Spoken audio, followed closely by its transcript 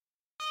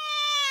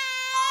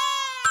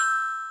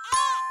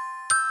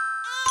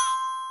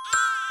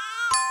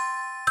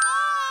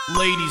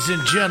Ladies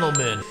and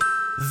gentlemen,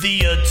 the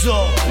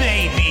Adult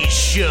Baby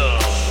Show.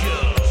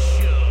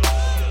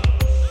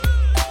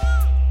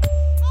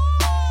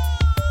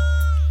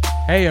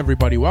 Hey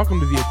everybody, welcome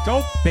to the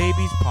Adult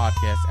Babies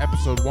Podcast,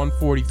 episode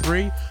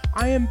 143.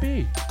 I am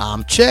B.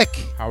 I'm Chick.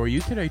 How are you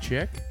today,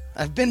 Chick?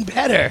 I've been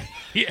better.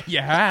 Yeah, you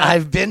have.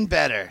 I've been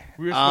better.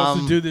 We were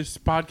supposed to do this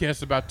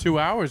podcast about 2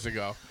 hours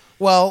ago.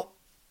 Well,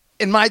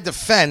 in my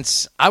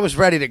defense, I was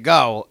ready to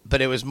go,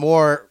 but it was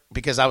more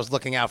because I was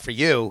looking out for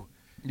you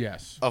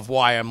Yes. of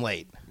why I'm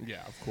late.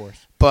 Yeah, of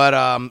course.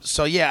 But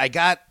so yeah,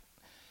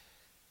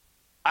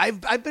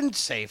 I've been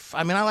safe.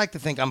 I mean, I like to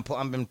think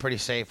I've been pretty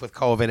safe with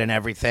COVID and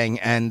everything,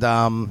 and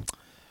I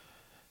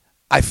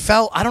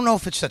don't know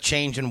if it's a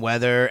change in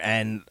weather,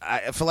 and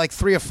for like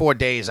 3 or 4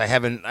 days, I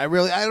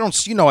don't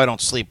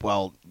sleep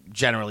well,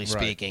 generally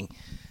speaking,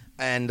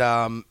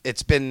 and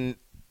it's been.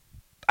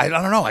 I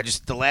don't know.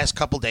 The last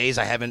couple days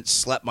I haven't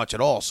slept much at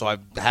all, so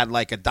I've had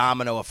like a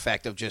domino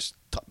effect of just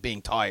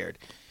being tired.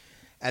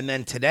 And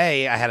then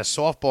today I had a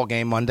softball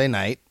game Monday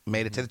night.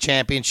 Made it to the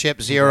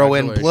championship. 0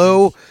 in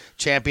blue.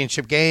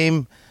 Championship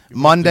game.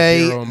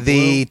 Monday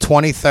the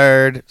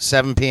 23rd,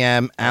 7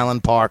 p.m.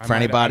 Allen Park. For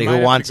anybody who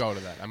wants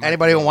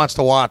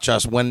to watch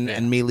us win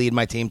and me lead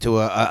my team to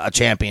a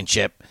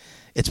championship.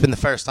 It's been the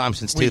first time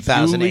since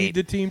 2008. You lead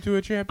the team to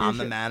a championship? I'm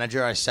the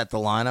manager. I set the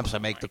lineups. I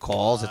make the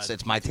calls.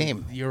 It's my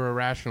team. Your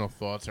irrational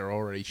thoughts are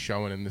already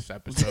showing in this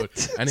episode,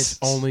 and it's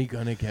only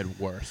gonna get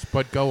worse.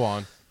 But go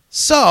on.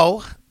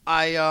 So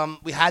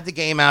we had the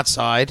game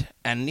outside,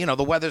 and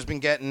the weather's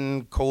been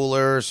getting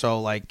cooler.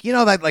 So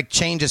that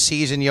change of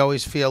season, you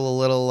always feel a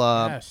little.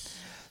 Yes.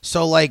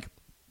 So I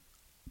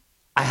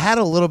had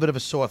a little bit of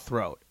a sore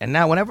throat, and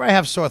now whenever I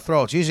have sore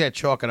throats, usually I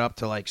chalk it up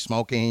to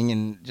smoking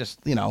and just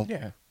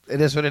Yeah. It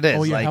is what it is.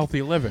 All your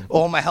healthy living.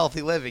 All my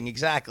healthy living,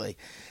 exactly.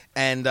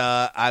 And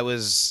I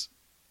was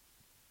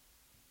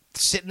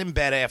sitting in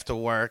bed after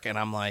work, and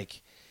I'm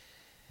like,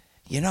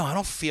 I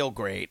don't feel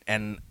great,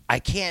 and I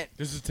can't.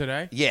 This is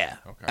today? Yeah.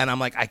 Okay. And I'm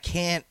like, I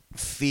can't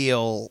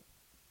feel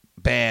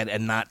bad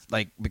and not,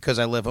 because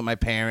I live with my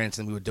parents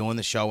and we were doing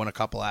the show in a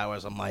couple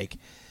hours, I'm like,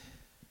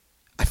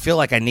 I feel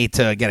like I need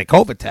to get a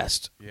COVID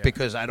test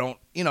because I don't,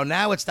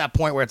 now it's that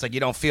point where it's like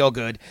you don't feel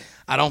good.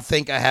 I don't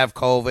think I have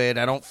COVID.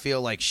 I don't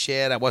feel like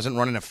shit. I wasn't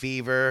running a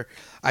fever.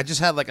 I just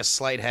had a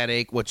slight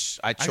headache, which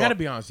I got to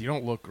be honest, you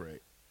don't look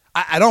great.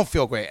 I don't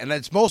feel great. And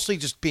it's mostly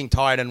just being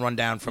tired and run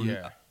down from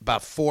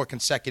about 4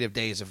 consecutive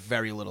days of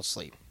very little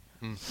sleep.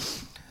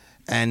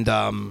 And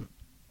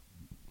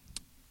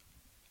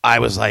I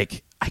was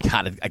like,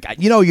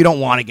 you don't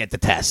want to get the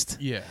test.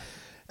 Yeah.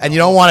 And you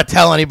don't want to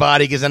tell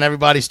anybody because then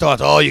everybody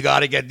starts, you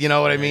got to get, you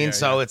know what I mean?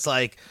 It's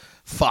like,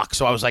 fuck.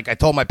 So I was like, I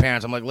told my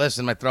parents, I'm like,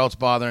 listen, my throat's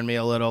bothering me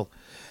a little.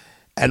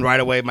 And right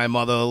away, my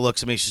mother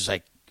looks at me. She's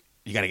like,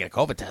 you got to get a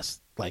COVID test.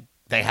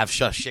 They have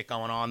shit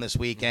going on this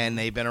weekend.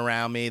 They've been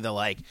around me. They're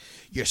like,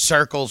 your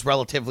circle's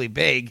relatively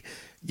big.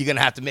 You're going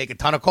to have to make a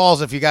ton of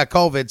calls if you got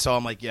COVID. So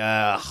I'm like,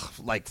 yeah,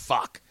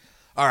 fuck.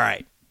 All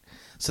right.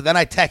 So then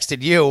I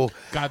texted you.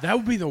 God, that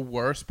would be the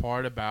worst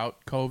part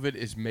about COVID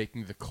is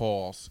making the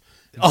calls.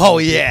 Oh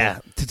yeah,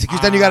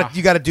 because then you got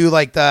to do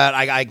that.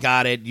 I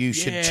got it. You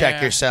should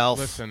check yourself.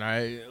 Listen,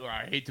 I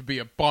hate to be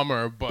a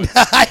bummer, but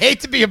I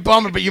hate to be a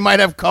bummer, but you might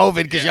have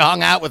COVID because you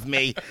hung out with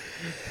me.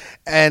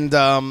 And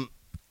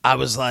I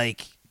was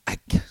like,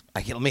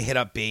 let me hit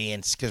up B,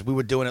 and because we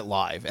were doing it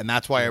live, and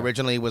that's why I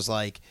originally was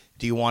like,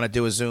 do you want to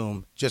do a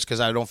Zoom? Just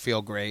because I don't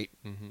feel great.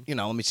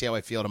 Let me see how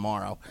I feel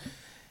tomorrow.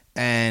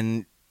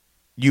 And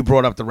you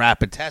brought up the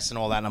rapid test and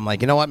all that, and I'm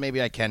like, you know what?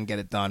 Maybe I can get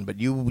it done. But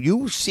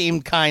you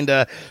seemed kind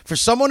of, for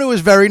someone who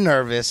is very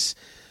nervous,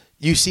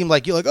 you seem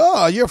like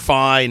you're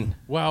fine.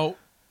 Well,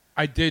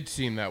 I did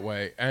seem that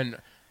way, and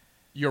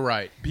you're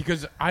right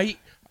because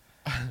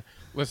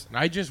listen,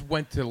 I just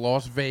went to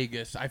Las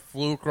Vegas. I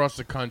flew across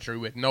the country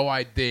with no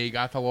ID,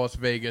 got to Las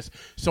Vegas,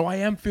 so I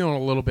am feeling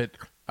a little bit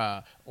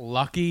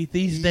lucky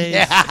these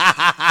days.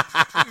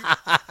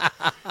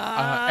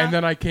 And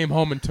then I came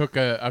home and took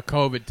a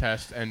COVID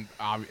test, and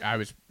I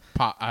was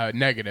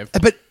negative.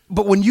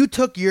 But when you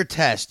took your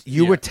test,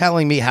 you were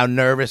telling me how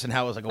nervous and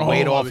how it was like a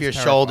weight off your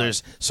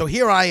shoulders. So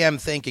here I am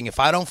thinking, if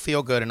I don't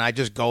feel good and I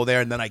just go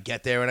there and then I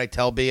get there and I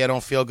tell B I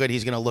don't feel good,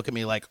 he's going to look at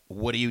me like,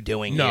 what are you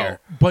doing here?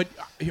 No, but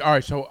all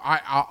right, so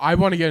I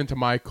want to get into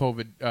my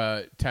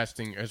COVID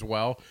testing as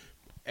well,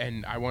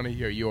 and I want to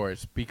hear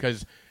yours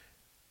because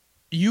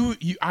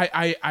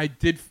I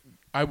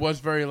was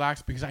very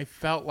lax because I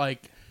felt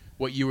like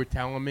what you were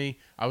telling me,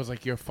 I was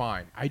like, you're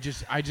fine. I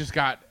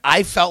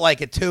felt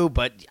like it too,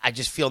 but I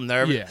just feel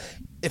nervous. Yeah.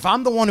 If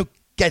I'm the one who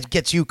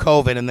gets you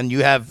COVID and then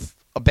you have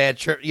a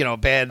bad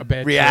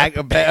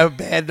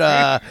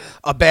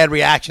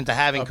reaction to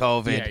having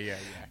COVID,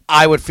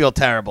 I would feel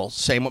terrible.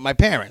 Same with my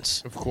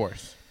parents. Of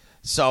course.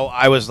 So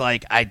I was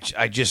like,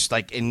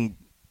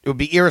 it would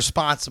be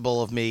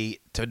irresponsible of me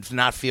to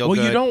not feel good.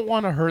 Well, you don't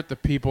want to hurt the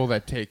people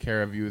that take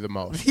care of you the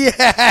most.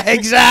 Yeah,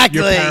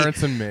 exactly. Your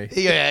parents and me.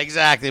 Yeah,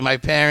 exactly. My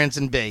parents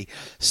and B.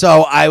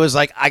 So I was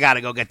like, I got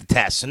to go get the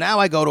test. So now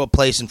I go to a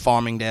place in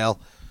Farmingdale.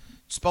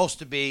 It's supposed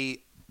to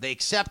be They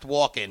accept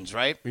walk-ins,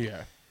 right?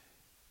 Yeah.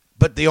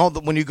 But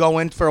when you go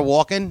in for a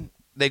walk-in,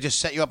 they just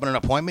set you up on an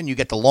appointment. You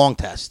get the long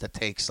test that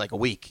takes like a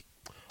week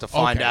to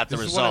find out the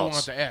this results.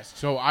 Is what I want to ask.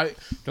 So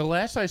the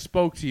last I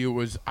spoke to you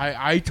was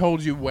I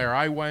told you where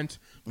I went,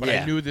 but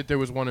I knew that there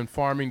was one in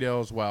Farmingdale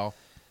as well.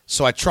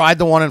 So I tried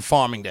the one in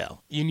Farmingdale.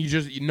 And you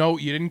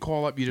didn't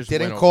call up. You just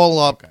didn't went call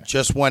up. Okay.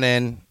 Just went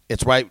in.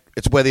 It's right.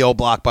 It's where the old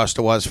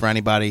Blockbuster was for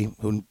anybody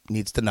who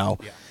needs to know.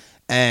 Yeah.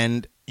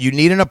 And you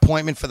need an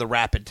appointment for the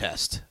rapid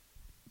test.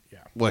 Yeah.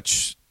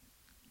 Which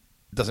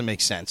doesn't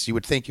make sense. You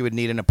would think you would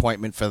need an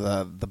appointment for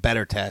the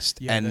better test.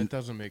 Yeah, and that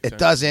doesn't make sense. It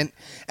doesn't.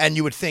 And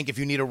you would think if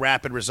you need a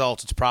rapid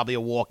result, it's probably a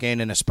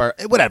walk-in and a spur.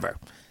 Whatever.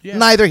 Yeah.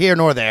 Neither here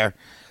nor there.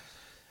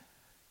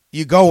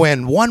 You go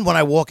in. When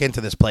I walk into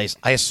this place,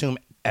 I assume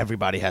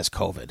everybody has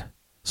COVID.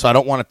 So I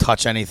don't want to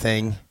touch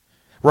anything.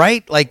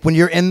 Right? Like when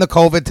you're in the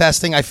COVID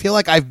testing, I feel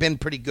like I've been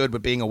pretty good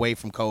with being away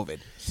from COVID.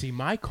 See,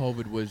 my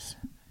COVID was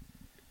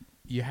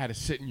you had to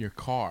sit in your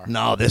car.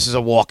 No, this is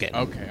a walk-in.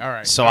 Okay, all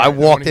right. So All I right,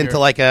 walked wanna into hear-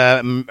 like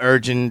a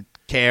urgent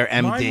care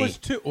MD. Mine was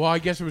too. Well, I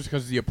guess it was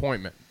because of the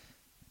appointment.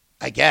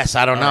 I guess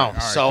I don't know. All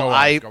right, so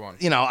go on.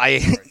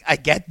 I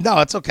get no,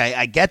 it's okay.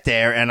 I get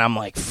there and I'm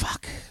like,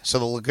 fuck. So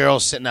the little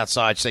girl's sitting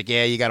outside. She's like,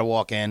 yeah, you got to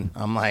walk in.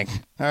 I'm like,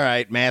 all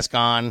right, mask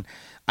on.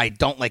 I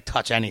don't like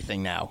touch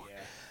anything now. Yeah.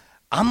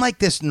 I'm like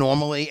this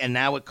normally, and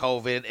now with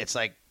COVID, it's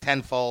like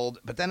tenfold.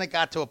 But then it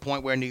got to a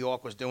point where New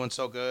York was doing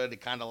so good,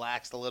 it kind of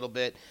laxed a little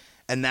bit.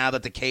 And now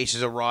that the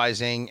cases are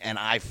rising, and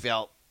I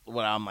felt,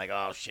 I'm like,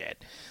 oh,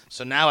 shit.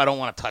 So now I don't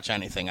want to touch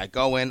anything. I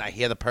go in, I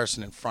hear the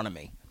person in front of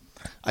me.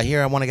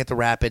 I want to get the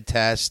rapid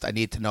test. I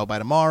need to know by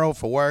tomorrow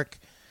for work.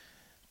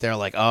 They're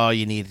like, oh,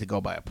 you need to go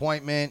by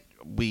appointment.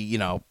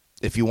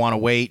 If you want to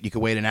wait, you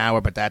can wait an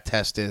hour, but that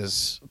test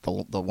is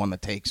the one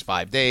that takes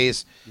 5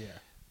 days. Yeah.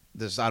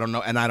 I don't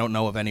know, and I don't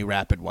know of any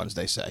rapid ones,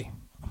 they say.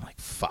 I'm like,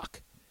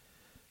 fuck.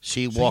 So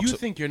you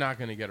think you're not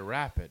going to get a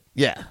rapid?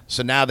 Yeah.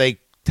 So now they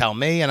tell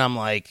me, and I'm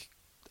like,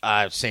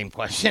 same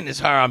question as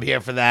her. I'm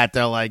here for that.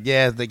 They're like,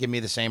 yeah, they give me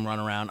the same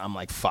runaround. I'm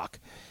like, fuck.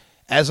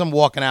 As I'm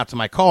walking out to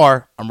my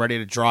car, I'm ready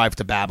to drive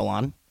to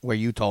Babylon, where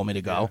you told me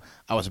to go. Yeah.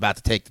 I was about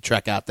to take the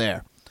trek out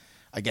there.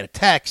 I get a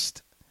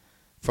text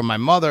from my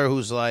mother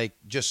who's like,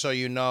 just so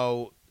you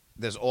know,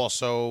 there's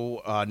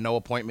also no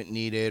appointment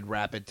needed,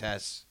 rapid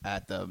tests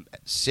at the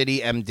City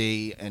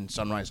MD and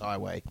Sunrise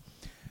Highway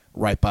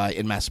right by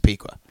in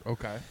Massapequa.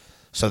 Okay.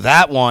 So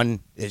that one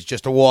is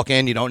just a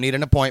walk-in. You don't need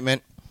an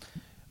appointment.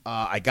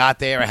 I got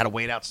there. I had to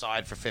wait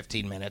outside for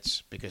 15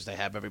 minutes because they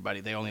have everybody.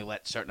 They only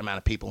let a certain amount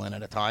of people in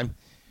at a time.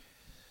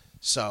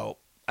 So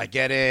I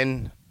get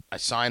in. I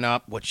sign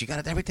up. What you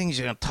got? Everything's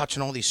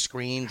touching all these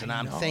screens, and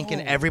I'm thinking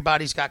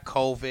everybody's got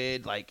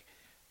COVID. Like,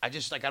 I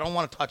don't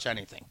want to touch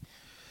anything.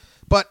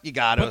 But you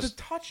got to. But the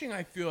touching,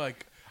 I feel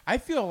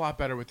a lot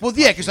better with. Well,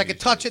 yeah, because I could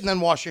touch it and then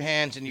wash your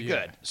hands, and you're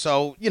good.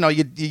 So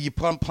you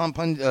pump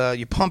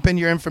in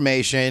your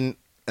information,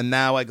 and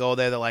now I go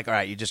there. They're like, all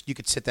right, you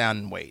could sit down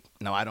and wait.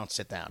 No, I don't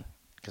sit down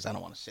because I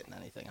don't want to sit in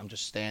anything. I'm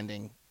just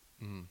standing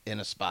in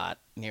a spot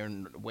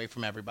away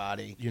from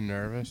everybody. You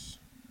nervous?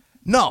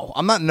 No,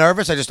 I'm not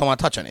nervous. I just don't want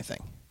to touch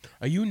anything.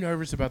 Are you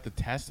nervous about the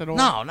test at all?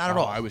 No, not at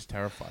all. I was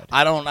terrified.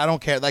 I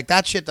don't care. Like,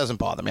 that shit doesn't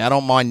bother me. I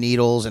don't mind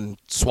needles and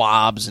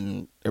swabs,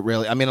 and it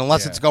really. I mean,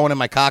 unless it's going in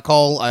my cock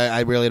hole,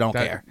 I really don't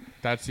care.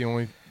 That's the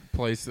only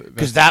place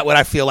because that would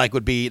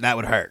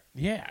hurt.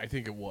 Yeah, I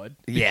think it would.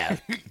 Yeah,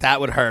 that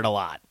would hurt a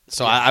lot.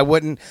 So I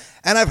wouldn't.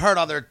 And I've heard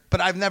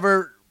but I've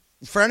never,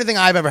 for anything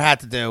I've ever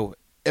had to do,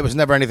 it was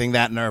never anything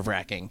that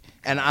nerve-wracking.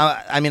 And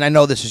I mean, I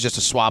know this is just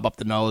a swab up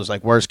the nose.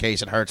 Like, worst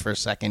case, it hurts for a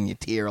second. You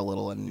tear a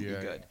little, and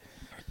you're good.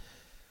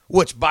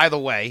 Which, by the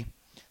way,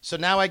 so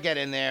now I get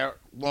in there.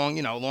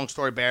 Long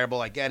story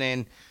bearable. I get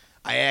in.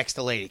 I asked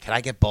the lady, "Can I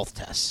get both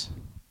tests?"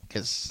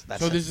 Because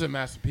this is in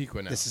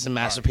Massapequa now. This is in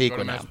Massapequa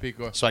now.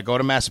 Massapequa. So I go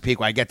to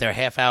Massapequa. I get there a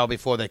half hour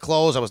before they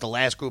close. I was the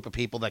last group of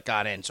people that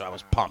got in, so I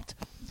was pumped.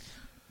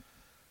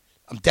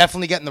 I'm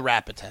definitely getting the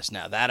rapid test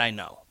now. That I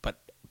know, but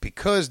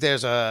because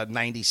there's a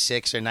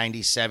 96 or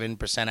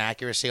 97%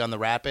 accuracy on the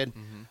rapid,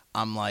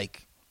 I'm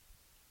like,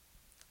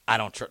 I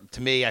don't.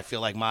 To me, I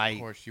feel like mine's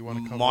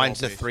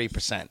the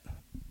 3%.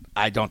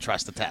 I don't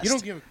trust the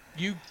test.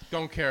 You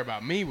don't care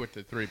about me with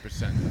the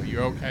 3%.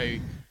 You're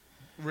okay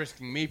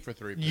risking me for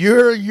 3%.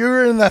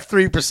 You're in that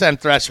 3%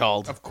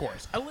 threshold. Of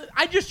course.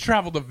 I just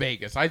traveled to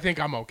Vegas. I think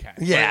I'm okay.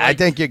 Yeah, I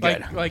think you're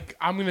good. Like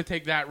I'm going to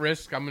take that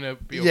risk. I'm going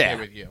to be okay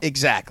with you.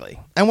 Exactly.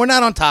 And we're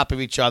not on top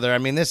of each other. I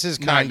mean, this is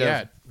kind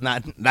of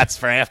not. That's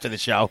for after the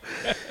show.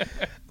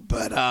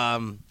 But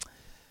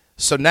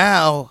so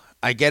now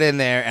I get in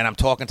there and I'm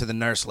talking to the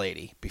nurse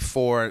lady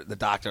before the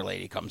doctor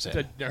lady comes in.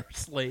 The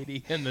nurse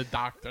lady and the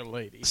doctor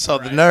lady. So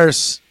the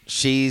nurse,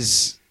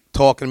 she's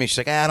talking to me. She's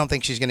like, I don't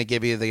think she's going to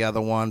give you the other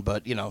one,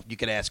 but, you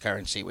could ask her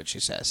and see what she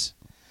says.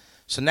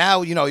 So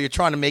now, you're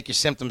trying to make your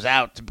symptoms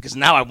out because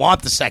now I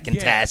want the second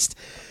test.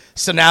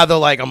 So now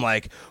I'm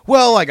like,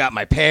 well, I got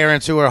my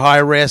parents who are high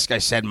risk. I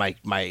said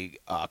my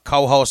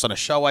co-host on a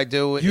show I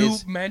do You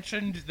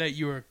mentioned that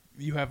you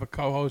You have a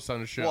co-host on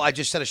the show. Well, I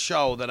just said a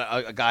show that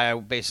a guy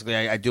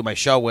I do my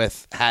show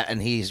with,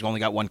 and he's only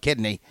got one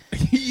kidney.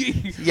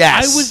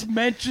 Yes. I was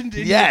mentioned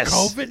in your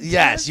COVID test?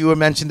 Yes, you were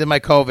mentioned in my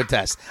COVID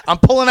test. I'm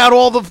pulling out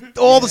all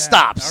the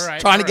stops, all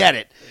right, trying all to get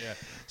right. it. Yeah.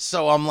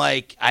 So I'm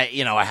like, I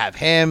have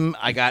him.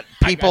 I got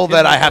people him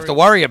that I to have to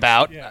worry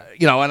about, Yeah.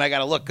 And I got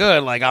to look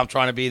good. Like I'm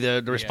trying to be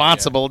the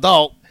responsible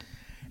adult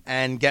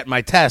and get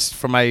my test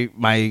for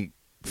my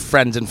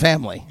friends and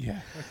family. Yeah.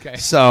 Okay.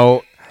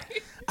 So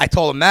I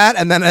told him that,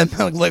 and then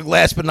like,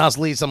 last but not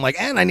least, I'm like,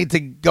 and I need to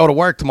go to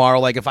work tomorrow.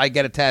 Like if I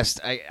get a test,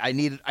 I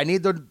need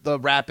the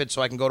rapid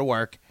so I can go to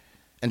work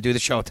and do the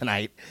show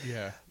tonight.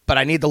 Yeah. But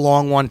I need the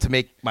long one to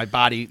make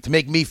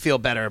me feel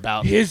better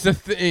about. Here's the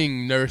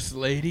thing, nurse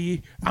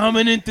lady. I'm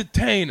an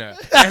entertainer.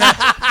 And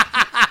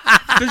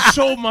the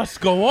show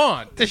must go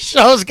on. The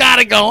show's got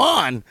to go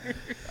on.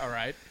 All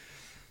right.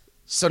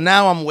 So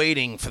now I'm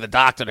waiting for the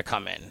doctor to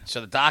come in.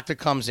 So the doctor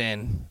comes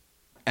in,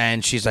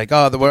 and she's like,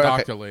 "Oh, the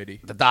Doctor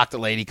lady. The doctor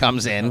lady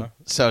comes in.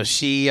 So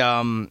she's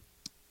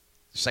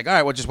like, "All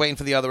right, we're just waiting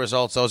for the other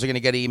results. Those are going to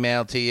get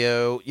emailed to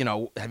you.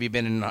 Have you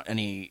been in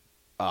any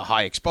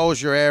high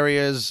exposure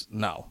areas?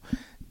 No,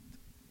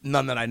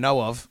 none that I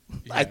know of."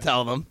 Yeah. I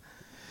tell them.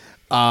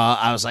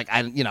 I was like,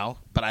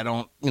 but I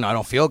don't, I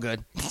don't feel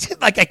good.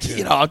 Like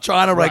I'm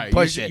trying to like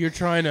push it. You're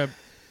trying to.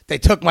 They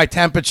took my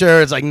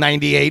temperature. It's like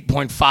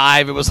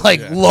 98.5. It was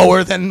like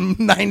lower than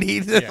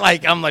 90.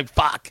 Like I'm like,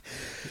 fuck.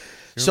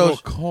 You're So a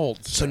little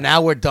cold. So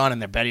now we're done,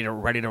 and they're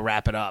ready to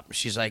wrap it up.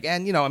 She's like,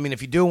 and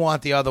if you do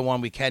want the other one,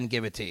 we can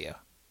give it to you.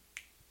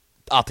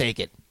 I'll take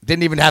it.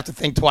 Didn't even have to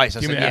think twice. I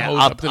Give said, me that yeah, hose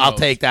up the I'll nose.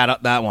 take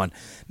that one.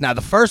 Now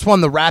the first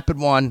one, the rapid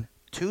one,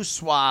 2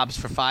 swabs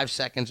for 5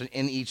 seconds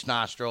in each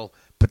nostril,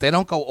 but they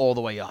don't go all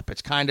the way up.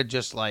 It's kind of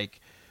just like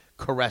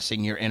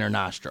caressing your inner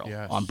nostril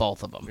on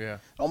both of them. Yeah. It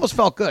almost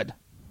felt good.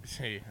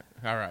 See,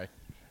 all right.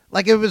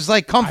 Like it was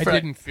like comfort. I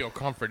didn't feel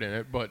comfort in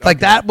it, but like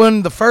okay. that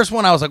one, the first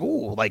one, I was like,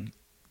 ooh, like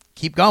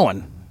keep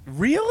going.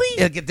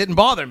 Really? It didn't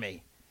bother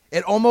me.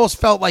 It almost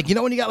felt like,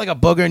 when you got like a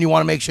booger and you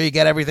want to make sure you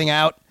get everything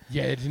out?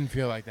 Yeah, it didn't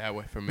feel like that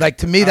way for me. Like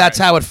to me, All that's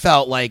right. how it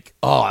felt. Like,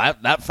 oh,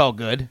 that felt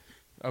good.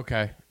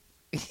 Okay.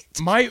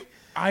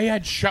 I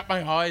had shut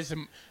my eyes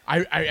and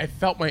I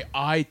felt my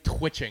eye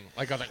twitching.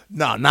 Like I was like,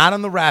 No, not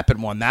on the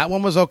rapid one. That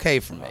one was okay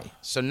for me.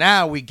 So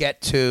now we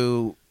get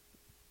to,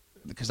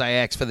 because I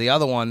asked for the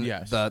other one,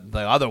 Yes. the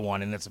other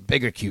one, and it's a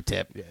bigger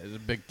Q-tip. yeah, it's a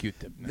big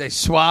Q-tip. They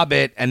swab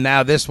it, and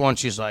now this one,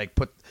 she's like,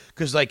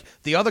 because like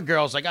the other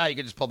girl's like, you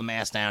could just pull the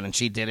mask down, and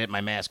she did it. My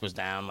mask was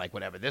down, like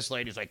whatever. This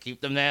lady's like, keep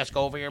the mask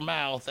over your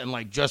mouth, and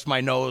like just my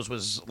nose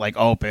was like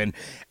open,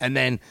 and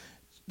then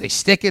they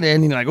stick it in,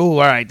 and you're like, oh,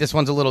 all right, this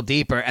one's a little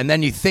deeper, and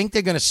then you think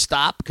they're gonna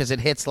stop because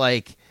it hits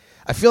like,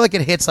 I feel like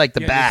it hits like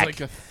the back. There's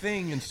like a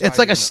thing inside. It's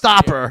like your a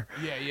stopper,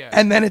 Yeah.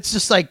 and then it's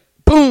just like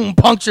boom,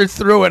 punctured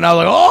through it, and I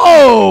was like,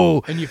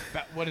 oh. And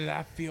what did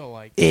that feel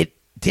like? It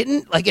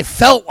didn't, like, it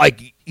felt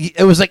like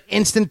it was like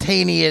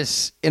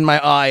instantaneous in my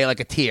eye, like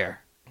a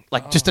tear.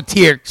 Like just a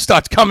tear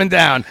starts coming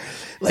down.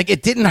 Like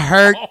it didn't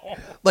hurt.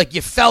 Like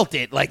you felt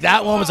it. Like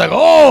that one was like,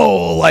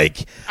 oh,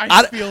 like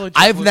I feel it just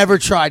I've listening. never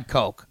tried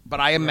Coke, but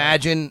I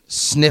imagine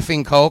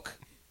sniffing Coke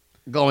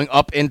going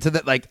up into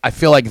the, like, I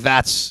feel like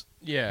that's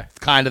Yeah.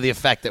 kind of the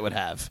effect it would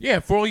have. Yeah,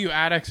 for all you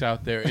addicts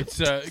out there, it's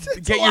get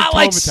a your lot COVID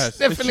like test. It's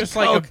sniffing just a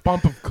like a Coke.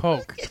 bump of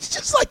Coke. It's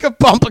just like a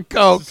bump of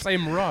Coke. It's the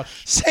same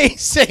rush.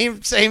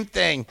 Same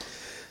thing.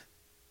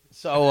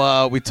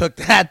 So we took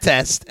that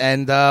test,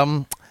 and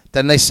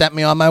then they sent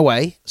me on my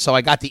way. So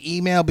I got the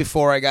email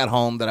before I got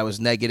home that I was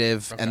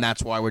negative, and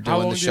that's why we're How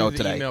doing long the show did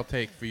the today. email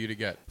take for you to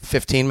get?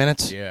 15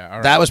 minutes? Yeah, all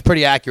right. That was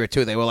pretty accurate,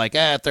 too. They were like,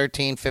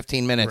 13,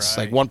 15 minutes.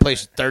 Right, like one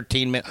place,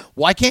 13 minutes.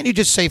 Why can't you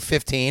just say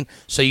 15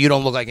 so you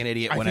don't look like an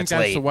idiot I when think it's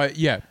that's late? the way.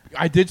 Yeah,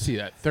 I did see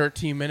that.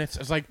 13 minutes.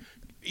 It's like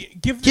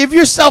Give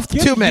yourself the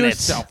Give 2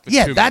 minutes. yourself the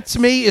Yeah, 2 that minutes. to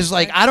me is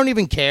like, I don't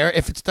even care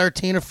if it's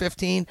 13 or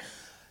 15.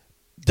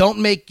 Don't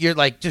make your,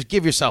 like, just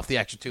give yourself the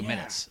extra 2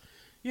 minutes.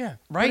 Yeah,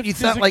 Right? But if You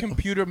there's thought, a like-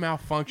 computer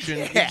malfunction.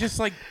 Yeah. It's just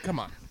like, come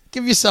on.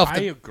 Give yourself I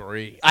the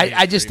agree.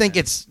 I just agree, think man.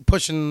 it's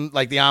pushing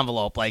like the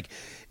envelope. Like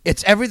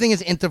it's everything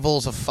is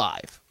intervals of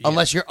 5,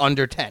 unless you're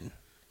under 10.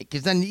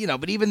 Because then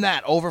but even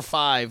that over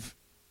 5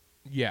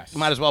 Yes.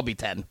 might as well be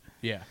 10.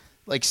 Yeah.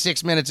 Like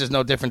 6 minutes is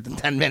no different than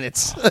 10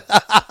 minutes.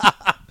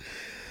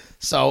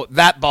 So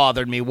that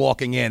bothered me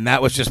walking in.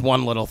 That was just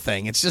one little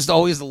thing. It's just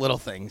always the little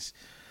things.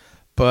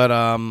 But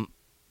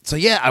so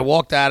yeah, I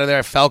walked out of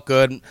there. Felt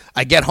good.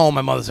 I get home.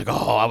 My mother's like,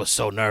 "Oh, I was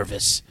so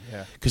nervous."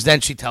 Yeah. Because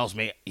then she tells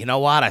me, "You know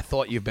what? I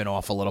thought you've been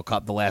off a little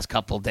the last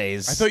couple of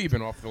days." I thought you've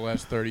been off for the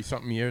last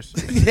 30-something years.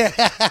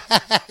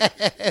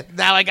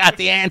 Now I got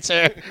the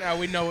answer. Now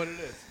we know what it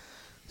is.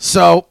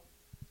 So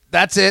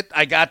that's it.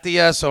 I got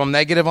the so I'm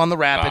negative on the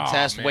rapid Oh,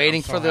 test, man, waiting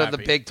I'm so for the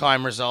happy. big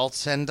time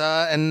results, and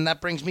that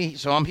brings me.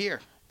 So I'm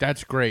here.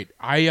 That's great.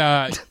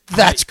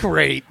 That's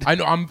great. I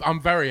know.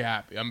 I'm very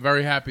happy. I'm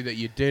very happy that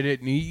you did it.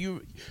 And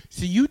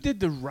you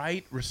did the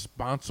right,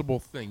 responsible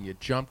thing. You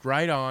jumped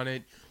right on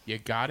it. You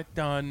got it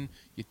done.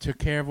 You took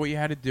care of what you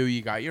had to do.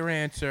 You got your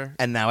answer.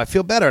 And now I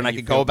feel better, and I you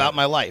can feel go about better.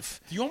 my life.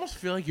 Do you almost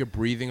feel like you're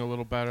breathing a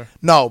little better?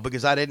 No,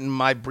 because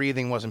my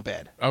breathing wasn't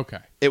bad. Okay.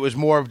 It was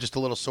more of just a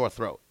little sore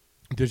throat.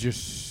 Does your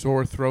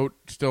sore throat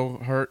still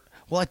hurt?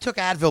 Well, I took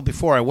Advil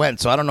before I went,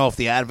 so I don't know if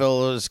the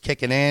Advil is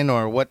kicking in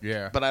or what.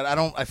 Yeah. But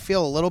I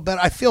feel a little better.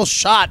 I feel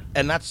shot,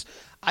 and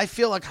I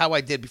feel like how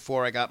I did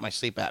before I got my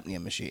sleep apnea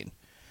machine.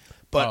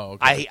 But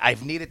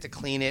I've needed to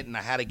clean it, and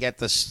I had to get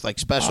this like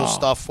special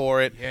stuff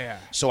for it. Yeah.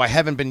 So I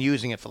haven't been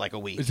using it for like a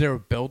week. Is there a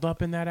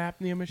buildup in that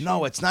apnea machine?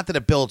 No, it's not that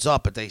it builds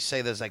up, but they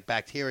say there's like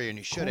bacteria and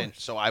you shouldn't.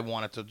 So I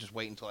wanted to just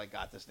wait until I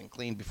got this thing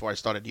clean before I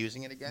started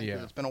using it again. Yeah.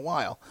 Because it's been a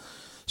while.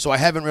 So I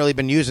haven't really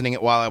been using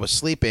it while I was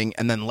sleeping.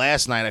 And then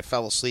last night I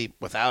fell asleep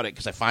without it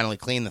because I finally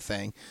cleaned the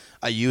thing.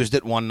 I used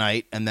it one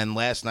night, and then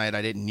last night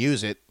I didn't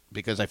use it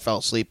because I fell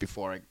asleep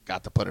before I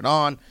got to put it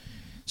on.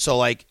 So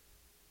like,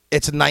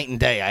 it's a night and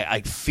day.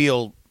 I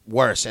feel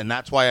worse, and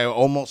that's why I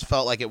almost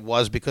felt like it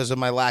was because of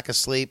my lack of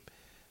sleep.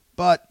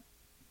 But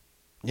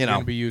You're going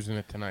to be using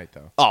it tonight,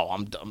 though.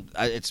 oh,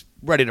 it's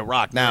ready to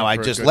rock now. Yeah, I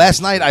for a just good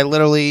last night's night I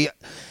literally.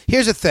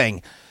 Here's the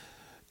thing: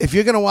 if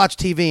you're gonna watch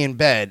TV in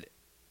bed,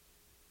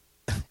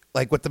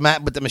 like with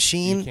the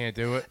machine, You can't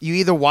do it? you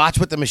either watch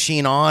with the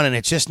machine on and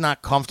it's just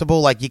not comfortable.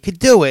 Like you could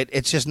do it,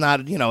 it's just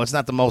not. It's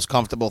not the most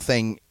comfortable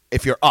thing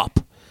if you're up.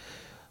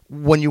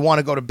 When you want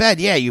to go to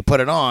bed, yeah, you put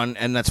it on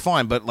and that's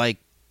fine. But like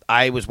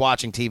I was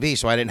watching TV,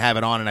 so I didn't have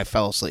it on and I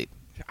fell asleep.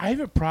 I have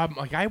a problem.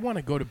 Like, I want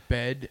to go to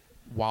bed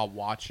while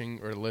watching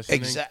or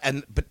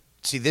listening. But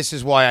see, this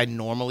is why I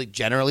normally,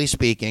 generally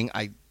speaking,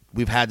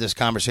 we've had this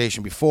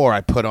conversation before.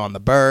 I put on The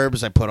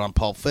Burbs, I put on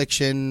Pulp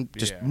Fiction,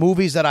 just Yeah.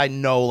 movies that I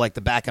know like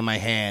the back of my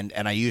hand,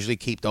 and I usually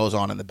keep those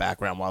on in the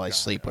background while I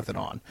sleep with it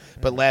on.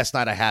 But last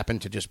night I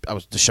happened to the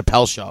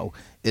Chappelle Show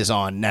is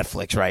on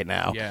Netflix right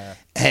now, Yeah.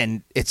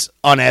 and it's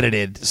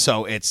unedited,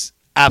 so it's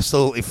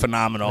absolutely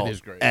phenomenal. It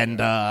is great, and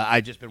yeah.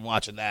 I just been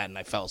watching that, and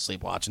I fell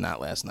asleep watching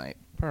that last night.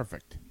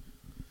 Perfect.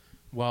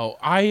 Well,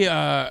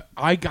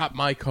 I got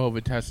my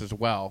COVID test as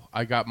well.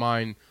 I got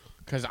mine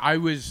because I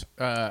was.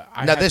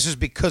 This is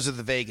because of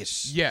the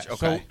Vegas. Yeah.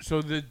 Okay.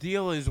 So the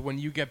deal is when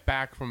you get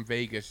back from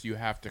Vegas, you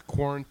have to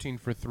quarantine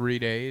for 3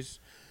 days,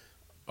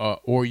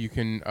 or you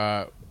can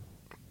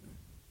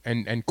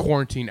and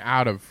quarantine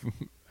out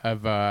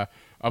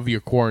of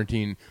your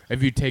quarantine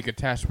if you take a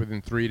test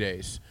within 3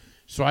 days.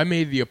 So I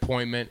made the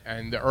appointment,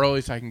 and the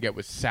earliest I can get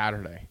was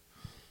Saturday.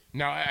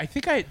 Now, I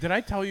think did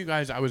I tell you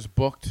guys I was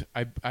booked?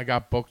 I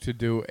got booked to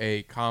do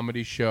a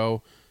comedy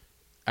show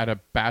at a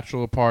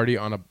bachelor party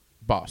on a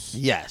bus.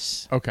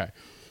 Yes. Okay.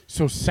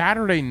 So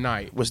Saturday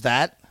night Was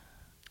that?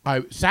 I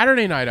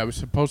was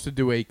supposed to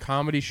do a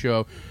comedy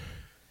show.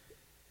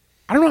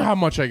 I don't know how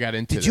much I got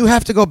into Did you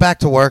have to go back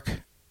to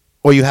work,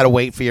 or you had to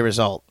wait for your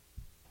result?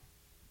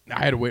 I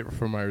had to wait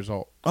for my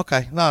result.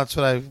 Okay, no, that's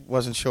what I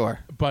wasn't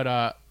sure. But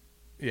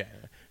yeah,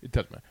 it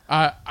doesn't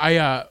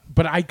matter.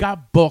 But I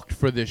got booked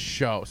for this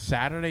show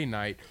Saturday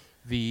night.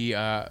 The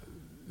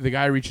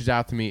guy reaches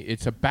out to me.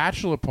 It's a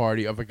bachelor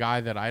party of a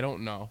guy that I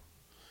don't know,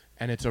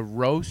 and it's a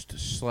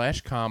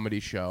roast/comedy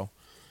show,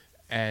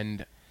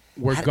 and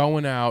we're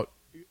going out,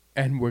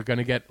 and we're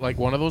gonna get like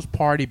one of those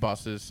party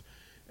buses,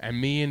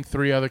 and me and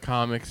 3 other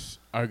comics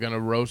are gonna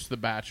roast the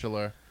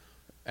bachelor,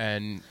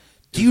 and.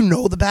 Do you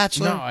know The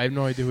Bachelor? No, I have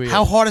no idea who he is.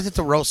 How hard is it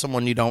to roast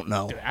someone you don't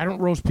know? I don't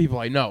roast people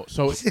I know.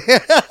 So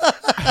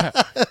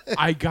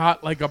I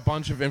got like a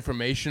bunch of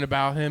information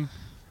about him,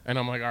 and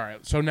I'm like, all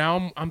right. So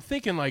now I'm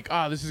thinking like,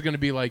 this is going to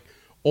be like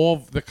all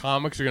of the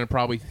comics are going to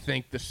probably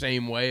think the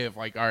same way of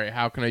like, all right,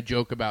 how can I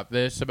joke about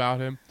this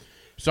about him?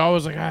 So I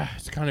was like,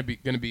 it's kind of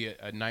going to be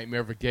a nightmare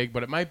of a gig,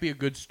 but it might be a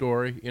good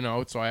story,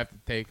 so I have to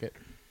take it.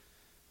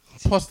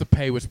 Plus the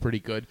pay was pretty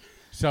good.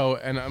 So,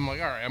 and I'm like,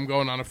 all right, I'm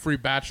going on a free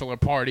bachelor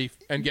party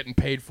and getting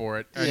paid for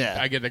it. And Yeah.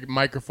 I get a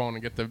microphone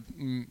and get to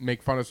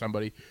make fun of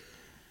somebody.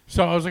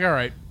 So I was like, all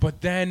right. But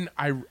then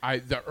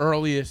the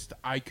earliest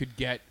I could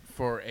get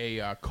for a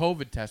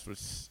COVID test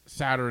was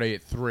Saturday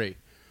at 3.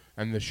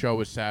 And the show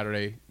was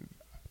Saturday.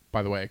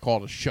 By the way, I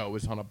called it a show. It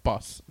was on a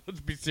bus. Let's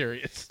be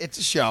serious. It's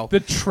a show. The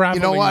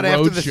traveling You know what?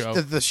 After road show.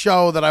 the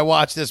show that I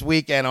watched this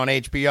weekend on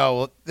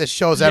HBO, this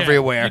show's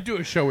everywhere. You do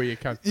a show where you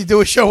can. You do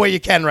a show where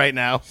you can right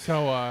now.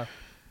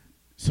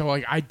 So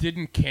like I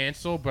didn't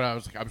cancel, but I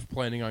was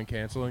planning on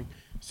canceling.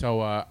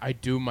 So I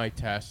do my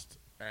test,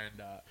 and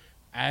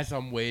as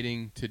I'm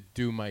waiting to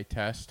do my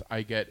test,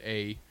 I get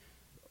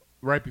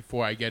right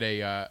before I get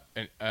a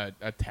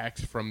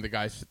text from the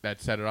guy that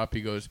set it up.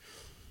 He goes,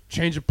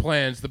 "Change of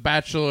plans. The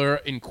bachelor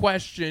in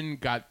question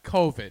got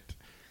COVID."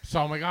 So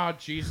I'm like, "Oh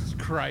Jesus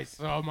Christ!"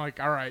 So I'm like,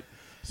 "All right."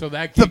 So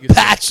that The gig is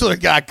Bachelor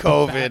got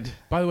COVID.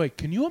 By the way,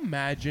 can you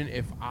imagine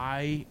if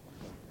I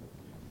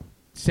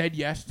said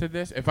yes to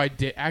this? If I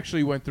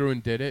actually went through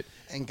and did it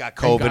And got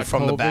COVID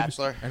from The COVID,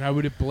 Bachelor. and I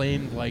would have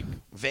blamed like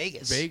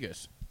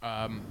Vegas.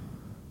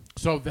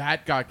 So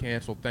that got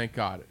canceled. Thank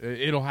God.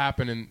 It'll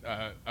happen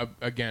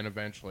again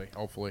eventually,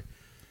 hopefully.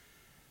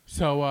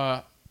 So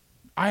I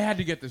had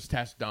to get this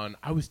test done.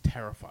 I was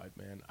terrified,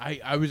 man.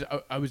 I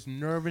was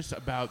nervous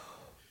about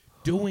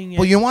doing it.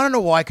 Well, you want to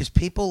know why? Because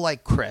people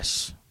like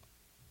Chris.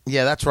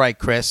 Yeah, that's right,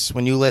 Chris.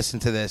 When you listen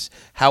to this,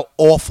 how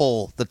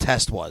awful the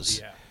test was.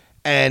 Yeah.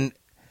 And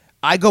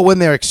I go in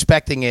there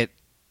expecting it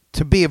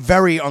to be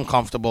very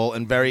uncomfortable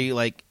and very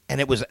and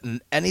it was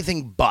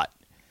anything but.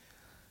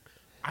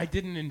 I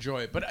didn't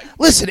enjoy it, but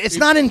Listen, it's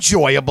not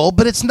enjoyable,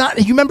 but it's not.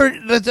 You remember,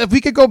 if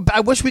we could go, I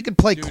wish we could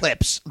play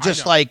clips,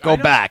 just go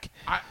back.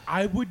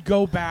 I would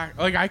go back.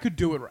 Like, I could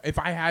do it. If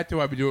I had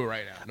to, I would do it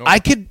right now. No, I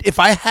could, if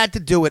I had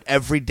to do it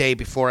every day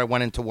before I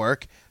went into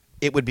work,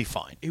 it would be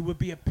fine. It would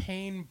be a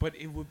pain, but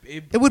it would.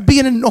 It would be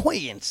an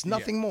annoyance,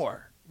 nothing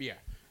more. Yeah.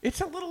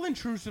 It's a little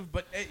intrusive,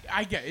 but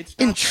I get it. It's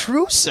not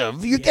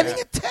Intrusive? You're getting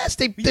a test.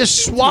 They're you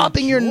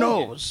swabbing your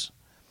enjoy it. nose.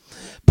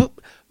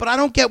 But I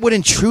don't get what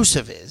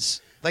intrusive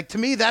is. Like, to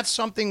me, that's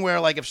something where,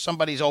 if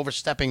somebody's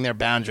overstepping their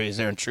boundaries,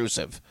 they're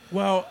intrusive.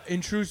 Well,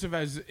 intrusive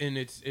as in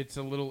it's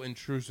a little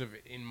intrusive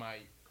in my...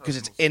 Because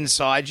it's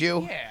inside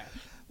you? Yeah.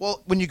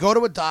 Well, when you go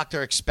to a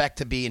doctor, expect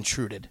to be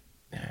intruded.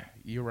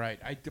 You're right.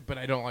 But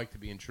I don't like to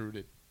be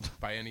intruded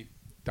by any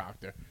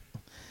doctor.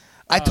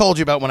 I told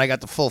you about when I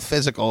got the full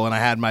physical and I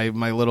had my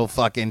little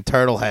fucking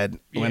turtle head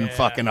when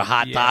fucking a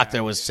hot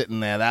doctor was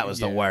sitting there. That was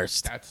the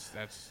worst.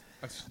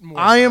 That's more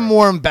I am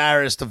more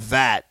embarrassed of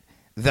that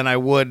than I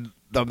would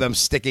of them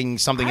sticking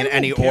something in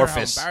any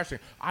orifice. How embarrassing.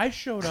 I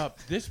showed up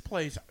this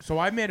place, so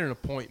I made an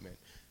appointment.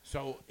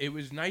 So it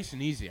was nice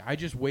and easy. I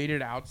just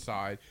waited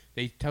outside.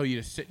 They tell you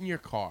to sit in your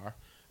car,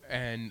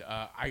 and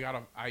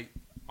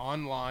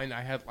online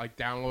I had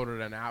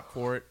downloaded an app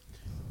for it,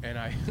 and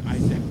I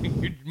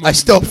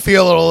still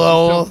feel it a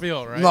little. Still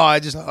feel, right? No, I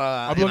just.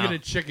 I'm looking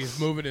at Chick. He's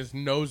moving his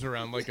nose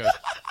around like a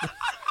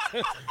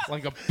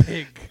like a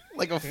pig,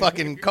 like a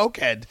fucking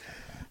cokehead.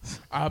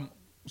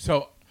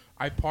 So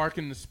I park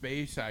in the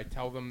space. I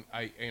tell them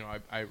I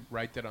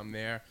write that I'm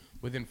there.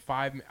 Within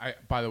 5 minutes.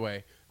 By the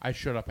way, I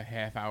showed up a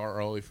half hour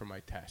early for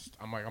my test.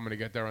 I'm like, I'm gonna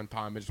get there on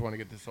time. I just want to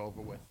get this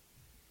over with.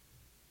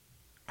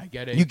 I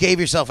get it. You gave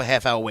yourself a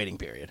half-hour waiting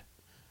period.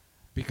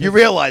 Because, you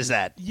realize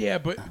that? Yeah,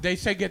 but they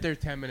said get there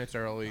 10 minutes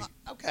early.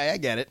 Okay, I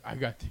get it. I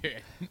got there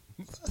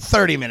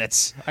 30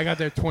 minutes. I got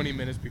there 20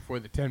 minutes before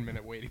the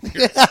 10-minute waiting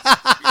period.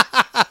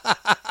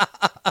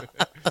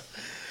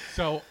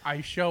 So I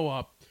show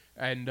up,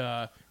 and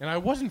I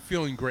wasn't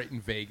feeling great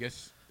in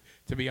Vegas,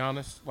 to be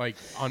honest. Like,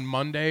 on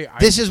Monday...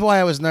 This is why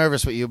I was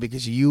nervous with you,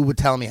 because you would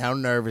tell me how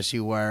nervous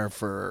you were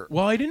for...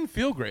 Well, I didn't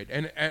feel great,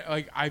 and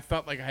I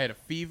felt like I had a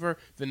fever.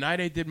 The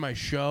night I did my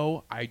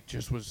show, I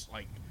just was,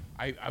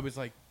 I was,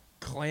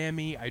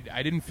 clammy. I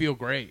didn't feel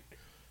great.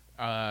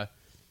 And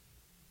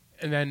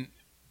then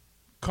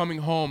coming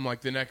home,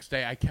 the next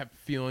day, I kept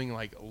feeling,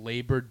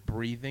 labored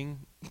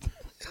breathing.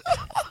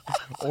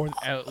 Or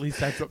at least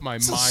that's what my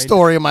It's mind... the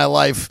story of my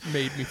life.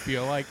 ...made me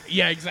feel like.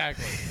 Yeah,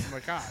 exactly. Oh, my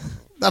God.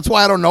 That's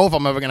why I don't know if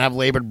I'm ever going to have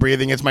labored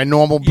breathing. It's my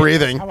normal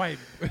breathing. That's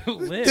how I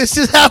live. This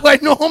is how I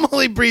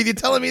normally breathe. You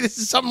telling me this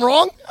is something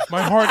wrong?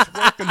 My heart's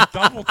working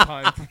double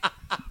time for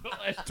the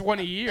last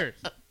 20 years.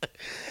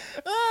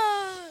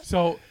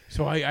 So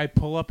I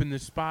pull up in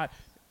this spot.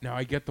 Now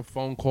I get the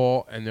phone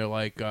call, and they're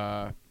like,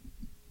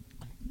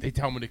 they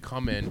tell me to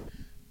come in,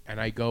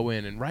 and I go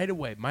in. And right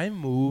away, my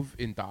move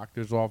in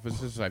doctor's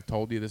offices, I've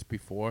told you this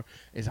before,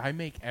 is I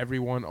make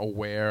everyone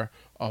aware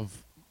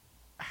of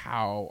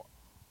how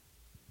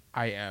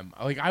I am.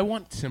 I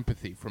want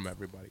sympathy from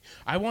everybody.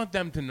 I want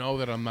them to know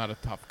that I'm not a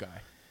tough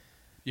guy.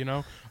 You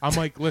know? I'm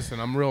like, listen,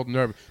 I'm real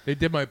nervous. They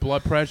did my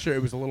blood pressure.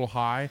 It was a little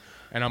high.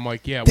 And I'm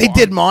like, yeah. They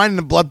did mine, and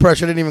the blood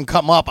pressure didn't even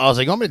come up. I was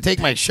like, I'm going to take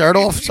my shirt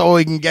off so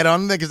we can get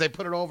under, because they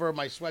put it over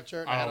my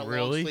sweatshirt. And I had a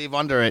long sleeve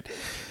under it.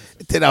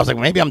 I was like,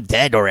 maybe I'm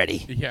dead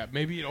already. Yeah,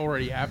 maybe it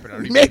already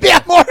happened. Maybe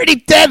I'm already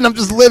dead, and I'm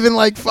just living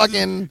like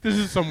fucking... This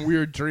is some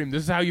weird dream.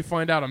 This is how you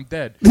find out I'm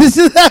dead. This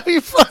is how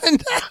you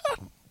find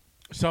out.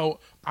 So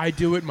I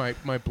do it. My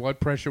blood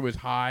pressure was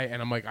high,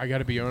 and I'm like, I got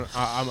to be.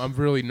 I'm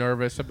really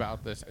nervous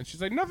about this. And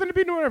she's like, nothing to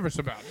be nervous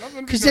about.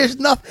 Because there's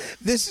nothing.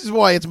 This is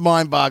why it's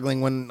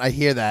mind-boggling when I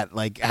hear that,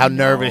 how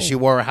nervous you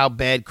were, how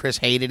bad Chris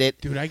hated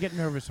it. Dude, I get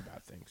nervous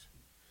about things.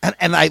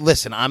 And I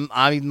listen. I'm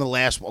even the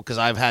last one, because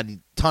I've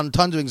had tons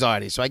of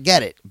anxiety, so I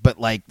get it. But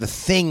the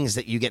things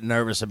that you get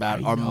nervous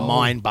about are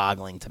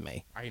mind-boggling to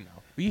me. I know.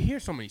 But you hear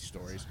so many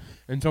stories,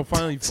 and so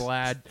finally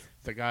Vlad,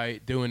 the guy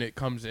doing it,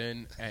 comes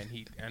in,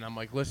 and I'm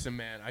like, listen,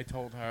 man, I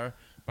told her,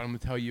 but I'm going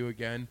to tell you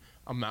again,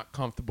 I'm not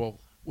comfortable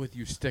with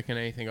you sticking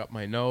anything up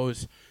my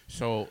nose,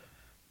 so...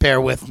 Bear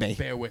with me.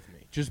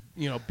 Just,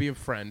 be a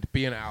friend,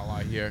 be an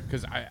ally here,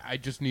 because I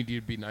just need you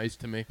to be nice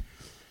to me.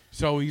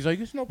 So he's like,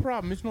 it's no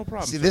problem.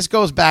 See, this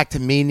goes back to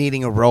me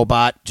needing a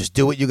robot. Just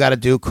do what you got to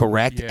do,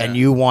 correct? Yeah. And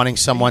you wanting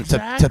someone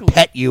to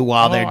pet you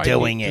while they're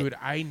doing it. Dude,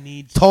 I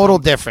need... Total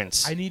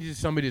difference. I needed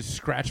somebody to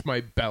scratch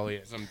my belly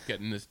as I'm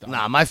getting this done.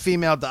 Nah, my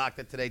female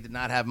doctor today did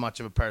not have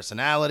much of a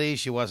personality.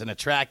 She wasn't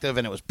attractive,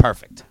 and it was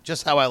perfect.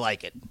 Just how I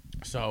like it.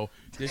 So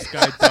this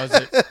guy does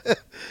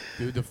it.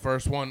 Dude, the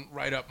first one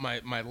right up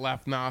my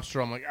left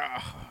nostril. I'm like,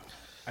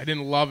 I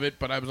didn't love it,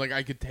 but I was like,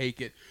 I could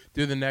take it.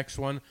 Do the next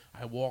one.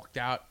 I walked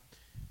out.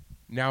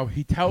 Now,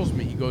 he tells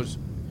me, he goes,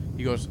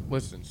 He goes,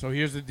 listen, so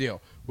here's the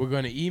deal. We're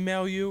going to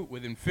email you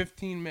within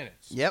 15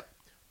 minutes. Yep.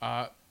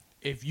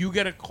 If you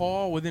get a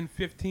call within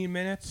 15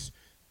 minutes,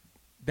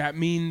 that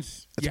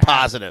means It's you have it,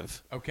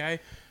 positive. okay?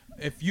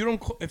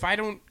 If I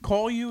don't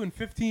call you in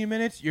 15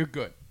 minutes, you're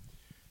good.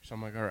 So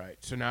I'm like, all right.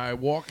 So now I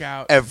walk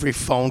out. Every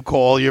phone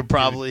call, you're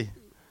probably.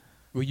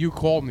 Well, you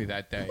called me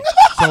that day.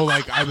 So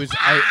like I was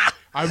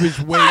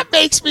waiting. That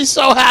makes me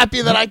so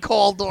happy that I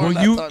called during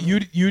that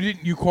time.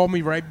 You called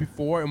me right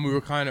before,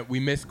 and we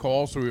missed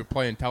calls, so we were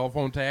playing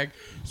telephone tag.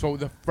 So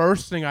the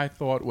first thing I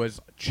thought was,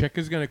 chick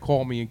is gonna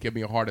call me and give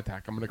me a heart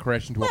attack. I'm gonna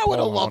crash into a I pole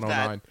would've on loved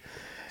 109.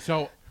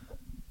 So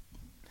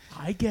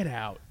I get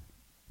out.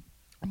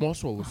 I'm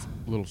also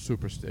a little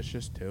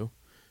superstitious too,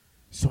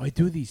 so I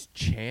do these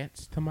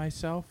chants to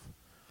myself.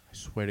 I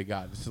swear to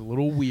God, this is a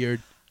little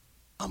weird.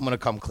 I'm going to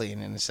come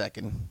clean in a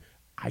second.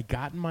 I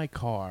got in my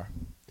car,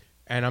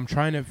 and I'm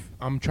trying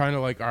to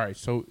like, all right,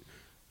 so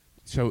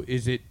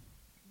is it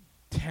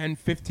 10,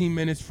 15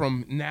 minutes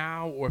from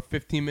now or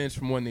 15 minutes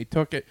from when they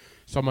took it?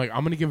 So I'm like, I'm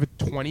going to give it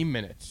 20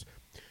 minutes.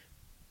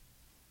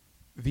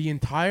 The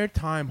entire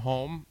time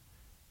home,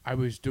 I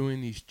was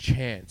doing these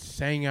chants,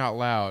 saying out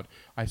loud.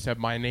 I said,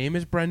 my name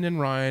is Brendan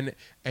Ryan,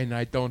 and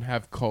I don't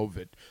have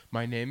COVID.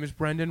 My name is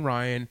Brendan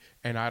Ryan,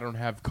 and I don't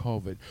have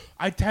COVID.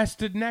 I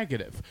tested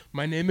negative.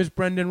 My name is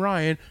Brendan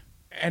Ryan,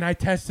 and I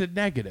tested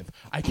negative.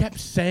 I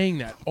kept saying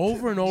that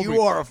over and over.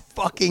 You are a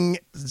fucking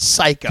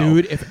psycho.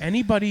 Dude, if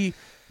anybody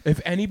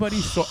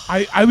saw...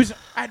 I was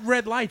at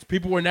red lights.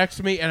 People were next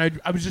to me,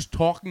 and I was just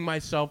talking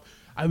myself...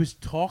 I was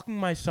talking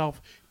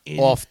myself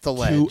off the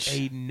into ledge.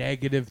 a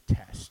negative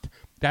test.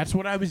 That's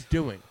what I was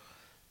doing.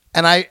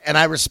 And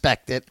I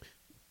respect it.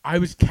 I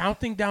was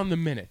counting down the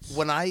minutes.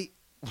 When I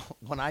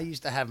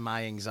used to have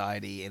my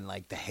anxiety in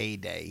like the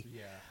heyday,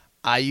 Yeah.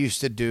 I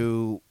used to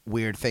do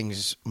weird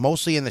things,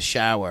 mostly in the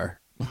shower.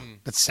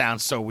 That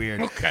sounds so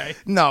weird. Okay.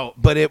 No,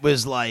 but it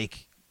was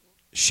like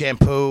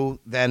shampoo,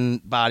 then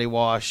body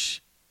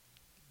wash,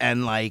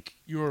 and like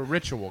You were a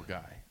ritual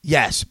guy.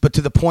 yes, but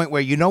to the point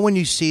where when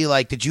you see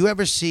like, did you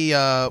ever see?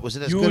 Was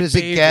it as good as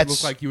it gets? It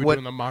looked like you were What-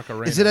 doing the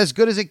Macarena. Is it as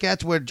good as it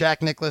gets? Where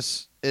Jack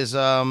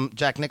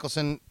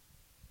Nicholson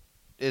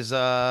is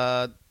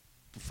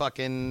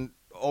fucking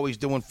always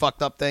doing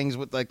fucked up things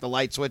with like the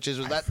light switches.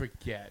 Was I that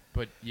forget,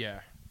 but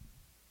yeah,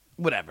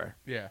 whatever?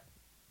 yeah,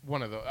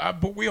 one of those.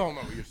 But we all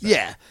know what you're saying.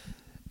 Yeah.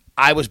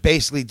 I was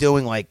basically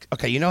doing like,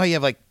 okay, you know how you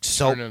have like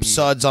soap Turn 'em-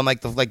 suds on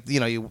like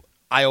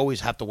I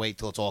always have to wait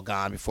till it's all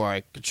gone before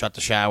I could shut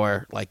the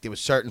shower. Like there was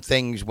certain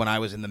things when I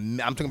was I'm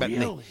talking about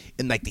Really?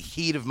 in like the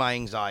heat of my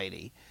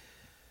anxiety.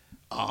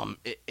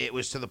 It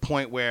was to the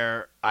point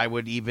where I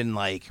would even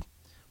like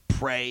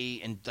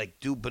pray and like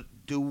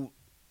do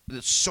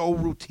it's so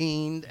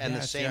routine and the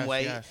Yes, same yes,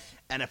 way. yes.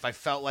 And if I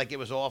felt like it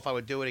was off, I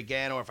would do it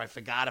again. Or if I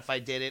forgot if I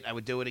did it, I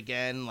would do it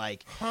again.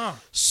 Like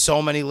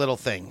so many little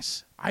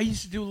things. I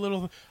used to do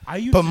little.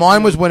 But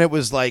mine was when it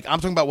was like I'm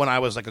talking about when I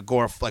was like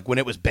like when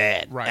it was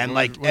bad, Right, and when-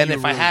 like when and you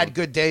if were I really had good.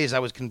 good days, I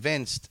was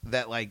convinced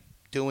that like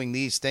doing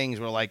these things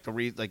were like the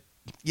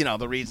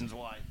reasons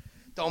why.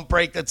 Don't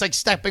break. That's like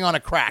stepping on a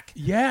crack.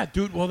 Yeah,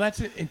 dude. Well, that's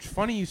it. It's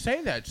funny you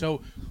say that.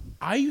 So,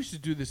 I used to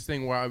do this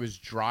thing where I was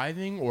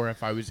driving, or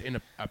if I was in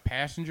a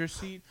passenger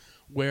seat,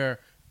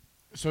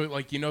 so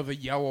like the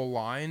yellow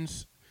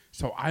lines.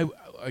 So I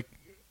like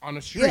on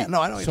a street. Yeah,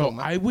 no, I know what you're So talking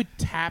about. I would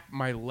tap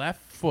my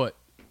left foot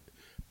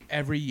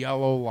every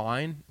yellow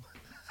line,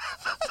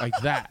 like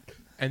that,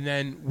 and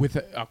then with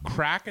a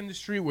crack in the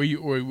street where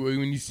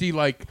when you see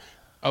like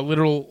a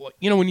little,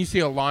 when you see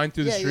a line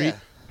through the Yeah, street, yeah.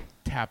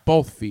 tap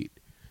both feet.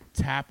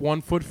 Tap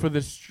one foot for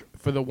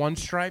the one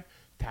stripe.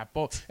 Tap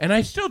both, and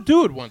I still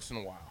do it once in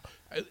a while,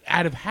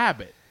 out of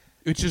habit.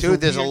 It's just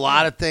Dude, there's a weird lot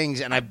thing. of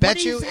things, and I bet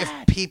is you if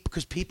that?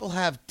 because people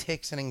have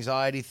tics and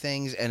anxiety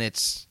things, and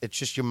it's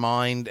just your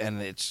mind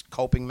and it's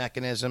coping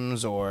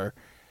mechanisms or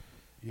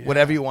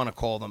whatever you want to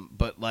call them.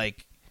 But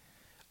like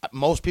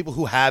most people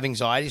who have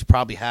anxieties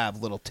probably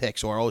have little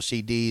tics or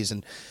OCDs,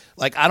 and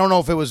like I don't know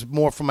if it was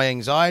more from my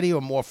anxiety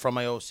or more from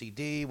my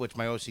OCD, which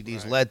my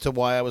OCDs led to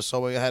why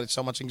I had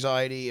so much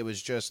anxiety. It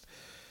was just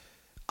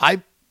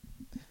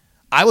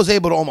I was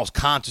able to almost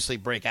consciously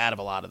break out of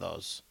a lot of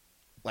those.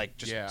 Like,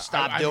 just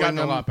stop I've doing gotten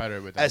them. a lot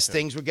better with that as too.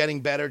 things were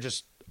getting better,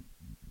 just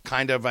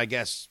kind of, I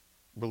guess,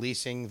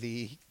 releasing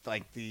the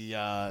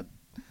I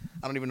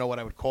don't even know what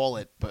I would call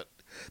it, but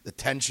the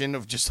tension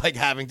of just like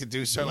having to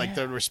do so, like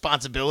the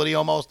responsibility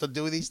almost to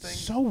do these things.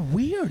 So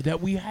weird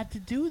that we had to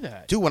do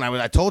that. Dude,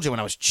 I told you when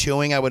I was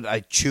chewing, I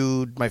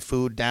chewed my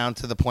food down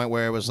to the point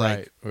where it was like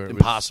Right, where it was,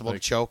 impossible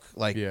like- to choke,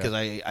 like Yeah.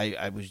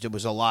 because it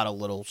was a lot of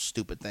little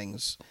stupid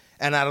things.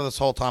 And out of this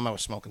whole time, I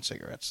was smoking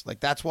cigarettes. Like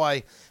that's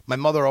why my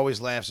mother always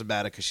laughs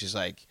about it because she's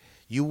like,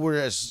 "You were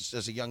as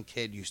a young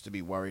kid used to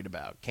be worried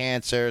about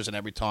cancers, and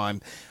every time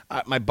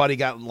my buddy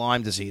got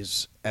Lyme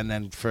disease, and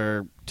then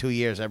for 2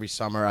 years every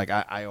summer, like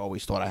I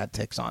always thought I had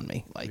ticks on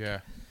me. Like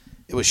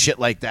it was shit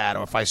like that.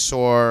 Or if I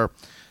saw,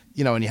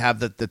 and you have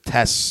the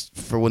tests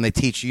for when they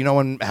teach you,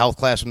 in health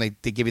class when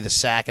they give you the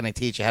sack and they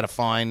teach you how to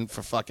find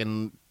for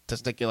fucking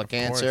testicular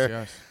cancer." Of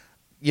course, yes.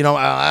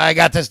 I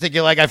got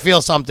testicular, like I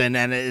feel something,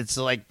 and it's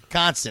like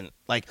constant.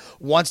 Like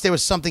once there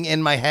was something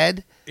in my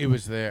head, It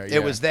was there. Yeah.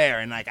 it was there,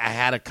 and like I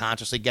had to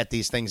consciously get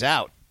these things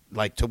out,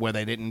 like to where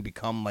they didn't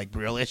become like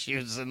real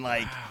issues and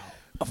like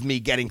of me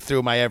getting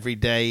through my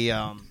everyday,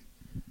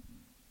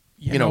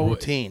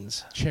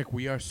 routines. Chick,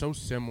 we are so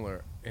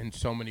similar in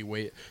so many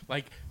ways.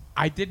 Like,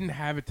 I didn't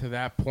have it to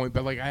that point,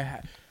 but like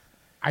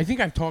I think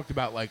I've talked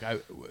about like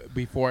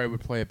before I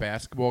would play a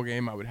basketball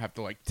game, I would have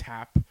to like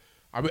tap.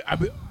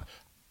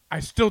 I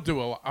still do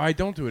a lot. I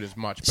don't do it as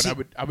much,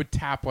 but I would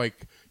tap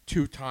like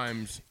 2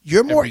 times.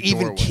 You're more every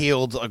even doorway.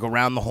 keeled, like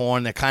around the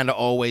horn. They're kind of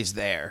always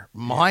there.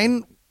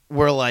 Mine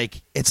were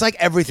like, it's like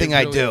everything It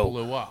I really do.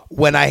 blew up.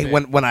 When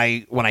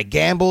I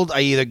gambled,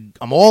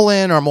 I'm all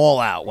in or I'm all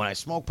out. When I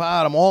smoke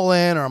pot, I'm all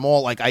in or I'm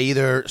all like I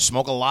either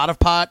smoke a lot of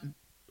pot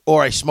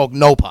or I smoke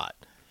no pot.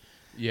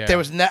 Yeah.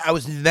 I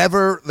was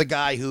never the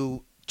guy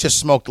who just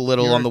smoked a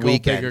little You're on the go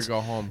big weekends. or go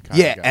home kind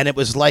Yeah, of guy. and it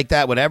was like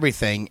that with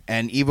everything.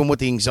 And even with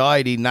the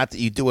anxiety, not that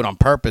you do it on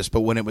purpose,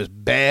 but when it was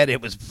bad, it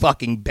was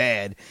fucking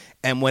bad.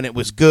 And when it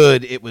was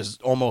good, it was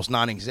almost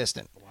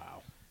non-existent.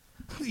 Wow.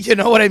 You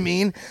know what I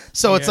mean?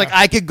 So it's Yeah. like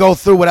I could go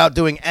through without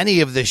doing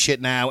any of this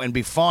shit now and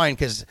be fine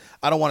because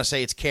I don't want to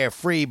say it's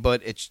carefree,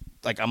 but it's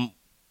like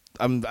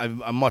I'm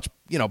much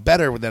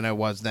better than I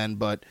was then.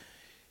 But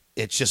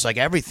it's just like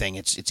everything.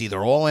 It's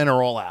either all in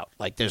or all out.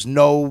 Like there's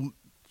no.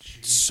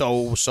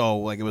 So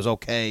like it was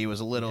okay. It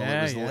was a little. Yeah,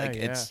 it was yeah, like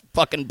yeah. it's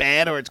fucking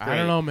bad or it's great. I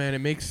don't know, man. It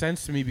makes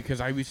sense to me because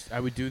I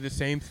would do the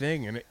same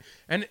thing,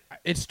 and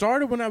it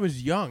started when I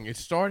was young. It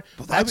started.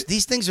 Well,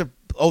 these things are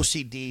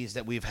OCDs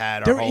that we've had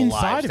our They're whole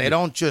inside lives. of They you.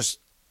 don't just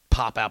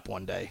pop up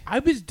one day. I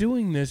was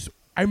doing this.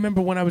 I remember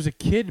when I was a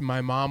kid,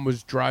 my mom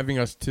was driving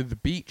us to the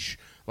beach.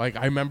 Like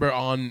I remember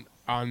on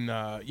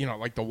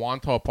like the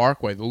Wantagh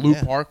Parkway, the Loop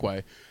Yeah.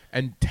 Parkway,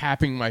 and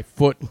tapping my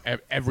foot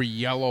at every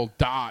yellow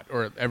dot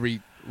or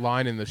every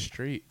line in the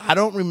street. I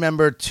don't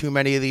remember too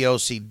many of the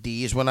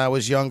OCDs when I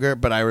was younger,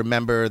 but I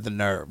remember the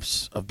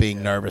nerves of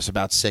being nervous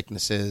about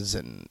sicknesses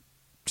and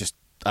just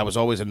I was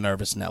always a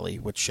nervous Nelly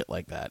with shit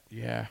like that.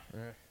 Yeah.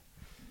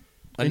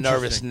 A Interesting.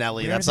 nervous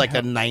Nelly. Where That's the like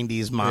a hell-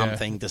 90s mom Yeah.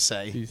 thing to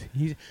say.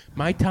 He's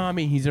my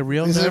Tommy. He's a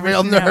real. This is a nervous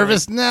real Nelly.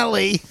 nervous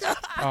Nelly.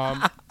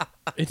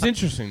 It's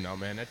interesting though,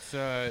 man.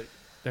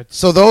 That's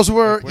So those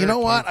were, Like where you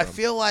know it what? came I from.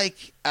 feel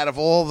like out of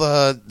all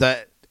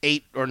the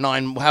 8 or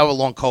 9, however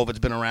long COVID's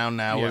been around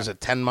now, Yeah. was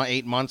it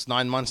 8 months,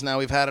 9 months now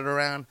we've had it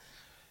around?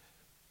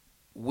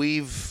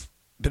 We've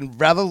been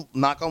rather,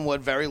 knock on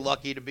wood, very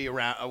lucky to be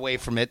away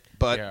from it,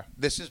 but Yeah.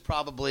 this is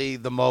probably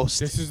the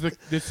most.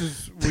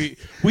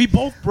 we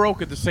both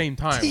broke at the same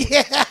time.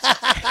 Yeah.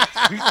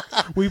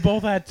 we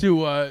both had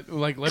to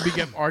let me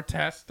get our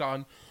test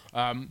done.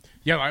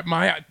 Like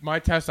my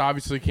test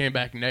obviously came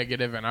back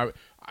negative, and I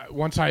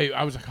was like,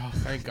 oh,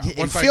 thank God. You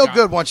Once I feel got-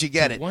 good once you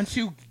get it. Once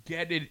you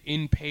get it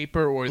in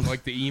paper or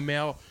like the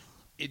email,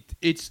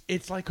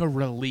 it's like a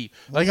relief.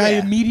 Like I Yeah.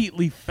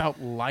 immediately felt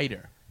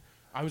lighter.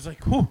 I was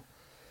like, whew,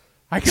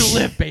 I can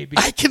live, baby.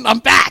 I'm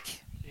back.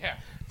 Yeah.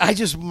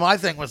 My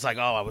thing was like,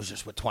 I was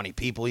just with 20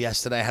 people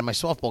yesterday. I had my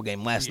softball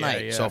game last Yeah,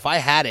 night. yeah. So if I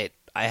had it,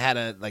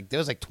 there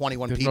was like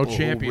 21 There's no people who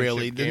championship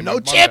really, game there's on no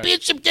Monday.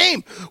 championship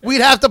game.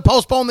 We'd have to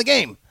postpone the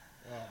game.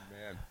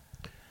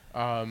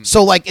 Oh man.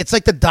 So like, it's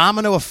like the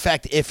domino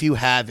effect if you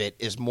have it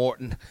is more,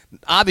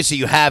 obviously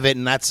you have it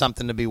and that's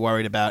something to be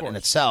worried about in course.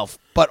 itself.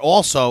 But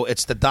also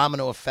it's the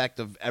domino effect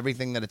of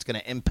everything that it's going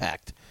to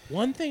impact.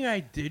 One thing I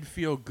did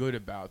feel good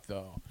about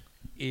though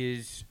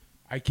is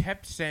I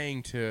kept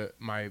saying to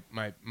my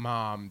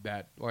mom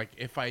that like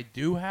if I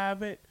do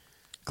have it,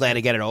 Glad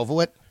to get it over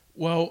with.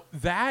 well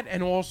that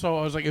and also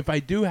I was like if I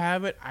do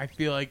have it, I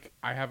feel like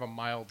I have a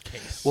mild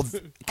case. Well,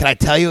 can I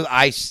tell you,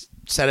 I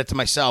said it to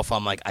myself.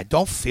 I'm like, I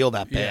don't feel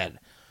that Yeah. bad.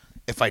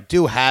 If I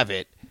do have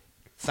it,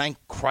 thank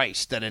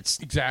Christ that it's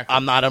Exactly.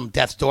 I'm not on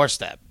death's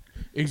doorstep.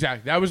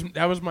 Exactly.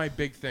 That was my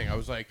big thing. I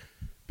was like,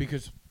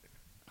 because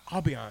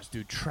I'll be honest,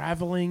 dude,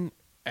 traveling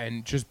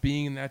and just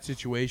being in that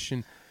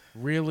situation,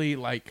 really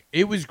like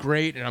it was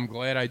great, and I'm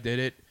glad I did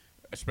it,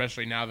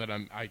 especially now that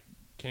I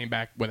came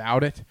back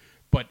without it,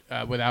 but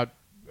without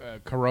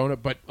Corona.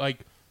 But like,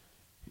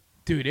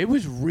 dude, it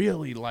was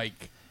really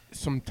like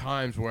some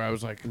times where I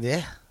was like,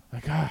 Yeah.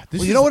 this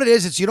Well, is you know what it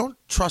is? It's you don't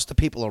trust the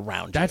people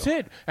around you. That's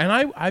it. And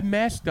I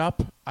masked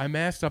up.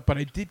 But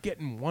I did get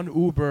in one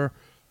Uber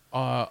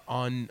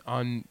on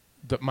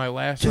my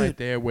last night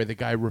there where the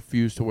guy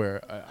refused to wear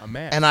a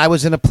mask. And I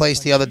was in a place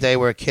the other day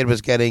where a kid was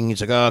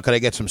he's like, oh, could I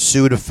get some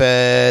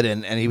Sudafed?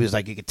 And he was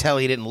like, you could tell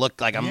he didn't look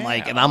like, I'm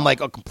like,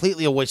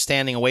 completely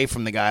completely away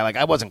from the guy. Like,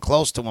 I wasn't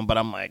close to him, but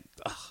I'm like,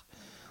 ugh.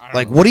 I don't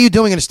Like, know. what are you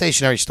doing in a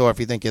stationary store if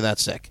you think you're that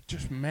sick?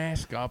 Just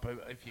mask up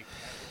if you can.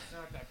 It's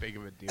not that big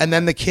of a deal. And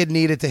then the kid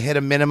needed to hit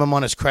a minimum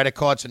on his credit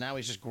card, so now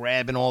he's just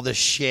grabbing all this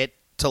shit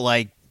to,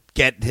 like,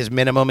 get his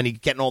minimum, and he's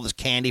getting all this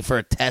candy for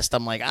a test.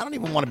 I'm like, I don't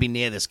even want to be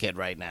near this kid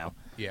right now.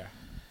 Yeah.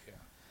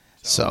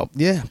 So,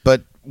 yeah,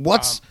 but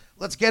let's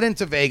get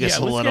into Vegas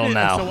a let's little get in.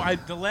 now. So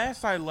the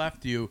last I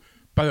left you,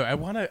 by the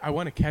way, I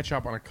want to catch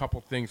up on a couple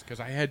things because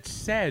I had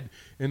said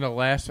in the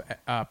last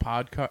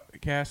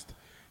podcast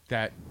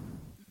that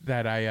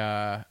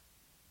I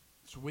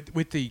so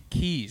with the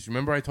keys.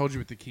 Remember I told you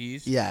with the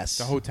keys? Yes.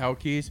 The hotel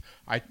keys.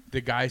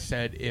 The guy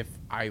said if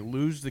I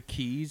lose the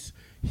keys,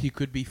 he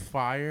could be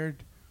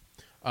fired.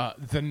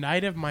 The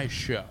night of my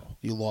show.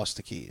 You lost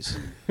the keys.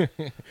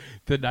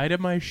 The night of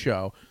my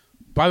show.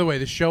 By the way,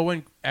 the show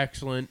went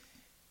excellent.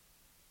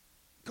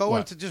 Go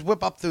into just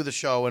whip up through the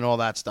show and all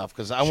that stuff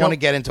because I want to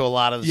get into a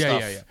lot of the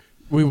stuff.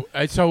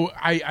 Yeah. So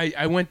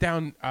I went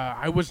down.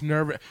 I was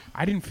nervous.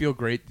 I didn't feel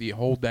great the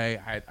whole day.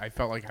 I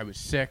felt like I was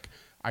sick.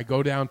 I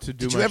go down to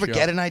do. Did you ever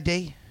get an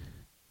ID?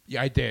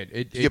 Yeah, I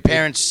did. Your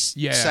parents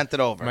sent it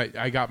over.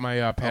 I got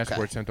my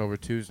passport sent over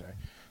Tuesday.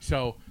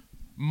 So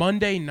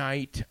Monday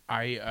night,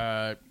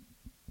 I'm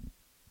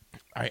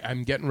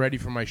getting ready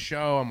for my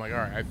show. I'm like, all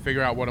right, I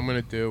figure out what I'm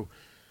gonna do.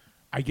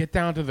 I get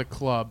down to the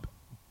club,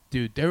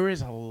 dude. There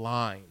is a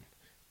line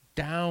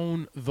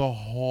down the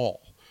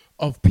hall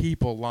of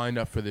people lined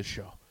up for this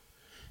show.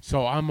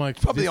 So I'm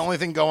like, probably the only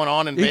thing going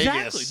on in Vegas.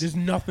 Exactly. There's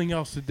nothing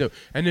else to do,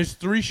 and there's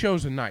 3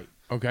 shows a night.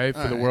 Okay,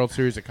 for the World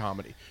Series of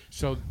Comedy.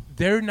 So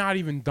they're not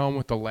even done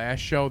with the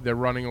last show. They're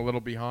running a little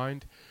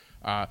behind.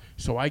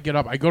 So I get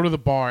up. I go to the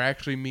bar. I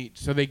actually meet.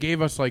 So they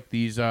gave us like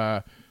these.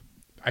 Right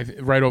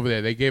over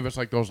there. They gave us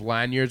like those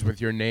lanyards with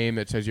your name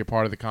that says you're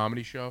part of the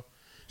comedy show.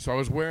 So I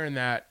was wearing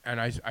that,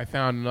 and I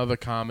found another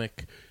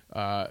comic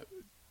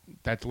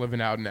that's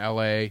living out in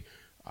L.A.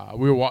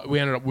 We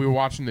were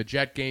watching the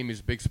Jet game.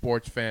 He's a big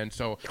sports fan.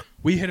 So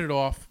we hit it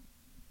off.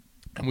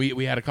 And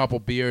we had a couple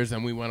beers,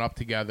 and we went up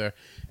together,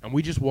 and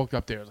we just walked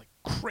up there. It was like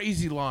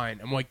crazy line.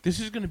 I'm like, this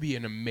is going to be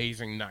an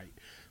amazing night.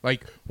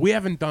 Like, we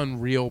haven't done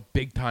real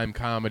big-time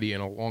comedy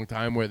in a long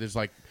time where there's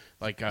like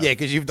yeah,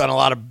 because you've done a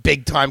lot of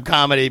big-time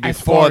comedy before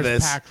as far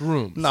this. As packed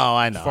rooms. No,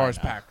 I know. As far as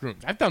packed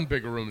rooms. I've done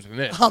bigger rooms than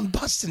this. I'm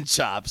busting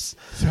chops.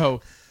 So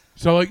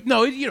like,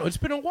 no, it's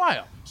been a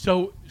while.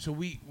 So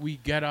we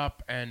get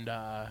up, and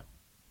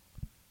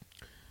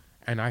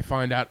I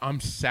find out I'm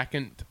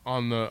second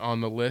on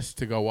the list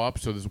to go up.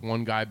 So there's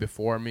one guy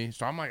before me.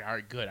 So I'm like, all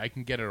right, good. I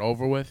can get it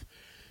over with.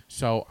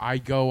 So I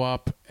go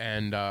up,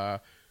 and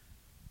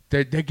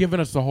they're giving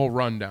us the whole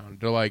rundown.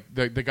 They're like,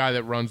 the guy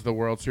that runs the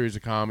World Series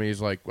of Comedy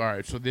is like, all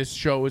right, so this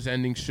show is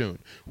ending soon.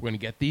 We're going to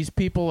get these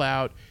people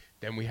out.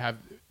 Then we have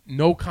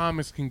no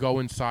comics can go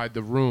inside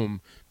the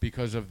room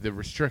because of the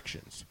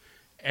restrictions.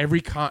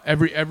 Every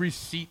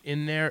seat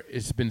in there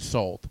has been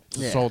sold. It's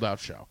a sold-out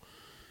show.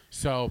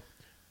 So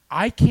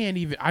I can't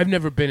even. I've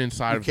never been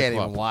inside of the club. You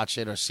can't even watch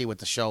it or see what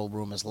the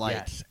showroom is like.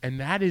 Yes, and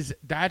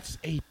that's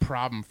a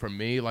problem for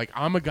me. Like,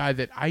 I'm a guy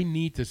that I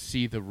need to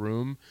see the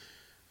room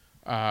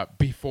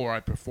before I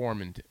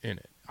perform in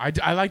it.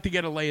 I like to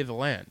get a lay of the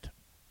land,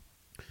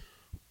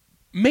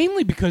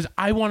 mainly because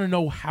I want to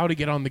know how to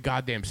get on the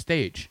goddamn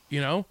stage.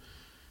 You know,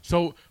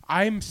 so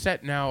I'm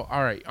set now.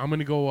 All right, I'm going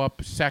to go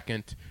up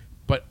second.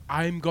 But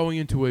I'm going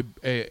into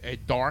a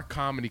dark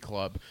comedy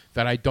club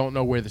that I don't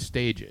know where the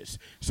stage is.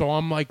 So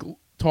I'm like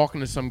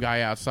talking to some guy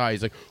outside.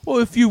 He's like, well,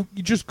 if you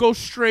just go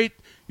straight,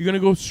 you're going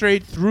to go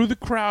straight through the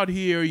crowd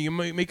here. You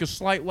might make a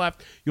slight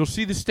left. You'll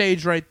see the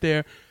stage right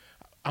there.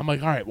 I'm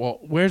like, all right, well,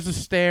 where's the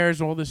stairs,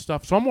 all this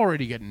stuff? So I'm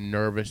already getting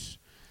nervous.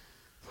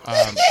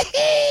 And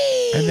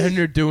then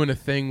they're doing a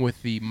thing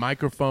with the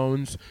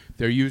microphones.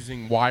 They're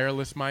using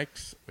wireless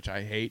mics, which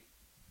I hate.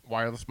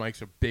 Wireless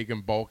mics are big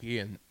and bulky,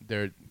 and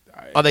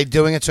are they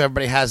doing it so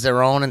everybody has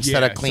their own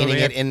instead of cleaning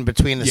it in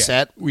between the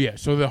set? Yeah,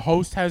 so the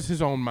host has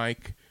his own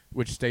mic,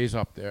 which stays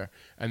up there.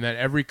 And then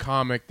every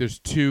comic, there's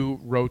 2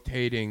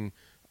 rotating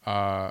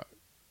mics.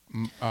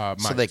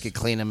 So they could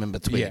clean them in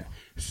between. Yeah.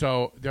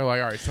 So they're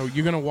like, all right, so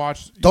you're going to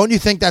watch. Don't you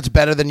think that's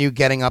better than you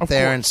getting up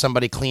there and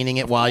somebody cleaning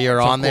it while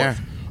you're on there?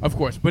 Of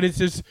course. But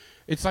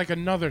it's like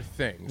another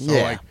thing. So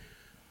like,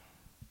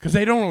 because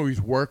they don't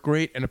always work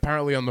great, and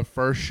apparently on the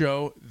first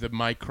show, the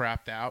mic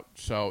crapped out.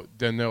 So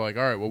then they're like,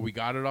 all right, well, we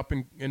got it up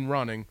and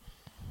running.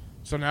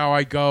 So now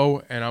I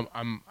go, and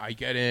I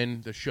get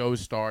in, the show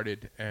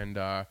started, and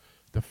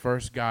the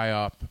first guy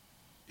up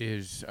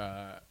is,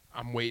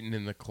 I'm waiting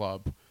in the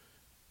club,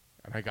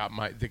 and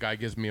the guy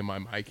gives me my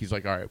mic. He's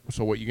like, all right,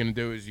 so what you're going to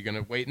do is you're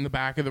going to wait in the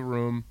back of the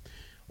room.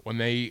 When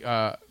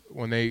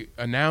they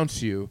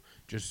announce you,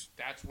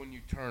 that's when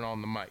you turn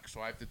on the mic.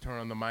 So I have to turn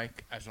on the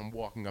mic as I'm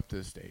walking up to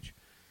the stage.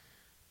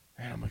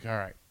 And I'm like, all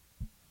right.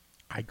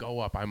 I go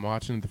up. I'm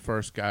watching the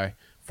first guy.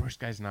 First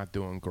guy's not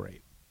doing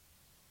great.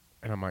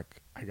 And I'm like,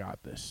 I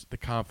got this. The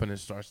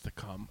confidence starts to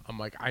come. I'm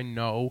like, I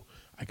know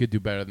I could do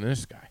better than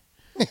this guy.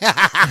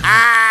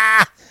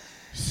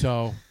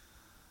 So,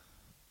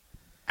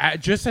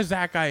 just as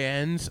that guy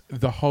ends,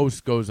 the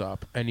host goes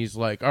up. And he's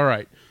like, all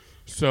right.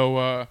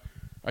 So,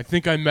 I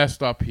think I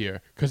messed up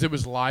here. Because it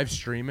was live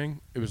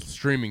streaming. It was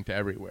streaming to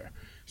everywhere.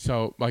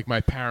 So, like, my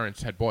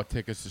parents had bought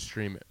tickets to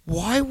stream it.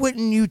 Why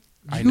wouldn't you?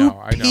 I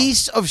know.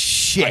 Piece of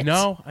shit. I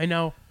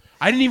know.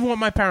 I didn't even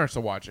want my parents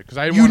to watch it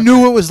because You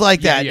knew it was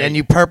like that, and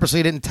you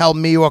purposely didn't tell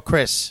me or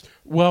Chris.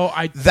 Well,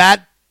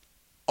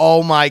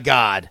 oh my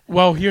God.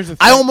 Well, here's the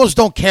thing. I almost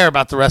don't care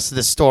about the rest of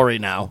this story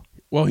now.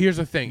 Well, here's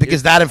the thing.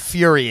 Because that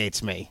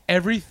infuriates me.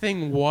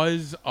 Everything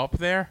was up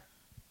there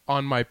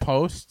on my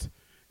post.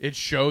 it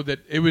showed that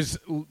it was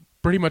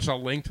pretty much a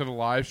link to the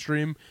live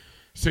stream,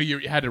 so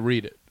you had to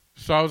read it.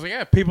 So I was like,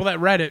 yeah, people that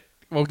read it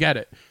will get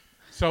it.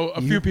 So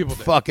a few people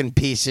did. Fucking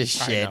piece of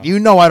shit. know. You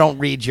know I don't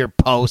read your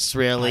posts,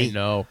 really. I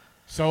know.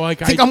 So like,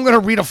 Think I'm going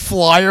to read a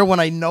flyer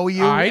when I know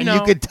you and know.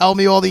 you could tell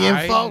me all the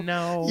info? I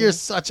know. You're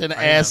such an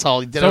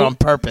asshole. You did So- it on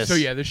purpose. So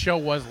yeah, the show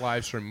was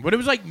live streaming, but it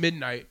was like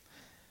midnight,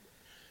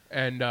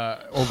 and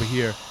over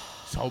here.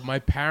 So my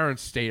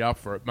parents stayed up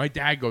for it. My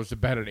dad goes to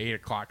bed at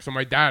 8:00, so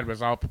my dad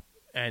was up,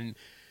 and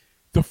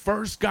the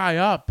first guy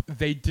up,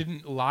 they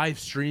didn't live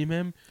stream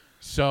him,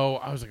 so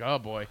I was like, oh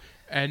boy.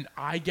 And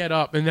I get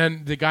up, and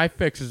then the guy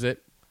fixes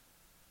it.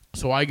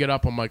 So I get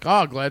up. I'm like,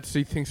 oh, glad to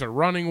see things are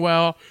running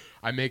well.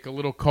 I make a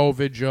little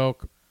COVID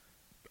joke.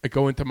 I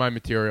go into my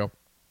material.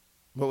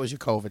 What was your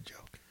COVID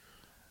joke?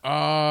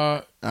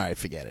 All right,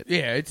 forget it.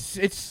 Yeah, it's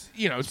It's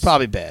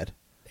probably bad.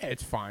 Yeah,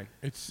 it's fine.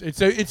 It's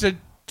a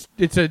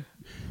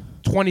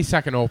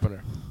 20-second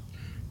opener.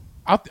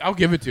 I'll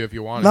give it to you if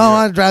you want. No,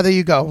 I'd rather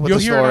you go with You'll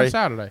the hear story. it on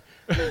Saturday.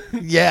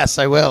 Yes,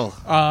 I will.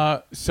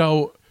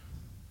 So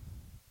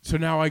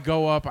now I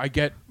go up. I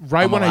get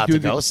right I'm when allowed I do to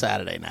the go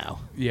Saturday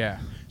now. yeah.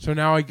 So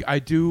now I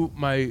do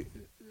my.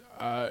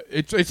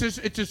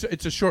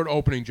 It's a short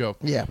opening joke.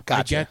 Yeah,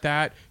 gotcha. I get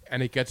that,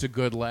 and it gets a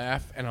good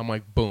laugh, and I'm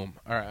like, boom,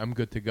 all right, I'm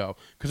good to go.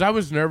 Because I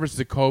was nervous.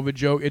 The COVID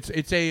joke. It's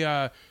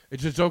a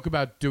joke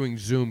about doing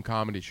Zoom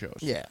comedy shows.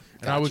 Yeah,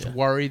 and I was gotcha.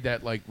 worried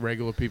that like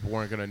regular people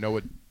weren't gonna know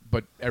it,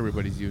 but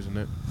everybody's using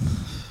it.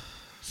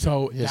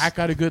 So Yes. that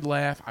got a good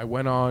laugh. I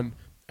went on,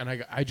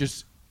 and I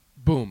just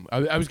boom.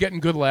 I was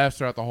getting good laughs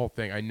throughout the whole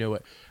thing. I knew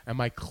it. And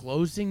my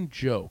closing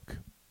joke,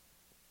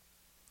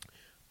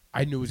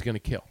 I knew was gonna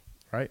kill.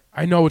 Right?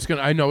 I know it's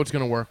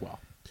gonna work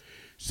well.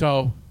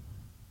 So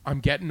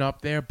I'm getting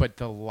up there, but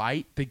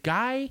the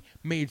guy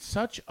made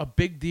such a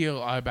big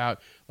deal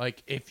about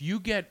like if you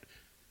get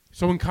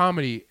so in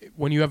comedy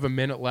when you have a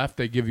minute left,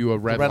 they give you a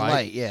red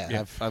light.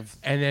 Yeah.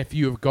 And if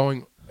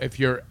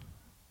you're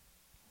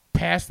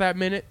past that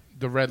minute,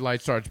 the red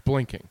light starts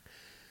blinking.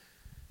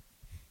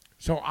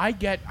 So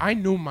I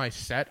knew my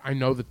set. I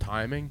know the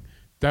timing.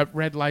 That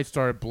red light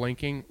started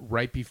blinking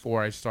right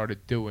before I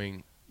started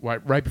doing.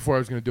 Right before I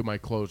was going to do my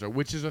closer,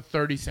 which is a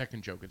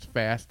 30-second joke. It's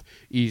fast,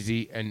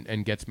 easy,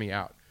 and gets me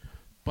out.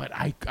 But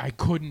I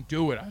couldn't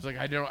do it. I was like,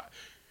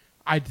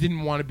 I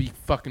didn't want to be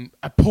fucking.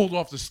 I pulled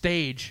off the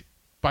stage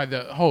by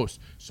the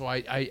host, so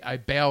I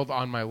bailed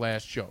on my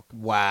last joke.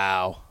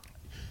 Wow.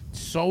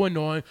 So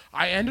annoying.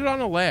 I ended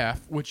on a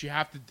laugh, which you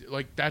have to do,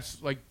 like. That's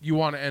like you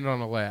want to end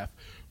on a laugh,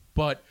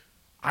 but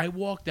I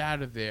walked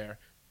out of there,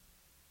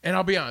 and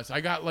I'll be honest.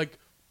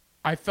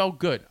 I felt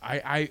good.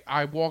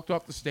 I walked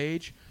off the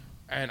stage.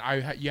 And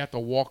you have to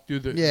walk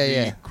through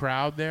the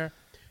crowd there,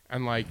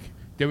 and like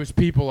there was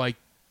people like,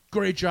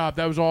 "Great job,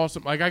 that was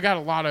awesome." Like I got a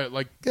lot of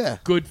like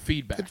good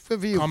feedback. Good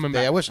for you. Coming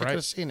back, I wish I right? could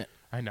have seen it.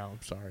 I know.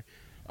 I'm sorry.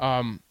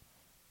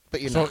 But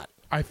you're So not.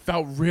 I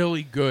felt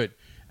really good,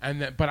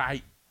 but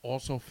I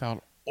also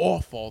felt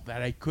awful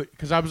that I could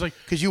because I was like,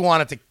 Because you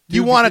wanted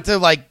to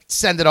like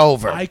send it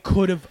over. I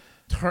could have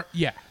turned.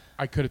 Yeah,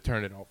 I could have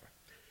turned it over.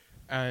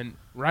 And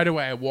right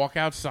away, I walk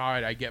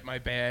outside. I get my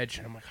badge,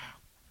 and I'm like,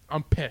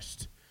 I'm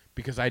pissed.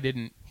 Because I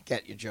didn't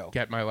get your joke.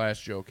 Get my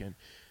last joke in.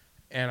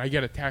 And I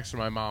get a text from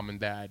my mom and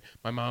dad.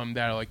 My mom and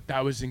dad are like,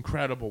 that was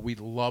incredible. We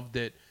loved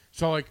it.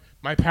 So, like,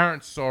 my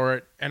parents saw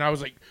it, and I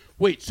was like,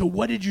 wait, so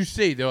what did you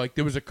see? They're like,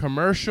 there was a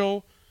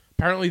commercial.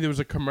 Apparently, there was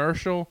a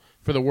commercial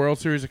for the World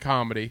Series of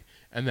Comedy,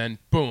 and then,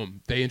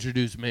 boom, they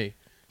introduced me.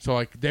 So,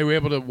 like, they were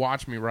able to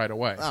watch me right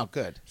away. Oh,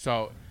 good.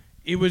 So,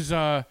 it was,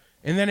 and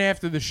then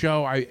after the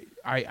show,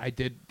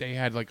 they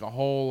had, like, a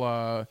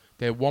whole,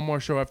 they had one more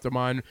show after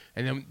mine,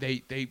 and then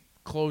they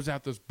close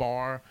out this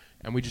bar,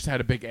 and we just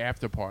had a big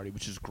after party,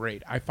 which is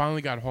great. I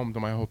finally got home to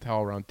my hotel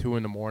around 2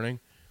 a.m.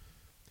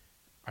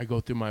 I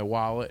go through my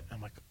wallet.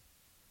 I'm like,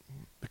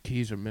 the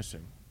keys are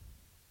missing.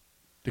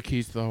 The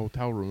keys to the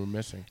hotel room are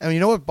missing. And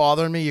you know what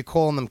bothered me? You're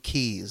calling them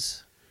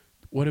keys.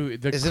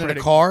 Is it a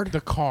card?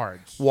 The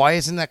cards. Why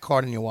isn't that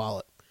card in your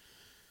wallet?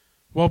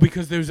 Well,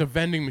 because there was a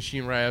vending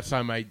machine right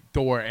outside my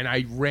door, and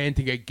I ran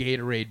to get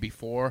Gatorade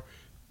before.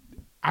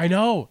 I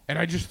know, and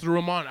I just threw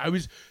them on. I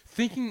was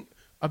thinking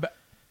about...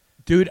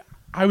 Dude,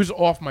 I was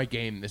off my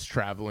game this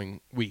traveling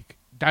week.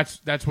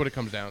 That's what it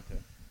comes down to.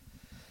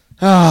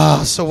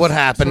 Oh, so what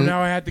happened? So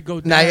now I had to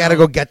go down. Now you got to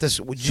go get this.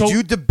 Did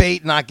you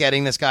debate not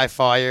getting this guy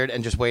fired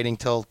and just waiting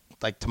till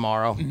like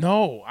tomorrow?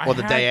 No, or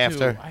the day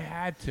after. I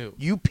had to.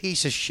 You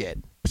piece of shit.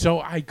 So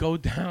I go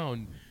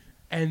down,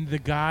 and the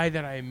guy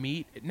that I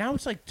meet now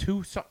it's like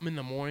 2-something in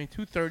the morning,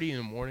 2:30 in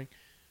the morning.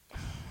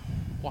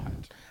 What?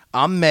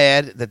 I'm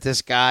mad that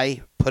this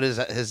guy put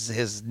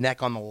his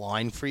neck on the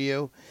line for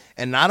you,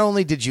 and not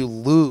only did you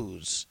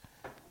lose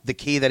the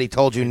key that he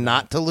told you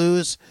not to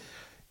lose,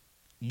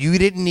 you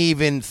didn't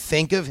even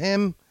think of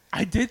him.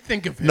 I did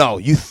think of him. No,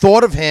 you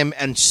thought of him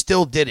and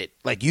still did it.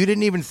 Like you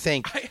didn't even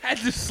think. I had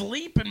to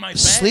sleep in my bed.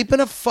 Sleep in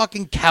a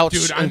fucking couch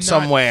Dude, I'm not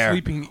somewhere,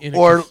 sleeping in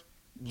or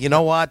you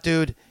know what,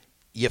 dude,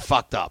 you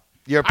fucked up.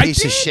 You're a I piece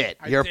of did. shit.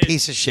 I You're did. a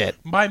piece of shit.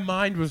 My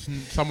mind was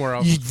somewhere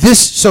else.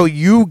 So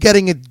you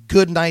getting a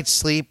good night's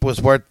sleep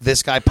was worth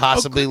this guy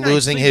possibly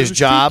losing his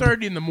job?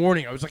 2:30 in the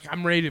morning. I was like,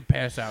 I'm ready to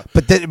pass out.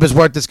 But it was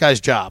worth this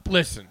guy's job.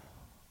 Listen,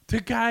 the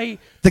guy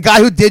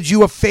who did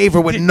you a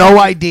favor with no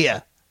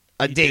idea.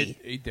 A D.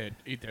 He did.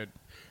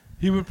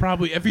 He would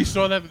probably, if he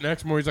saw that the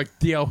next morning, he's like,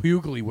 D.L.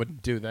 Hughley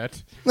wouldn't do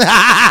that.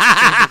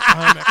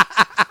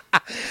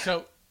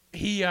 So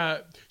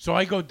so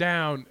I go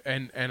down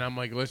and I'm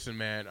like, listen,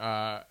 man,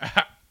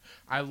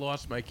 I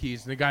lost my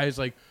keys. And the guy is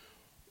like,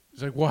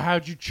 he's like, well,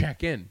 how'd you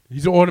check in?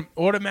 He's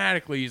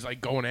automatically, he's like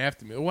going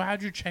after me. Well,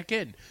 how'd you check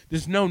in?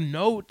 There's no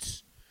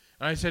notes.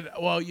 And I said,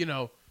 well, you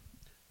know,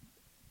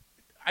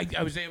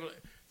 I was able to,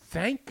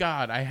 thank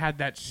God I had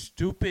that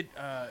stupid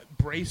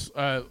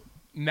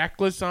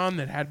necklace on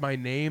that had my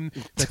name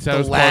that said I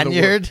was part of the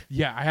lanyard?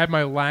 Yeah, I had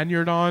my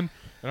lanyard on,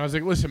 and I was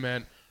like, listen,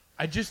 man,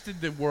 I just did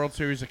the World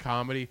Series of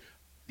Comedy.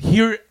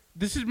 Here,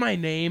 this is my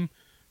name.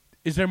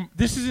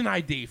 This is an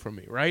ID for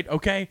me, right?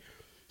 Okay?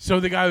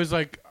 So the guy was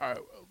like,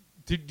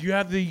 did you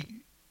have the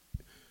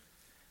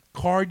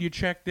card you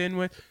checked in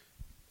with?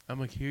 I'm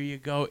like, here you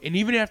go. And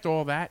even after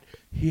all that,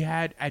 he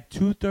had, at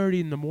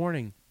 2:30 in the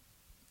morning,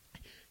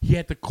 he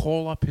had to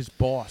call up his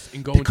boss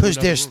and go Because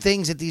into there's room.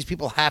 things that these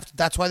people have to.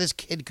 That's why this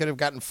kid could have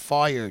gotten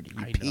fired,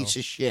 you piece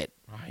of shit.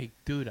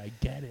 Dude, I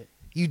get it.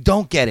 You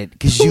don't get it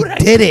because you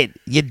did it.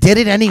 You did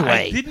it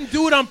anyway. I didn't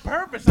do it on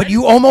purpose. But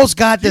you almost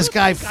got this You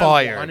guy think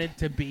fired. I wanted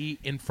to be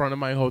in front of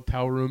my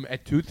hotel room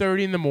at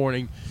 2:30 in the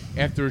morning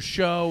after a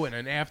show and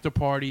an after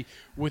party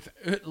with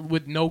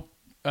no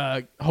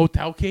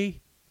hotel key.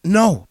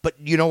 No, but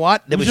you know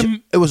what?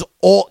 It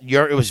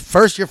was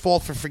first your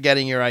fault for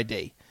forgetting your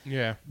ID.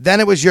 Yeah. Then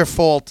it was your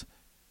fault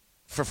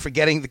for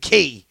forgetting the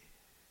key.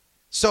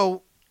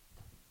 So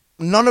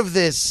none of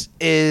this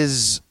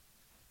is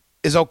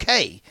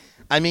okay.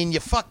 I mean, you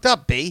fucked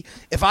up, B.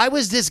 If I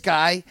was this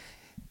guy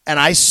and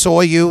I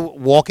saw you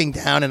walking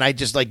down and I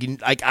just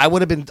I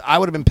would have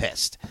been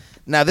pissed.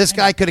 Now this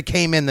guy could have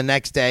came in the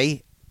next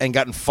day and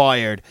gotten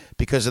fired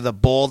because of the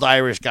bald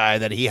Irish guy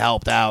that he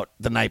helped out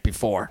the night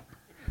before,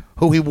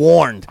 who he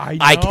warned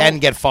I can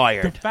get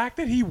fired. The fact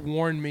that he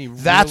warned me,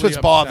 That's really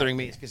what's bothering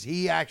me, because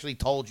he actually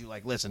told you,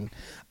 like, listen,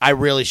 I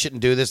really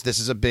shouldn't do this. This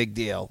is a big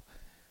deal.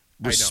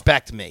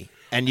 Respect me.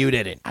 And you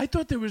didn't. I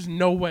thought there was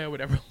no way I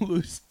would ever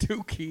lose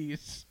 2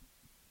 keys.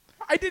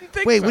 I didn't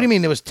think Wait, so. what do you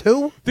mean there was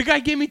 2? The guy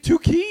gave me 2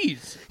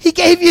 keys. He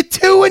gave you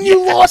 2 and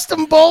you lost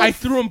them both? I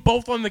threw them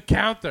both on the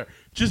counter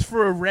just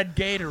for a red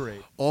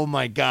Gatorade. Oh,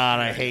 my God.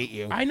 I hate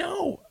you. I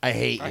know. I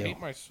hate you. I hate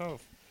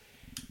myself.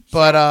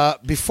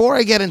 But before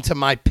I get into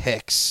my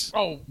picks,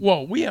 Oh,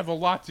 whoa, we have a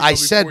lot to go I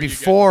said you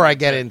before I into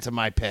get that. into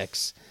my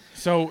picks.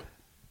 So,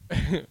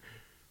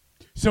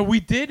 so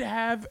we did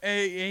have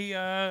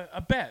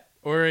a bet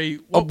or a.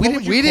 What, we what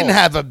would you didn't call it?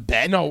 have a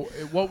bet. No,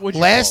 what would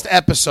you Last call it?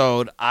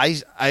 episode,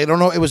 I don't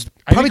know. It was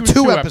I probably think it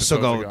was 2 2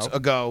 episodes episodes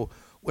ago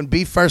when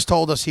B first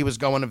told us he was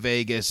going to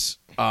Vegas.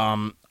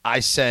 I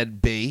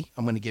said, B,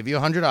 I'm going to give you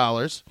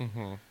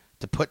 $100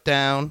 to put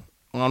down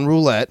on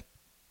roulette,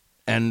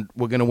 and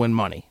we're going to win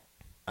money.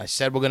 I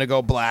said we're going to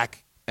go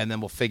black, and then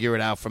we'll figure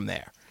it out from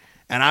there.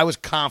 And I was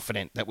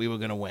confident that we were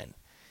going to win.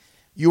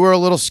 You were a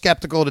little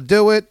skeptical to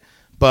do it,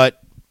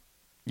 but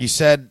you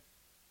said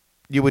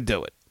you would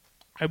do it.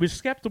 I was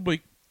skeptical.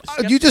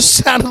 You just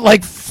sounded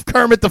like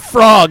Kermit the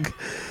Frog.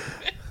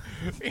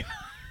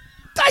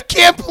 I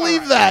can't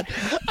believe that.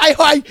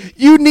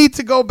 You need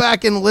to go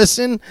back and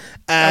listen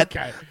at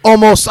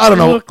almost, I don't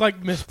You know, look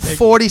like Miss Piggy.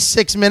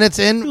 46 minutes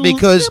in,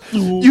 because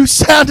you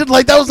sounded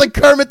like that was like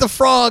Kermit the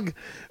Frog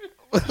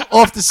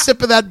off the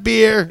sip of that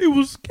beer. It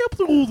was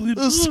skeptical.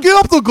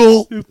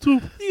 Skeptical.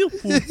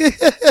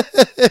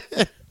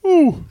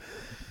 Ooh.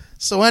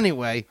 So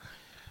anyway,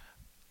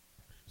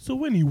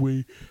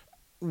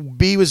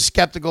 B was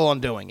skeptical on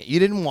doing it. You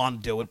didn't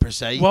want to do it per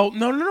se. Well,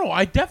 no.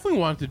 I definitely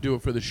wanted to do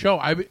it for the show.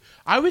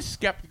 I was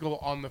skeptical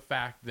on the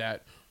fact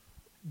that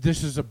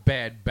this is a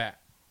bad bet.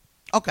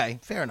 Okay,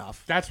 fair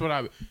enough. That's what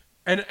I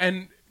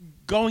and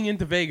going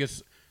into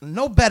Vegas.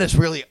 No bet is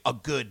really a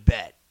good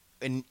bet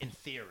in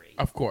theory.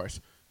 Of course,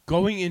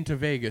 going into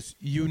Vegas,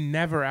 you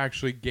never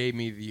actually gave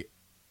me the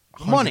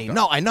Money. $100.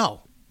 No, I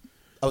know.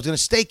 I was going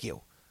to stake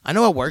you. I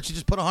know it works. You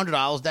just put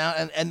 $100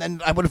 down, and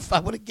then I would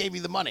have gave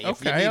you the money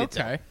if you needed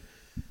to.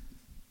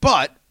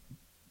 But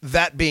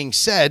that being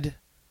said,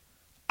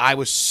 I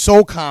was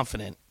so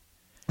confident.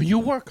 You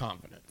were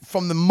confident.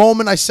 From the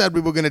moment I said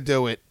we were going to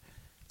do it,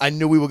 I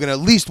knew we were going to at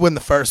least win the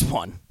first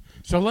one.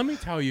 So let me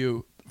tell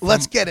you.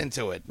 Let's get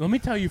into it. Let me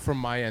tell you from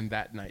my end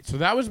that night. So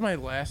that was my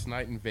last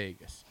night in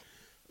Vegas.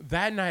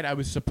 That night I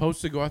was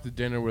supposed to go out to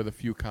dinner with a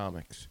few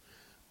comics.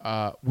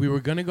 We were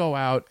going to go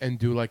out and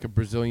do like a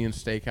Brazilian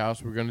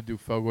steakhouse. We were going to do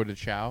Fogo de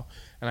Chao.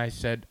 And I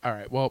said, all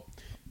right, well,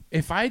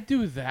 if I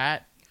do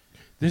that,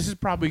 this is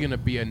probably going to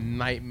be a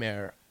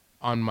nightmare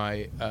on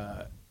my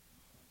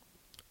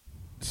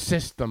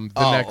system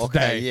the next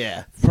day.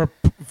 Yeah. For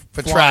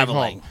flying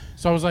traveling. home.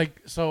 So I was like,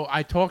 so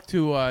I talked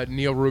to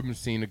Neil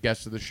Rubenstein, a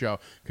guest of the show,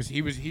 because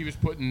he was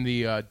putting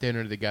the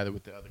dinner together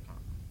with the other comics.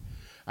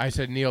 I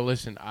said, Neil,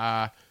 listen,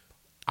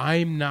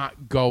 I'm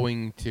not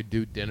going to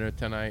do dinner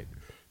tonight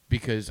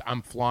because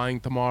I'm flying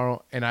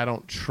tomorrow and I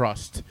don't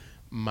trust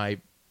my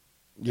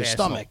Your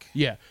asshole. stomach.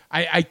 Yeah,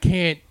 I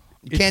can't.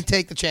 You can't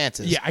take the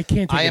chances. Yeah, I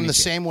can't take I am any the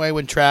chance. same way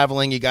when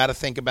traveling. You got to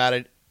think about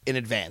it in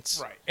advance.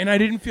 Right. And I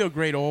didn't feel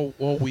great all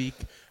week.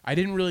 I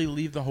didn't really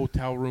leave the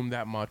hotel room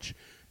that much.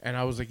 And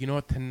I was like, you know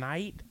what?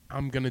 Tonight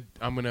I'm gonna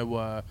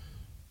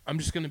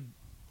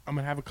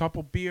have a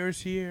couple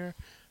beers here.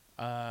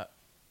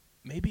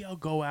 Maybe I'll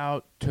go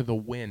out to the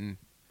Wynn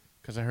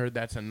because I heard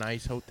that's a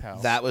nice hotel.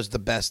 That was the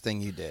best thing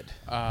you did.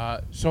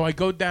 So I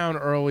go down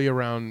early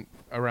around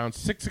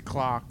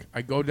 6:00.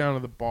 I go down to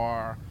the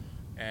bar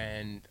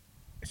and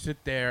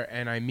sit there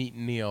and I meet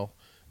Neil.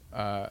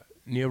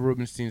 Neil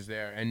Rubenstein's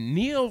there, and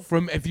Neil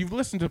if you've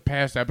listened to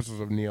past episodes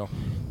of Neil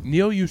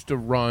used to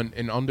run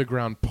an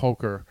underground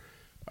poker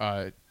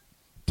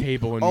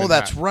table in Oh, Manhattan.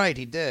 that's right.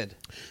 He did.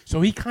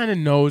 So he kind of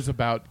knows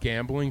about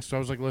gambling. So I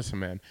was like, listen,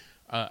 man,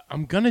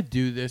 I'm going to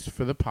do this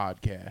for the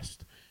podcast.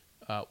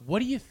 What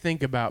do you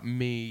think about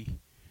me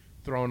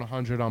throwing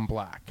 100 on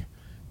black?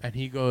 And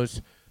he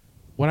goes,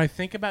 what I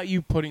think about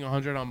you putting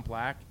 100 on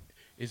black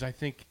is I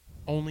think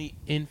only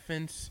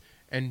infants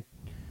and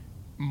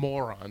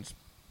morons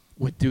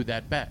would do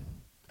that bet.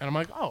 And I'm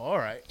like, oh, all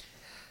right.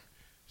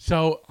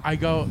 So I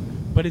go,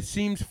 but it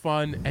seems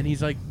fun. And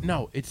he's like,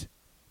 no, it's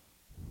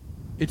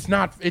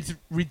not. It's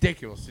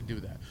ridiculous to do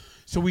that.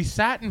 So we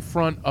sat in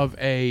front of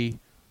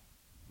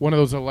one of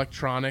those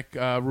electronic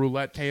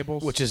roulette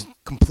tables. Which is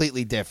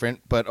completely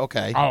different, but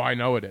okay. Oh, I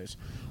know it is.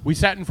 We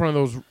sat in front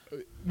of those,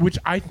 which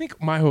I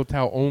think my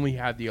hotel only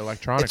had the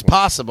electronic It's one.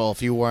 possible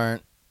if you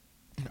weren't.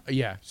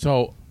 Yeah.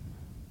 So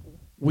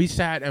we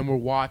sat and we're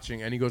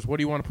watching, and he goes, what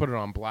do you want to put it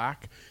on,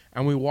 black?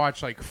 And we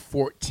watched like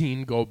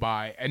 14 go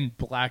by, and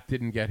black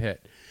didn't get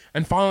hit.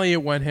 And finally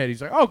it went hit.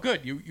 He's like, oh,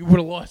 good. You would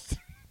have lost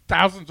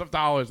thousands of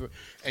dollars,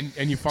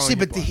 and you finally See, hit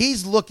but black.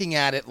 he's looking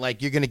at it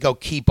like you're going to go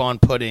keep on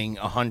putting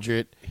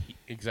 100.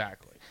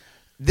 Exactly.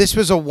 This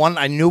was a one.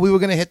 I knew we were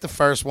going to hit the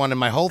first one, and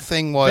my whole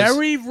thing was.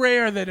 Very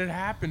rare that it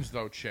happens,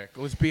 though, chick.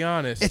 Let's be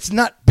honest. It's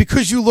not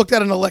because you looked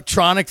at an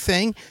electronic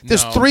thing.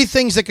 There's No. 3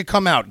 things that could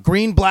come out: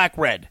 green, black,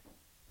 red.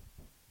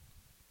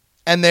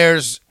 And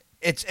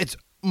it's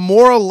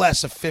more or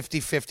less a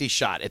 50-50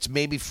 shot. It's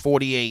maybe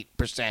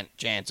 48%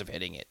 chance of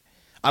hitting it.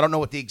 I don't know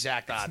what the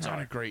exact odds It's not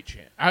are. a great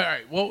chance. All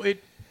right. Well,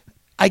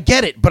 I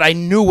get it, but I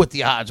knew what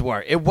the odds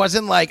were. It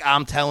wasn't like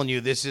I'm telling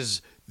you this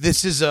is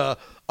a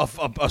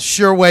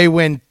sure way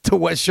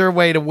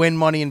to win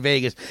money in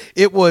Vegas.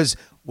 It was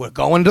we're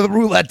going to the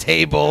roulette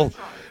table.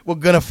 We're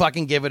gonna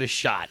fucking give it a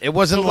shot. It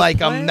wasn't So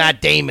like I'm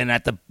Matt Damon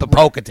at the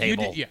poker you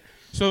table. did, yeah.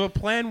 So the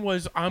plan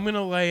was I'm going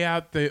to lay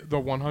out the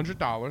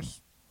 $100,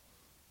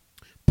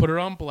 put it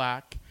on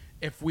black.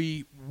 If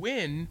we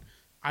win,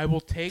 I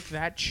will take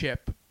that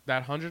chip,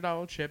 that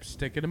 $100 chip,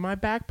 stick it in my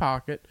back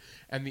pocket,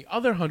 and the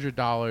other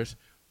 $100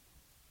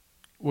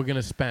 we're going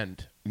to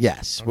spend.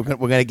 Yes, we're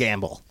gonna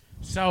gamble.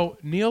 So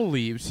Neil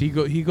leaves. He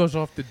goes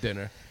off to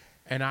dinner,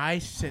 and I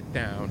sit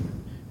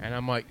down, and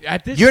I'm like,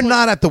 at this You're point,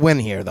 not at the win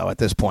here though. At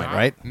this point, No,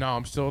 right? No,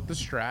 I'm still at the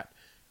Strat,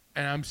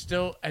 and I'm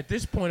still at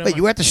this point. Wait,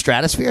 you were at the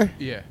Stratosphere?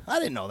 Yeah. I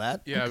didn't know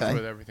that. Yeah, okay. that's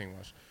where everything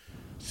was.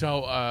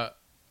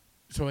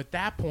 So at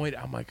that point,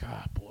 I'm like,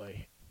 oh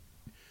boy.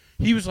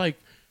 He was like,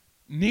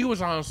 Neil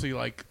was honestly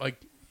like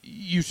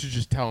you should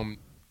just tell him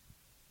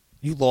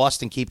You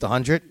lost and keep the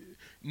 100.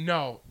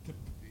 no.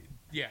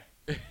 Yeah.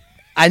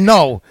 I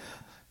know.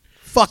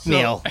 Fuck So-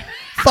 Neil.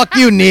 Fuck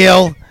you,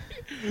 Neil.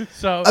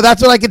 So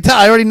That's what I can tell.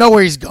 I already know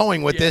where he's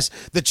going with Yeah. this.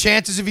 The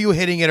chances of you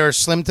hitting it are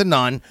slim to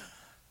none.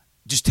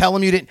 Just tell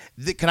him you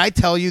didn't. Can I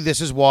tell you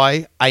this is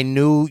why I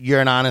knew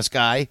you're an honest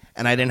guy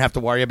and I didn't have to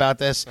worry about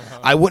this?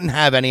 I wouldn't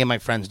have any of my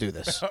friends do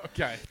this.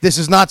 okay. This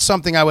is not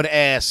something I would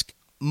ask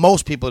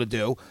most people to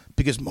do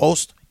because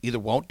most either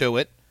won't do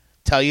it,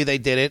 tell you they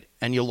did it,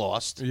 and you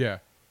lost. Yeah.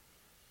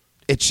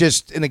 It's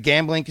just in a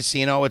gambling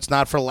casino. It's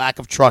not for lack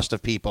of trust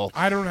of people.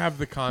 I don't have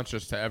the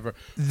conscience to ever.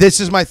 This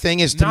is my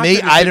thing. Is to Not me,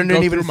 that it I didn't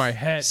didn't go even through my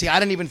head. see. I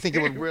didn't even think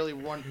it would really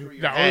run through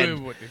your No, head. it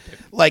didn't.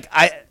 Like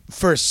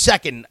for a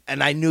second,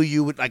 and I knew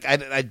you would. Like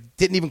I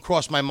didn't even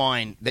cross my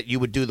mind that you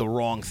would do the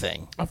wrong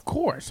thing. Of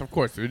course,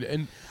 dude.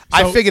 And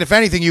I so- figured if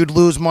anything, you'd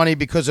lose money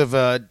because of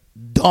a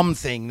dumb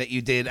thing that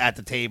you did at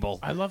the table.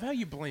 I love how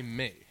you blame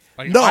me.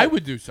 Like No. I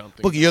would do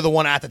something. Look, you're the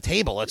one at the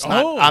table. It's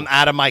not. Oh. I'm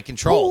out of my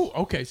control.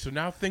 Oh, okay. So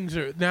now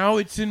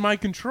it's in my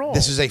control.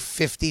 This is a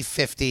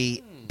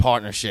 50-50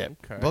 partnership.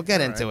 Okay, We'll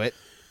get all into right. it.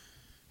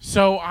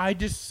 So I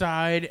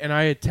decide, and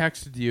I had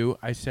texted you.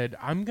 I said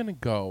I'm gonna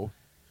go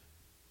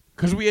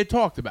because we had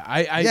talked about.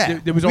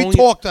 There was we only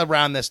talked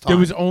around this time. there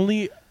was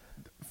only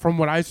from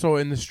what I saw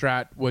in the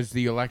Strat was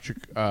the electric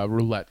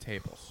roulette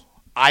tables.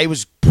 I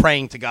was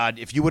praying to God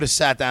if you would have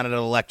sat down at an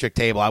electric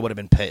table, I would have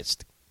been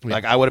pissed. Yeah.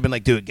 Like I would have been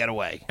like, dude, get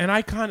away. And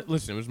I kind of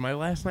listen. It was my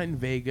last night in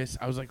Vegas.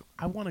 I was like,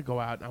 I want to go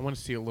out. And I want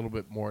to see a little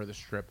bit more of the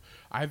Strip.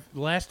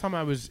 Last time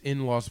I was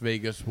in Las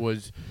Vegas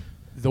was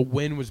the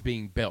Wynn was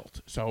being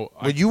built. So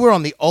Well, you were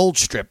on the old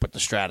strip with the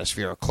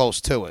Stratosphere, or close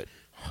to it.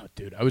 Oh,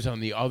 dude, I was on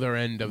the other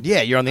end of.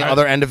 Yeah, you're on the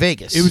other end of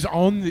Vegas. It was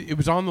on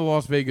the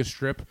Las Vegas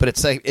Strip. but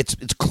it's like it's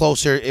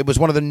closer. It was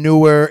one of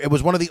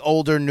the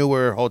older,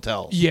 newer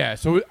hotels. Yeah.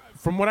 So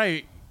from what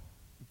I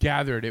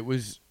gathered, it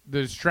was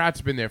the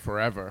Strat's been there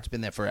forever. It's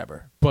been there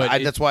forever.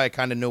 But that's why I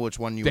kind of knew which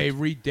one you. They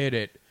redid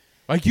it.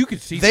 Like you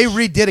could see. They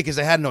redid it because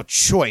they had no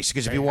choice.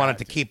 Because if They you wanted had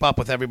to to. keep up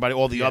with everybody,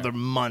 all the Yeah. other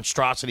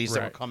monstrosities that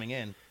were Right. coming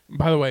in.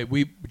 By the way,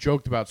 we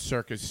joked about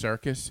Circus.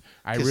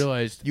 I 'Cause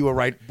realized, you were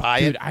right by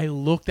dude, it. I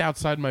looked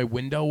outside my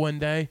window one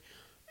day,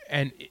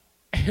 and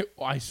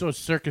I saw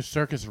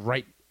Circus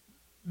right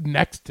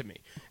next to me.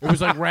 It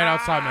was like right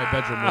outside my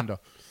bedroom window.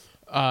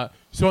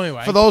 So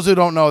anyway, For those who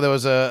don't know, there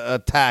was a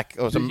attack.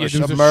 It was a there was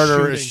a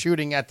murder, shooting.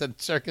 shooting at the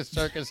Circus.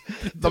 The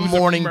There was a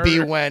morning bee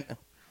murder. went.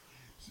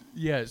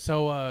 yeah.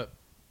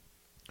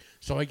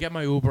 So I get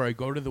my Uber. I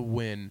go to the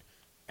Wynn,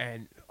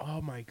 and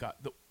oh my god,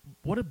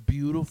 what a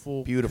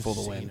beautiful The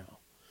casino. Wynn.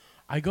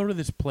 I go to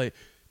this place.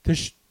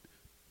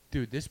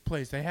 Dude, this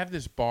place, they have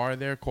this bar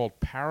there called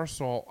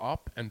Parasol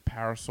Up and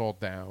Parasol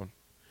Down.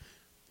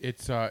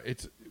 It's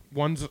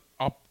one's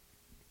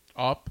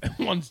up and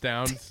one's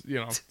down.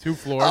 It's, 2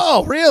 floors.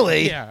 Oh,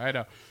 really? Yeah, I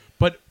know.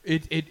 But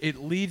it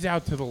leads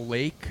out to the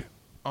lake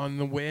on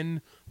the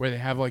Wynn where they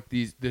have like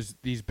these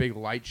big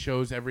light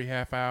shows every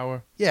half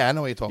hour. Yeah, I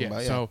know what you're talking Yeah,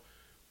 about. Yeah. so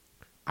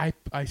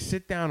I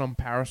sit down on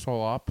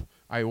Parasol Up.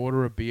 I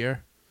order a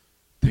beer.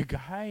 The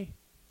guy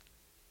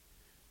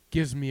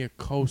gives me a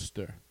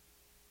coaster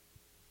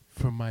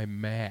for my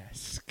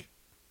mask.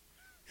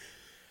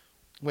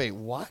 Wait,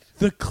 what?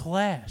 The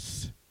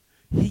class.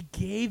 He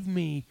gave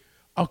me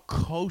a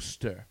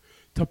coaster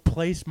to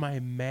place my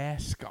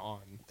mask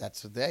on.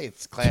 That's today.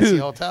 It's classy Dude,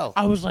 hotel.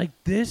 I was like,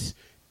 this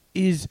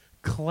is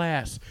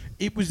class.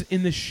 It was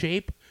in the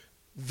shape.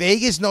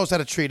 Vegas knows how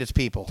to treat its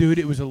people. Dude,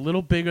 it was a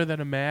little bigger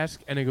than a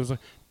mask, and it goes like,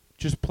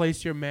 just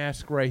place your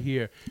mask right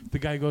here. The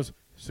guy goes,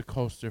 it's a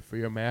coaster for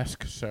your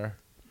mask, sir.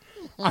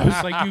 I was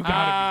like, you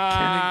gotta be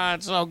kidding.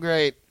 It's so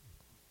great.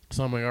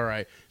 So I'm like, all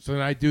right. So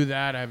then I do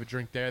that. I have a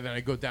drink there. Then I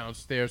go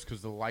downstairs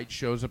because the light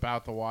show's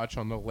about to watch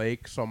on the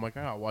lake. So I'm like,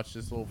 I'll watch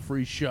this little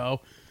free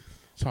show.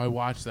 So I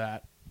watch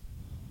that.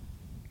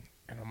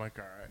 And I'm like,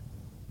 all right.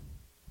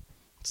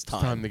 It's It's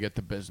time to get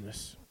to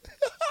business.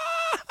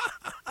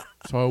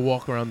 So I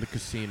walk around the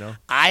casino.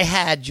 I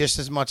had just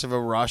as much of a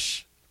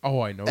rush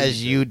Oh, I know.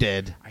 as you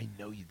did. I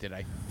know you did.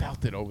 I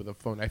felt it over the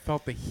phone. I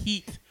felt the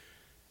heat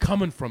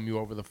coming from you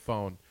over the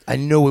phone. I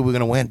knew we were going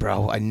to win,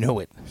 bro. I knew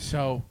it.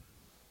 So,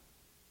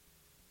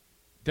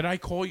 did I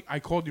call you? I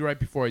called you right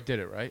before I did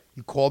it, right?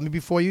 You called me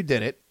before you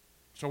did it.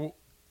 So,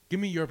 give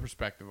me your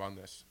perspective on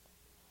this.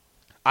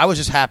 I was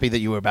just happy that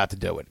you were about to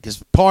do it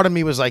because part of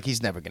me was like,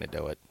 he's never going to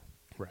do it.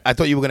 Right. I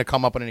thought you were going to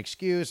come up with an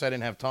excuse. I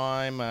didn't have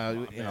time. You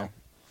man. know,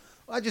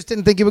 I just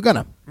didn't think you were going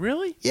to.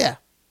 Really? Yeah.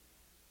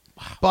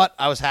 But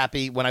I was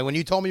happy when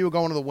you told me you were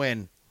going to the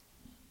Win.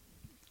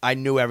 I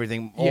knew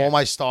everything. Yeah. All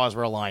my stars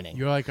were aligning.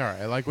 You're like, all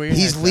right, I like where you're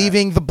He's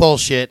leaving the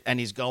bullshit and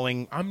he's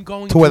going I'm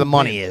going to where the win.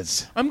 money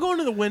is. I'm going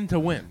to the Win to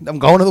win. I'm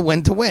going to the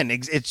Win to win.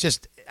 It's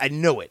just, I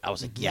knew it. I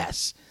was like,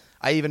 yes.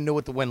 I even knew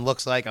what the Win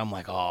looks like. I'm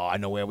like, oh, I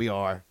know where we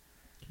are.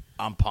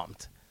 I'm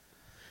pumped.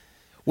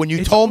 When you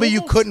It's told me you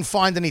almost- couldn't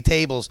find any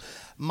tables,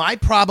 my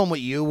problem with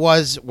you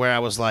was where I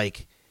was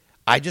like,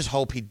 I just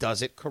hope he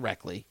does it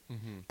correctly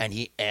and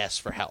he asks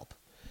for help.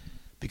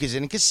 Because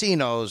in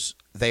casinos,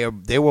 they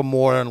were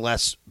more or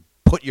less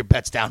put your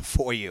bets down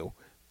for you,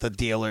 the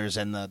dealers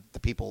and the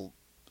people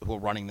who are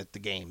running the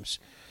games.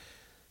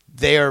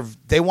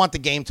 They want the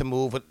game to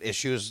move with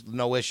issues,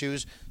 no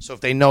issues. So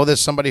if they know there's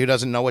somebody who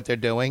doesn't know what they're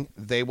doing,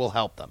 they will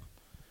help them.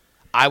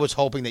 I was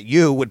hoping that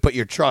you would put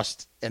your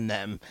trust in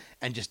them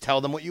and just tell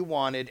them what you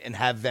wanted and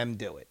have them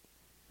do it.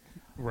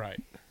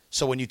 Right.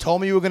 So when you told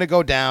me you were going to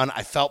go down,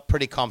 I felt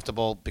pretty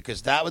comfortable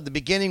because that was the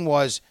beginning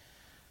was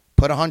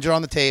put 100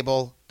 on the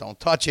table. Don't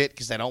touch it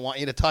because they don't want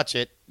you to touch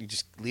it. You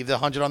just leave the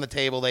 100 on the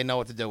table. They know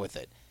what to do with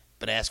it.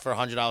 But ask for a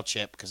 $100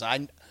 chip because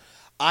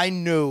I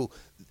knew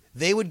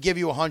they would give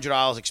you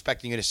 $100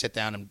 expecting you to sit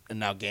down and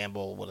now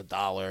gamble with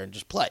 $1 and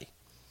just play.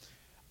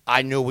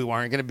 I knew we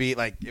weren't going to be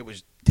like it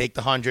was take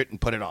the 100 and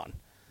put it on.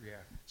 Yeah.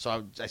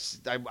 So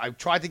I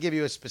tried to give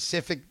you as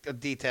specific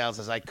details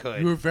as I could.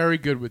 You were very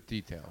good with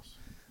details.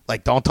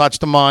 Like, don't touch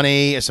the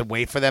money. I said,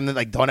 wait for them to,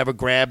 like, don't ever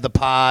grab the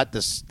pot.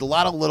 There's a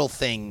lot of little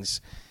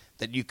things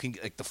that you can,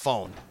 like the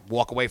phone.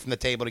 Walk away from the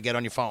table to get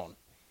on your phone.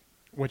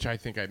 Which I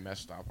think I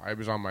messed up. I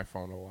was on my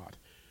phone a lot.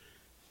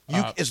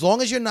 As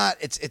long as you're not,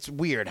 it's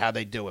weird how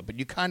they do it, but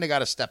you kind of got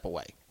to step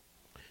away.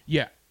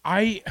 Yeah,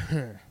 I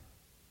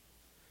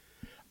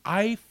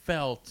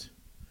felt.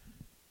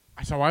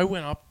 So I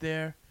went up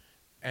there,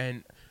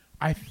 and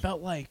I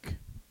felt like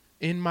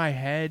in my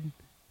head,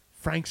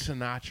 Frank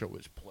Sinatra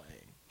was playing.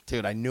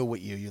 Dude, I knew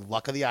what you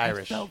luck of the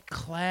Irish. I felt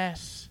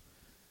class.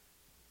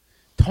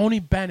 Tony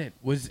Bennett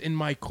was in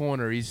my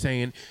corner. He's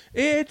saying,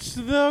 "It's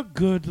the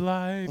good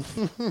life."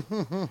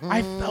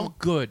 I felt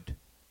good.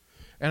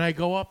 And I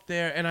go up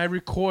there, and I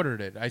recorded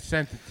it. I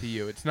sent it to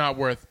you. It's not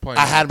worth playing.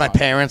 I had on my the podcast.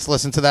 parents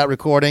listen to that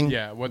recording.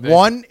 Yeah, what they-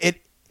 One,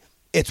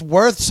 it's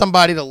worth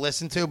somebody to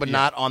listen to, but Yeah.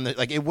 not on the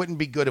like. It wouldn't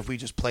be good if we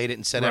just played it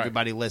and said Right.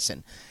 everybody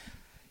listen.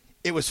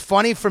 It was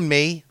funny for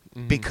me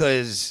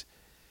because,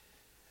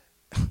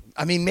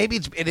 I mean, maybe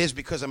it is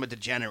because I'm a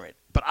degenerate,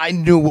 but I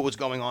knew what was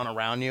going on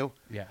around you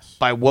Yes.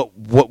 by what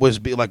was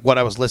like what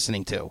I was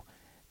listening to,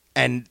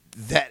 and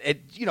that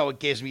it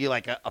gives me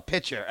like a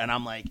picture, and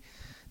I'm like,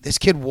 this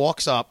kid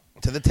walks up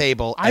to the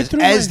table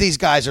as these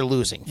guys are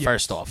losing. Yes.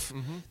 First off,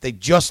 they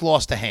just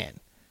lost a hand.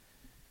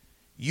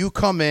 You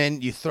come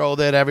in, you throw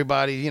that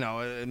everybody,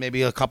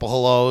 maybe a couple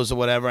hellos or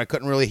whatever. I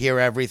couldn't really hear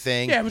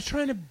everything. Yeah, I was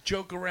trying to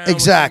joke around.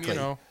 Exactly. With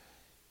them,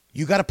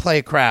 You got to play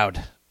a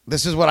crowd.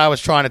 This is what I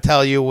was trying to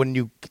tell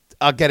you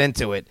I'll get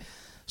into it.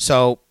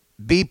 So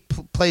B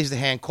plays the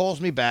hand,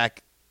 calls me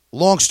back.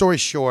 Long story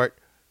short,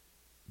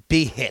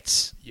 B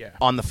hits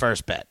on the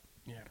first bet.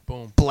 Yeah,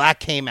 boom. Black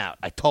came out.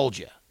 I told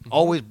you.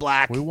 Always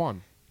black. We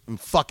won. And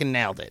fucking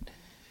nailed it.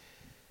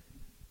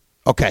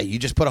 Okay, you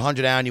just put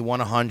 100 down. You won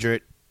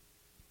 100.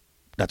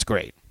 That's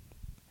great.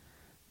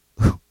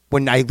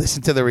 When I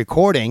listen to the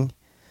recording,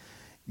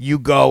 you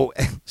go.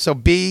 So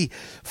B,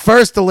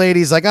 first the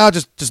lady's like, "Oh,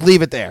 just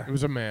leave it there." It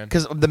was a man.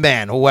 Because the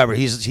man, whoever,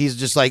 he's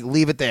just like,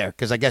 leave it there.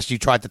 Because I guess you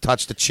tried to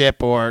touch the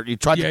chip or you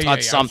tried to touch I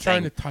was something.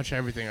 trying to touch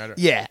everything.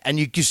 Yeah, and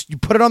you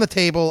put it on the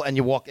table and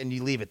you walk and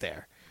you leave it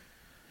there.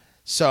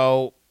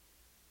 So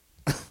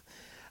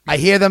I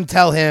hear them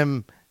tell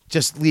him,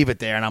 just leave it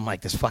there. And I'm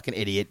like, this fucking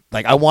idiot.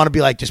 Like, I want to be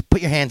like, just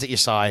put your hands at your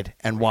side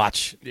and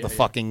watch the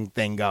fucking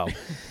thing go.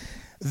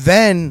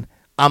 Then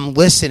I'm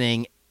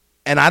listening,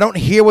 and I don't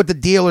hear what the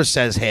dealer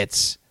says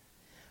hits,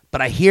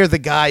 but I hear the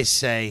guys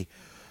say,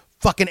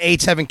 fucking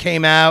 8-7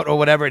 came out or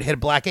whatever. It hit a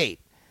black 8.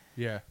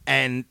 Yeah.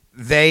 And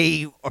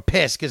they are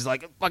pissed because,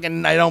 like,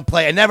 fucking, I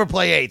never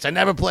play 8s. I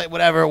never play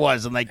whatever it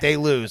was. And, like, they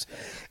lose.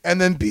 And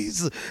then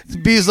B's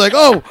like,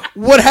 oh,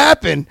 what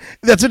happened?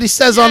 That's what he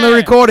says on the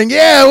recording.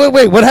 Yeah,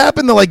 wait, what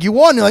happened? They're like, you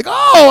won. You're like,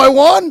 oh, I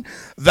won?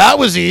 That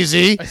was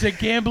easy. I said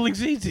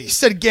gambling's easy. He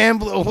said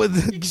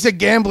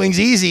gambling's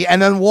easy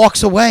and then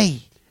walks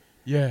away.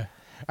 Yeah.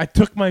 I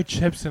took my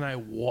chips and I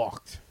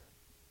walked.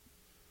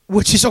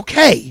 Which is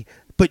okay.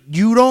 But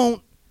you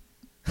don't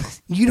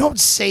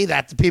say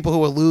that to people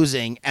who are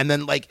losing, and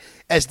then, like,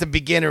 as the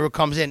beginner who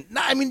comes in.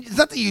 No, I mean, it's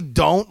not that you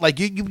don't. Like,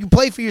 you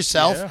play for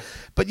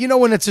yourself, but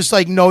when it's just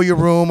like know your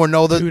room or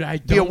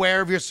be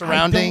aware of your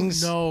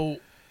surroundings. I don't know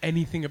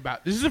anything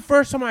about. This is the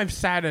first time I've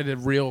sat at a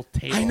real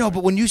table. I know,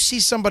 but when you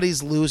see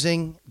somebody's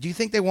losing, do you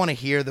think they want to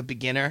hear the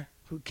beginner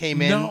who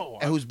came in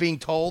and who's being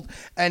told?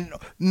 And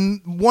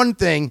one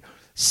thing,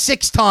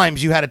 6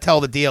 times you had to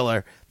tell the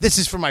dealer, this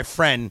is for my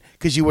friend,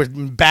 because you were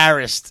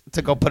embarrassed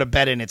to go put a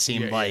bet in, it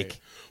seemed like.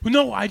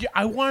 No,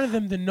 I wanted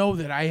them to know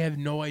that I have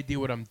no idea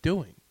what I'm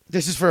doing.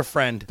 This is for a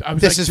friend.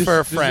 This is for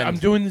a friend. I'm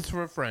doing this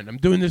for a friend. I'm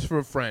doing this for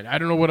a friend. I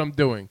don't know what I'm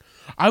doing.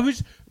 I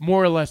was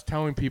more or less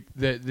telling people,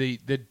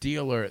 the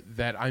dealer,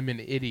 that I'm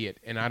an idiot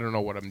and I don't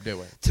know what I'm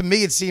doing. To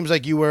me, it seems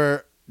like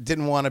you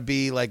didn't want to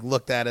be like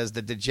looked at as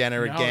the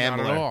degenerate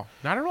gambler. Not at all.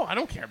 Not at all. I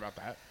don't care about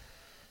that.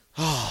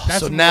 That's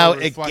so now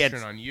it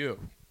gets on you.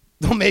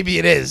 Well, maybe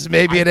it is.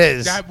 Maybe it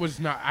is. That was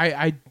not.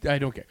 I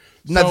don't care.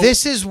 Now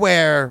this is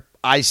where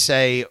I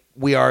say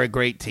we are a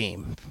great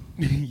team.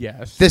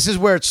 Yes. This is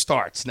where it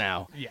starts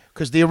now. Yeah.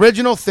 Because the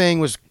original thing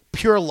was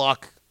pure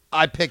luck.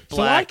 I picked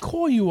black. So I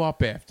call you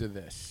up after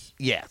this.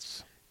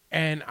 Yes.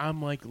 And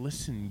I'm like,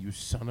 listen, you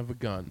son of a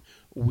gun.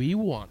 We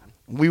won.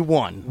 We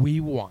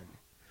won.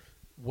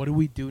 What do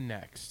we do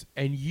next?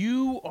 And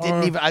you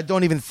are... I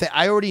don't even think...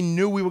 I already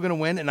knew we were going to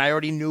win, and I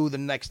already knew the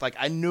next... Like,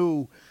 I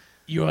knew...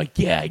 You're like,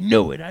 yeah, I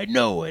know it. I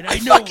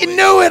fucking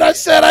knew it. I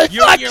said I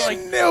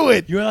fucking knew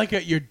it. You're like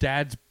at your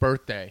dad's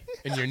birthday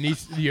and your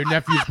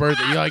nephew's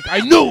birthday. You're like, I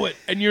knew it.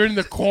 And you're in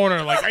the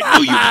corner like, I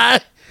knew you.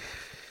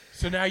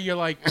 So now you're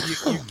like,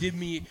 you give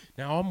me...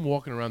 Now I'm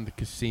walking around the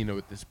casino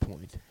at this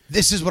point.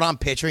 This is what I'm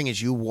picturing is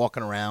you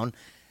walking around,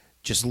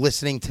 just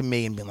listening to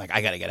me and being like,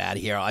 I got to get out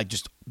of here. I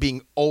just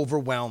being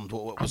overwhelmed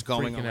with what was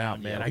going on.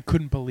 Out, man. I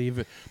couldn't believe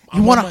it.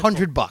 You won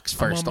 $100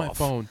 first off.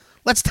 Phone.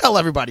 Let's tell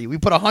everybody. We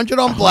put 100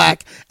 on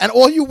black, and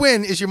all you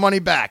win is your money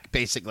back,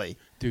 basically.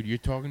 Dude, you're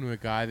talking to a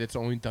guy that's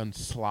only done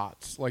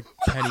slots, like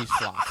penny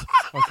slots,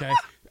 okay?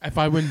 If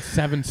I win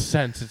 7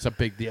 cents, it's a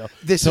big deal.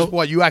 This is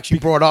what you actually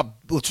brought up.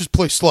 Let's just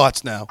play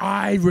slots now.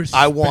 I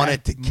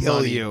wanted to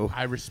kill you.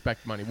 I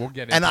respect money. We'll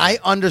get into it. And I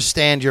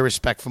understand your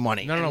respect for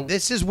money. No.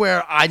 This is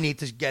where I need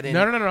to get in.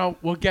 No.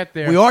 We'll get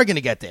there. We are going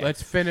to get there.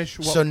 Let's finish.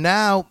 So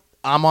now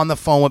I'm on the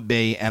phone with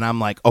B, and I'm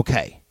like,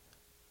 okay.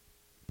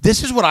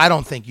 This is what I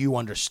don't think you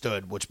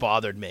understood, which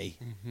bothered me.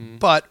 Mm-hmm.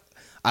 But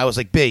I was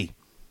like, B,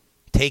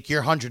 take your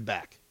 100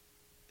 back.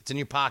 It's in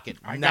your pocket.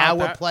 Now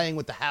we're playing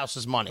with the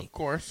house's money. Of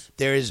course.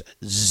 There is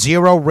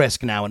zero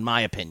risk now, in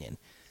my opinion.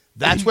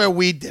 That's where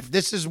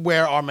this is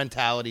where our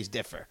mentalities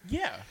differ.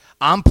 Yeah.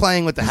 I'm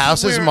playing with the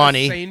house's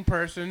money. A sane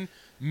person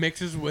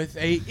mixes with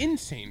a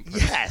insane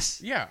person. Yes.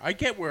 Yeah, I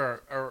get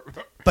where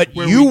but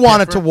you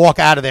wanted to walk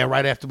out of there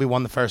right after we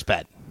won the first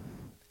bet.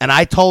 And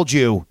I told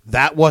you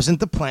that wasn't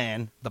the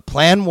plan. The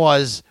plan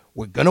was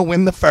We're going to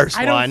win the first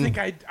I don't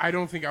one. I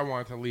don't think I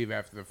wanted to leave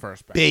after the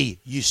first bet. B,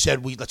 you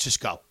said, let's just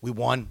go. We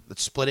won.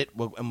 Let's split it,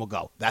 and we'll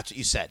go. That's what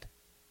you said.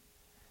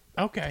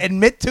 Okay.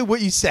 Admit to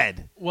what you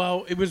said.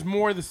 Well, it was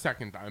more the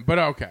second time, but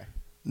okay.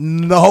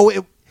 No,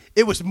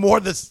 it was more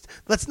this.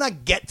 Let's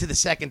not get to the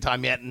second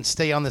time yet and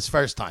stay on this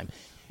first time.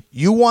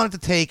 You wanted to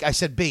take. I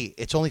said, B,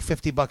 it's only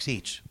 $50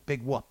 each.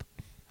 Big whoop.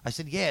 I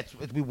said, yeah,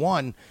 we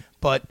won,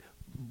 but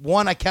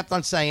one, I kept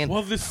on saying,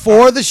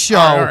 for the show,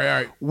 all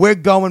right. We're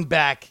going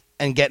back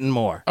and getting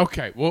more.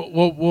 Okay,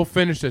 we'll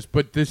finish this,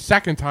 but the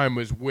second time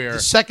was where The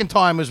second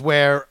time was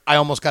where I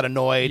almost got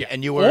annoyed,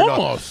 and you were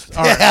almost.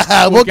 All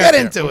right. We'll get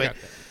into it. Get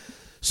there.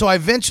 So I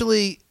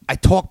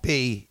talked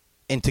B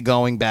into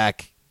going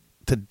back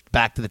to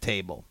the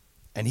table,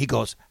 and he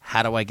goes,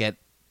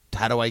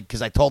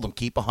 because I told him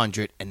keep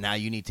 100, and now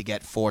you need to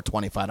get 4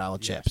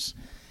 $25 chips.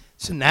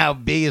 So now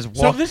B is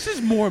So this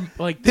is more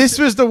like this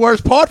was the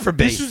worst part for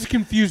B. This was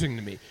confusing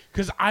to me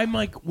because I'm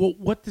like, well,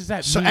 what does that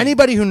mean? So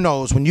anybody who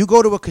knows, when you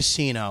go to a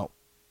casino,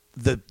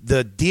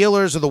 the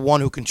dealers are the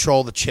one who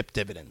control the chip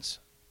dividends.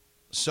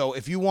 So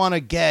if you want to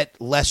get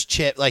less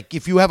chip, like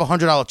if you have a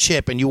 $100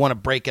 chip and you want to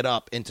break it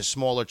up into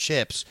smaller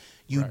chips,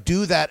 you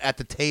do that at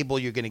the table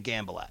you're going to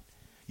gamble at.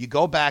 You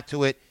go back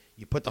to it,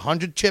 you put the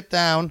 100 chip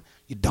down,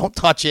 you don't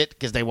touch it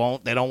because they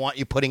don't want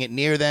you putting it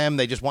near them.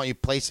 They just want you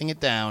placing it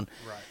down.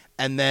 Right.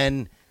 And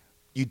then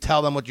you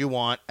tell them what you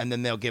want, and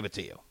then they'll give it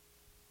to you.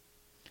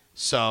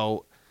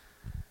 So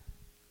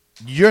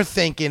you're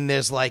thinking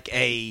there's like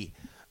you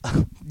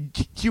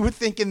were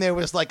thinking there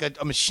was like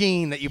a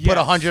machine that you put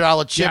a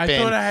 $100 chip in. I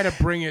thought I had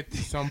to bring it to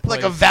someplace.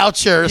 Like a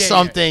voucher or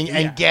something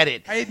and get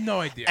it. I had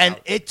no idea. And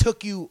it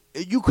took you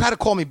had to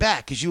call me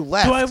back because you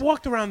left. So I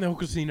walked around the whole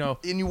casino.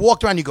 And you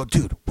walked around and you go,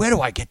 dude, where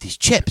do I get these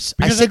chips?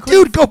 Because I said,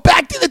 dude, go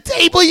back to the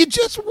table you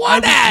just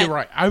won at. You're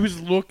right. I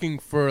was looking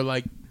for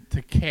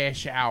to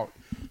cash out.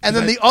 And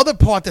then the other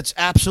part that's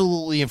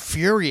absolutely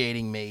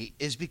infuriating me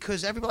is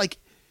because everybody,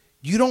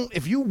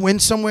 if you win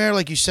somewhere,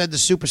 like you said, the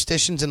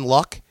superstitions and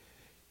luck,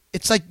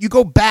 it's like you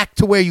go back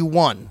to where you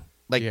won.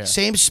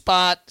 Same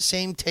spot,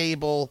 same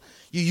table.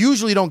 You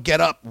usually don't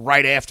get up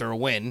right after a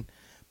win,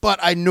 but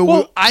I knew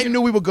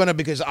we were going to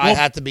because I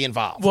had to be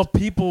involved. Well,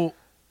 people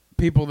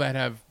that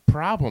have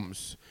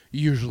problems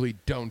usually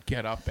don't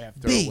get up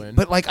after a win.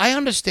 But I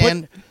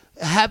understand.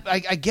 I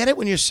get it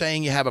when you're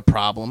saying you have a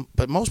problem,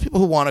 but most people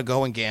who want to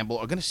go and gamble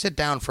are going to sit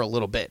down for a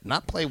little bit,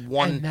 not play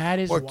one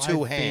or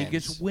two hands.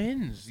 Vegas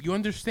wins. You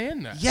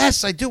understand that?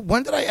 Yes, I do.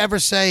 When did I ever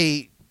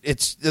say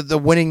it's the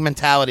winning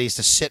mentality is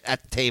to sit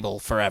at the table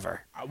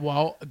forever?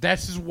 Well,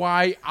 this is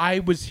why I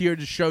was here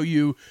to show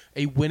you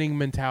a winning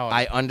mentality.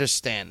 I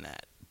understand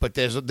that. But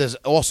there's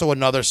also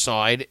another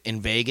side in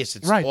Vegas.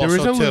 It's right, also there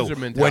is a too, loser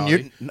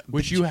mentality,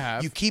 which you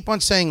have. You keep on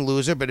saying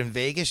loser, but in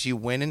Vegas, you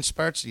win in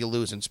spurts, you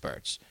lose in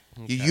spurts.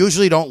 Okay. You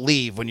usually don't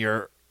leave when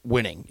you're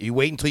winning. You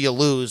wait until you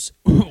lose.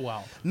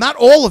 Wow. Not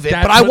all of it,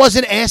 but I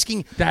wasn't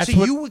asking.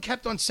 You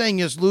kept on saying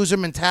this loser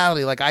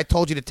mentality, like I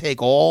told you to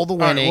take all the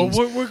winnings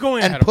we're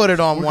going and put it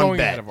on we're one going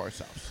bet. Ahead of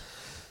ourselves.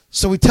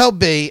 So we tell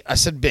B, I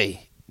said,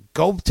 B,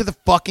 go to the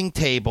fucking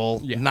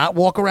table, not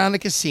walk around the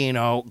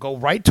casino, go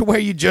right to where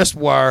you just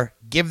were,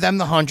 give them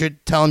the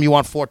 100, tell them you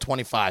want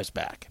 425s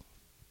back.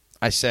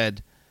 I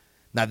said,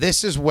 now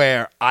this is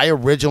where I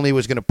originally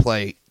was going to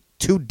play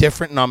two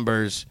different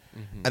numbers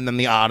and then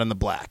the odd and the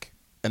black.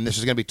 And this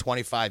is going to be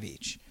 25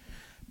 each.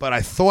 But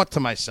I thought to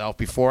myself,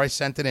 before I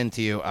sent it in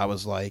to you, I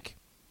was like,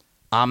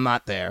 I'm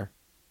not there.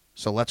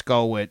 So let's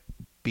go with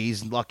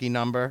B's lucky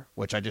number,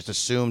 which I just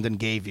assumed and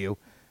gave you.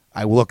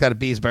 I looked at a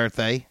B's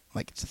birthday,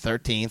 like it's the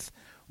 13th.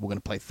 We're going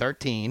to play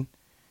 13.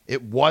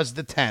 It was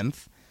the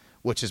 10th,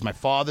 which is my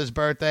father's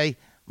birthday,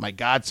 my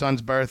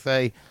godson's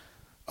birthday,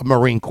 a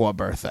Marine Corps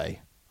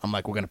birthday. I'm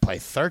like, we're going to play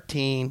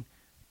 13,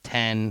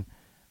 10,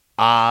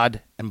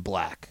 odd, and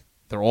black.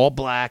 They're all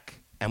black,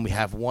 and we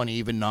have one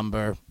even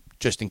number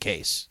just in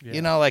case.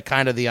 Yeah.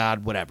 Kind of the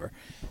odd, whatever.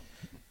 I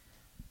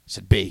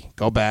said, B,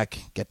 go back,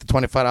 get the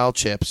 $25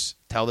 chips,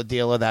 tell the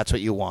dealer that's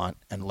what you want,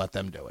 and let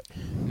them do it.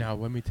 Now,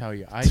 let me tell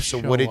you. So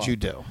what did you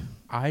do?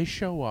 I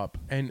show up,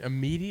 and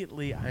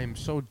immediately I am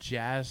so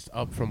jazzed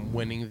up from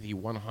winning the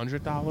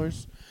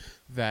 $100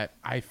 that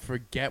I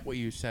forget what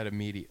you said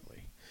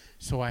immediately.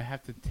 So I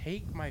have to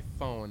take my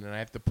phone, and I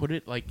have to put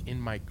it,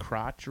 in my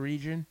crotch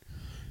region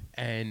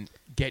and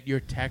get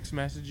your text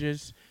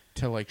messages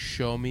to,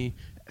 show me.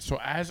 So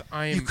as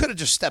I am... You could have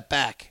just stepped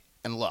back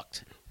and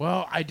looked.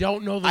 Well, I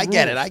don't know the rules. I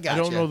get it. I got I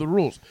don't know the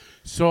rules.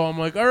 So I'm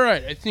like, all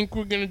right, I think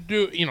we're going to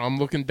do... I'm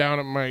looking down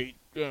at my...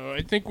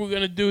 I think we're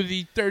going to do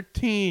the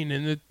 13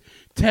 and the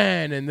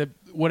 10 and the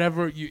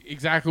whatever,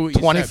 exactly what you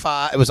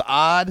 25, said. It was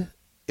odd.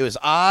 It was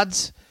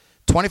odds.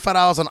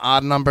 $25 on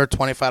odd number,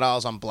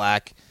 $25 on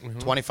black,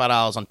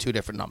 $25 on two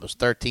different numbers,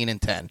 13 and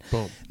 10.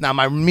 Boom. Now,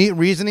 my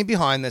reasoning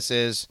behind this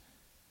is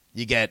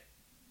you get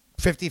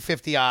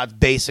 50-50 odds,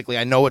 basically.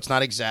 I know it's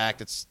not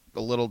exact. It's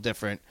a little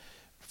different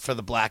for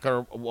the black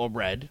or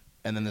red,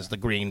 and then there's the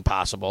green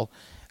possible.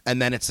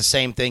 And then it's the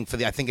same thing for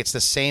I think it's the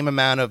same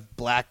amount of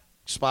black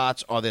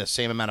spots or the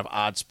same amount of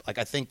odds.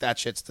 I think that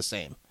shit's the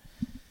same.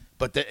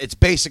 But it's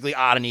basically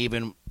odd and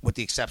even, with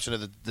the exception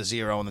of the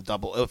zero and the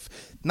double. If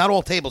not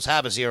all tables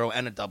have a zero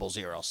and a double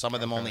zero. Some of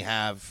them only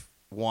have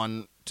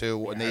 1,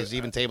 2, and there's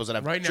even tables that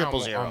have right triple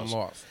now, zeros. I'm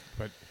lost,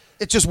 but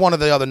It's just one of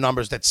the other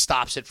numbers that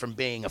stops it from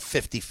being a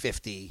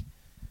 50-50.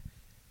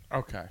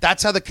 okay.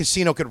 That's how the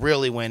casino could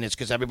really win, is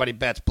because everybody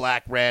bets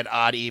black, red,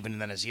 odd, even,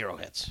 and then a zero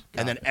hits.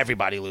 And then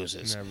everybody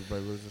loses. And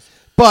everybody loses.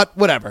 But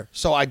whatever.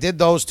 So I did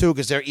those two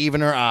because they're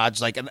even or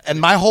odds. Like, and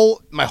my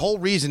whole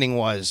reasoning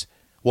was,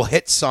 we'll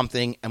hit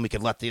something and we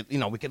could let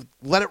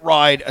it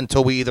ride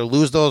until we either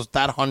lose that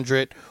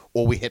 100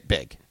 or we hit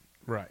big.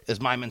 Right.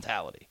 Is my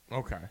mentality.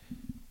 Okay.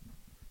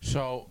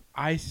 So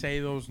I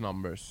say those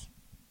numbers.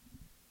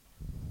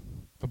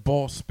 The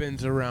ball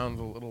spins around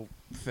the little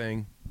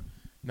thing.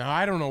 Now,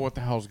 I don't know what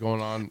the hell's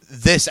going on.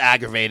 This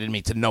aggravated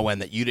me to no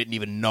end that you didn't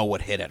even know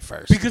what hit at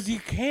first. Because you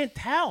can't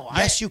tell.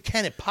 Yes, you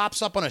can. It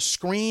pops up on a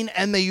screen,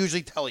 and they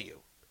usually tell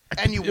you.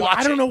 And you watch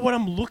it. I don't know what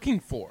I'm looking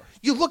for.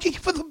 You're looking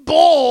for the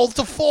ball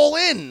to fall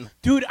in.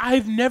 Dude,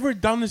 I've never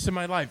done this in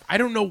my life. I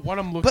don't know what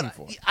I'm looking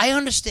for. I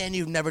understand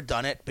you've never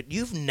done it, but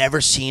you've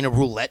never seen a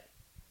roulette,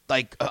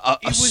 like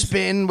a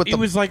spin with It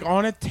was like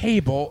on a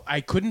table.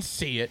 I couldn't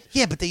see it.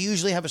 Yeah, but they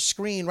usually have a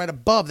screen right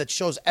above that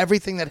shows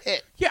everything that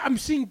hit. Yeah, I'm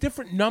seeing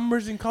different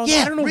numbers and colors.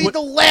 Yeah, I don't know read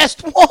the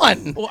last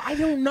one. Well, I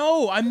don't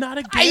know. I'm not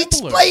a gambler. I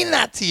explained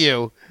that to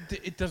you.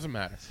 It doesn't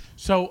matter.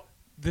 So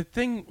the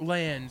thing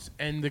lands,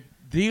 and the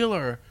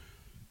dealer,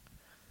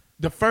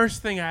 the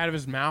first thing out of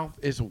his mouth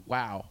is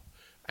wow.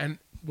 And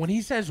when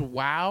he says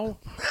wow,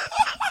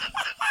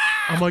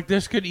 I'm like,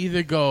 this could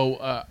either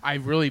go, I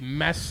really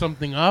messed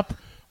something up,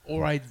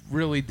 or I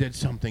really did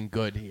something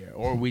good here,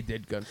 or we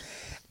did good.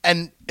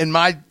 And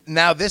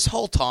now this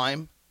whole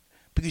time,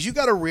 because you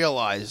got to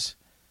realize,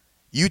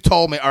 you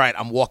told me, all right,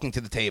 I'm walking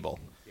to the table.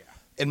 Yeah.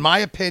 In my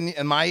opinion,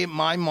 in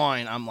my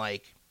mind, I'm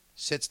like,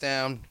 sits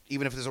down,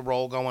 even if there's a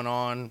roll going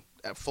on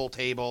at full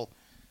table,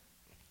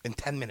 in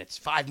 10 minutes,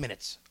 5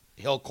 minutes,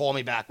 he'll call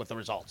me back with the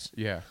results.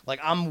 Yeah. Like,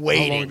 I'm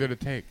waiting. How long did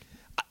it take?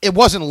 It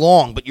wasn't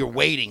long, but you're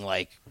waiting,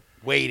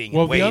 waiting.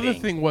 Well, the other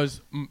thing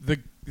was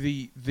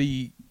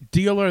the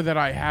dealer that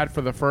I had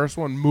for the first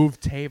one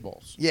moved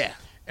tables. Yeah.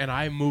 And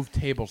I moved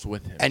tables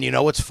with him. And you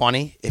know what's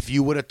funny? If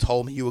you would have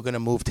told me you were going to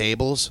move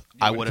tables,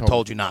 I would have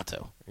told you not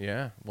to.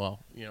 Yeah.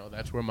 Well,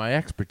 that's where my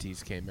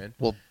expertise came in.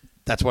 Well,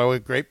 that's why we're a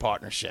great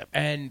partnership.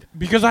 And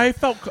because I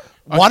felt...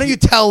 Why don't you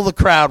tell the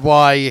crowd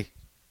why...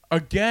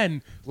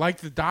 Again, like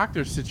the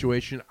doctor's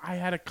situation, I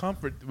had a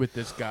comfort with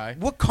this guy.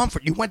 What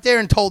comfort? You went there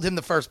and told him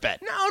the first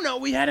bet. No,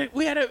 we had a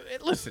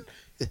listen.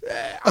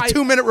 A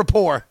 2-minute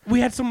rapport. We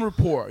had some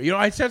rapport.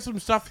 I said some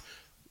stuff.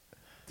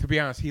 To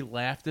be honest, he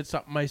laughed at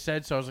something I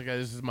said, so I was like,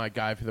 "This is my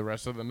guy for the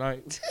rest of the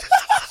night."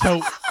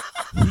 So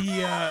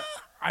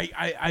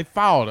I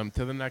followed him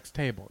to the next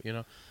table,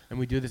 and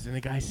we do this, and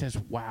the guy says,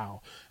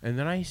 "Wow," and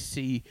then I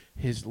see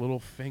his little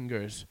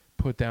fingers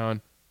put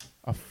down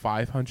a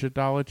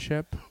 $500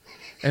 chip,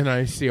 and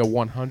I see a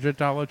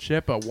 $100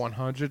 chip, a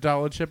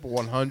 $100 chip, a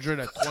 100,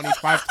 a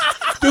 25.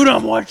 Dude,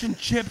 I'm watching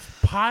chips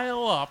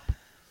pile up.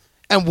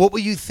 And what were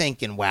you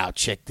thinking? Wow,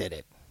 Chick did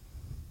it.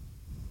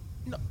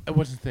 No, I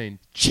wasn't saying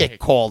Chick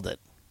called it.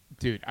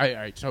 Dude, all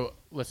right, so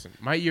listen,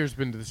 my ear's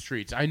been to the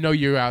streets. I know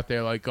you're out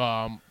there like,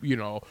 I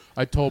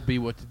told B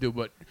what to do,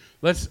 but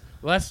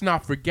let's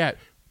not forget,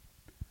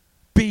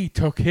 B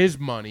took his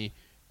money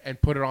and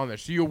put it on there.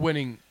 So you're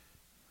winning.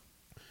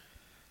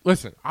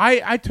 Listen,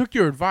 I took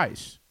your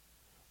advice,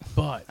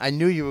 but... I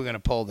knew you were going to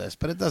pull this,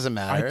 but it doesn't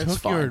matter. I it's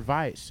took fine. your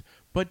advice.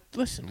 But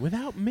listen,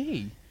 without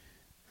me...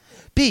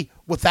 B,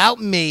 without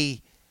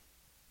me,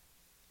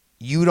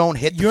 you don't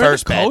hit the You're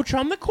first the bet. coach,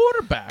 I'm the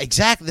quarterback.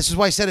 Exactly. This is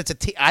why I said it's a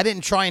team. I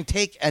didn't try and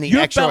take any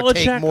You're extra or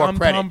take Belichick, more I'm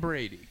credit. Tom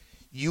Brady.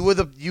 It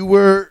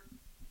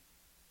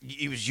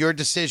was your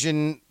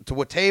decision to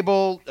what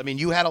table. I mean,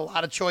 you had a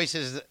lot of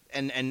choices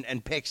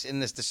and picks in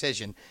this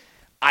decision.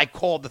 I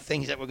called the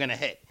things that were going to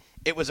hit.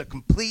 It was a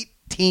complete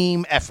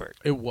team effort.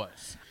 It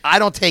was. I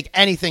don't take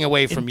anything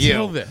away from you.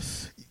 Until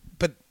this.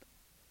 But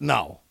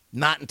no,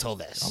 not until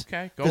this.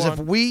 Okay, go Because on. if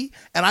we,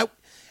 and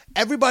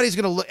everybody's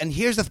going to look, and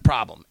here's the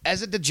problem.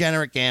 As a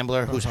degenerate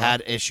gambler who's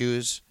had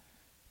issues,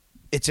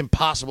 it's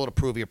impossible to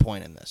prove your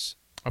point in this.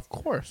 Of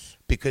course.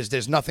 Because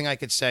there's nothing I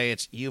could say.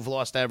 It's, you've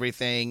lost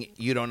everything.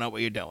 You don't know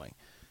what you're doing.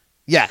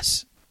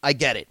 Yes, I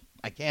get it.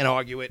 I can't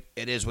argue it.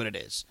 It is what it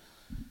is.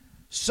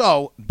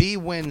 So, B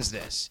wins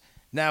this.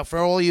 Now, for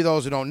all you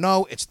those who don't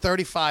know, it's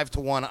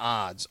 35-1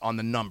 odds on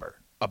the number.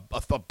 A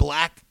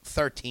black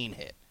 13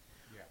 hit,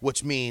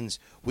 which means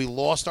we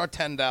lost our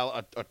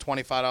 $10, a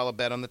 $25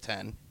 bet on the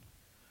 10,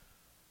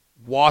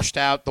 washed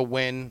out the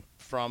win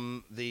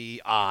from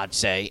the odd,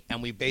 say,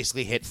 and we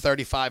basically hit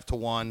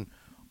 35-1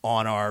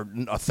 on our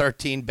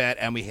 13 bet,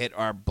 and we hit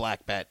our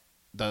black bet,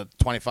 the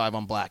 25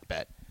 on black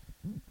bet.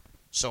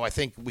 So I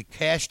think we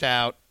cashed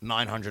out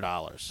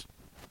 $900.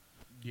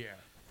 Yeah.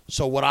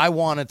 So what I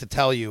wanted to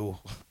tell you,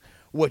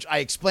 which I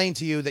explained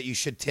to you that you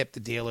should tip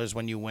the dealers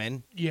when you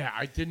win. Yeah,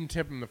 I didn't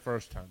tip him the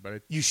first time,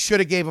 but You should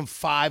have gave him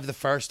 $5 the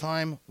first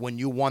time. When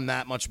you won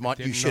that much money,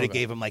 you didn't should have know that.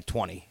 gave him like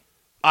 $20.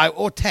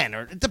 Or 10,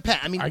 or it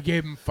depends. I mean, I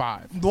gave him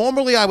 5.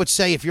 normally I would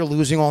say if you're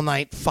losing all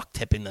night, fuck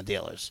tipping the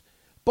dealers.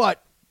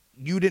 But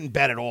you didn't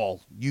bet at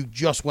all. You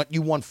just went.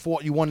 You won 4.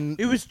 You won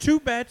It was 2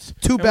 bets.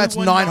 two and we bets,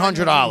 won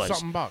 $900.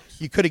 something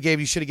bucks. You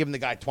should have given the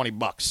guy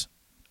 $20.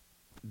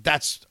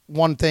 That's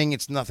one thing.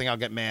 It's nothing. I'll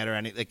get mad or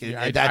anything. Like,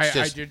 Yeah, that's I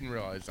just didn't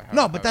realize.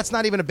 no. But that's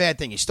not even a bad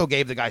thing. You still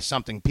gave the guy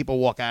something. People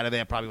walk out of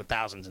there probably with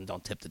thousands and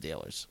don't tip the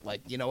dealers.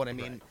 Like, you know what I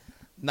mean? Right.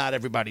 Not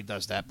everybody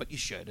does that, but you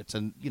should. It's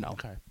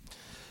Okay.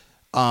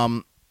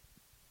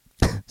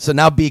 So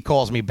now B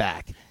calls me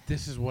back.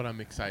 This is what I'm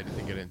excited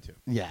to get into.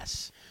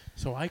 Yes.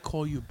 So I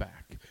call you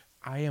back.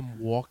 I am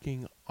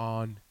walking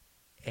on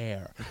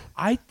air.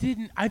 I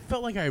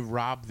felt like I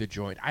robbed the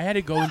joint. I had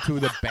to go into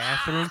the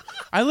bathroom.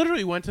 I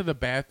literally went to the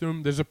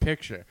bathroom. There's a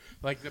picture.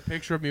 Like the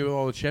picture of me with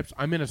all the chips.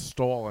 I'm in a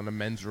stall in a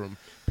men's room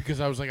because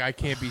I was like, I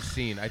can't be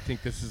seen. I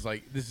think this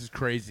is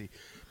crazy.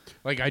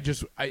 Like I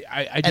just And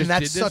that's did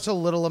this. such a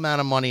little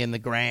amount of money in the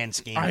grand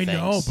scheme of I things.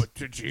 know,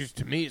 but geez,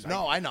 to me, it's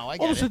No, like, I know. I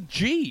get almost it. a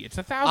G. It's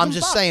 $1,000. I'm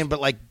just saying, but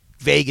like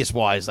Vegas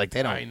wise, like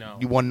they don't. I know.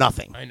 You won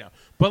nothing. I know,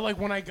 but like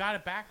when I got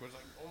it back, it was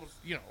like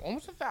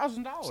almost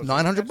 $1,000.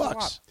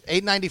 $900.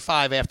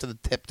 $895 after the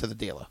tip to the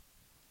dealer.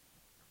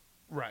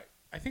 Right.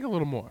 I think a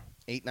little more.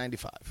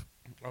 $895.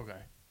 Okay.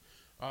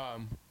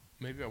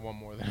 Maybe I won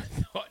more than I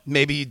thought.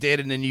 Maybe you did,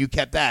 and then you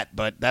kept that,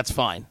 but that's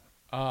fine.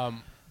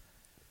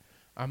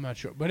 I'm not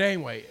sure, but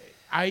anyway,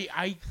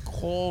 I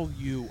call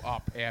you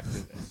up after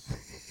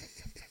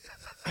this,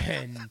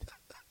 and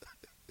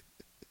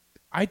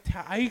I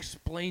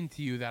explained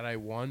to you that I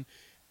won,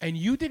 and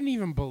you didn't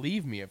even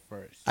believe me at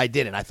first. I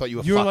didn't. I thought you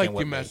were You're fucking like, with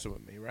you're me. messing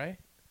with me, right?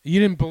 You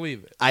didn't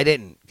believe it. I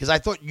didn't, because I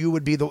thought you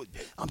would be the.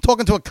 I'm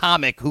talking to a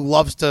comic who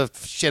loves to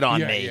shit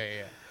on me.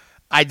 Yeah.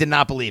 I did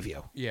not believe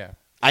you. Yeah.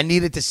 I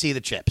needed to see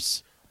the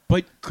chips.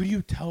 But could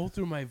you tell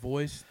through my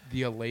voice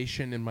the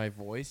elation in my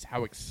voice,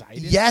 how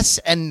excited? Yes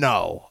and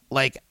no.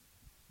 Like,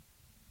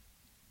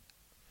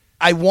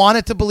 I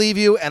wanted to believe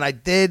you, and I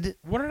did.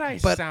 What did I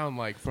But sound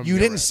like from You your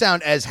didn't end?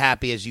 sound as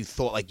happy as you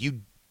thought. Like,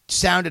 you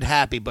sounded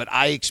happy, but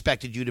I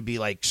expected you to be,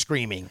 like,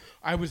 screaming.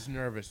 I was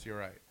nervous, you're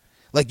right.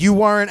 Like, you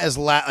weren't as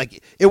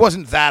like, it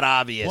wasn't that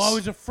obvious. Well, I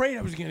was afraid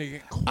I was going to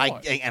get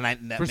caught.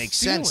 That for makes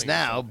sense stealing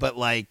now, something. but,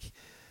 like,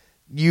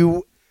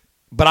 you.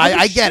 But I was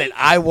I get it.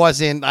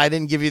 shaking. I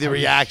didn't give you the I was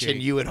reaction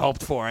shaking. you had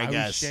hoped for, I was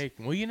guess.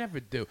 shaking. Well, you never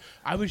do.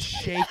 I was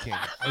shaking.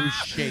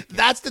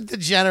 That's the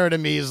degenerate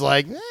in me is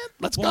like,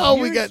 let's Well,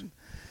 go. We got.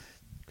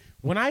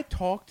 When I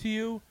talk to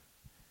you,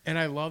 and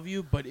I love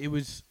you, but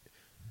it's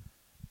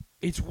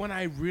when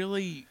I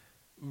really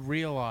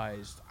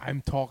realized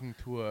I'm talking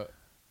to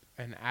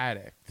an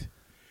addict.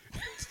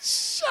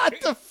 Shut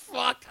the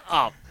fuck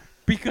up.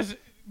 Because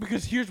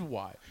here's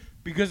why.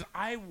 Because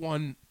I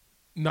won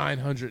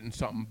 900 and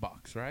something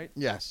bucks, right?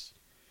 Yes.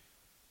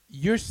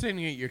 You're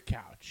sitting at your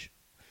couch.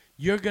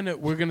 We're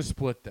gonna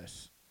split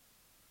this.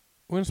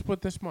 We're gonna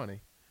split this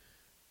money.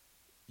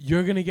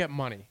 You're gonna get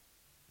money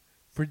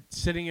for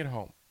sitting at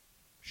home.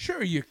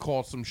 Sure, you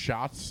call some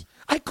shots.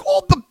 I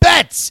called the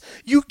bets.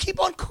 You keep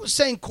on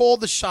saying call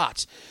the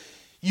shots.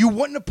 You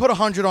wouldn't have put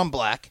 100 on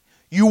black.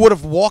 You would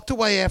have walked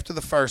away after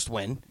the first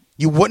win.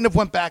 You wouldn't have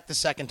went back the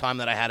second time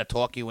that I had to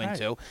talk you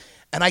into. Right.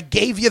 And I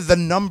gave you the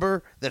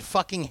number that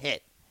fucking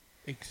hit.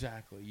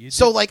 Exactly.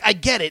 So, like, I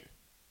get it.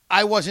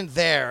 I wasn't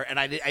there, and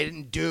I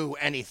didn't do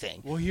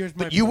anything. Well, here's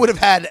my But you point. would have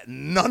had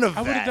none of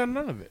I that. would have done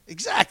none of it.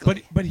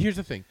 Exactly. But here's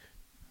the thing.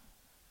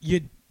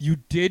 You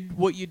did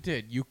what you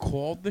did. You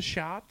called the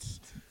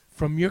shots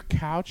from your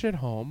couch at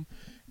home,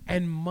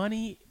 and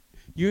money.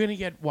 You're gonna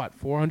get what?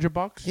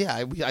 $400?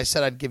 Yeah, I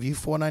said I'd give you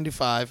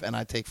 $495, and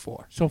I'd take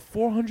 $4. So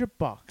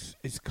 $400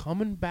 is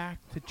coming back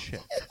to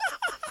Chip.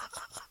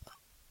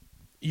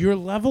 Your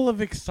level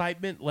of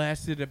excitement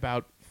lasted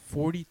about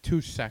 42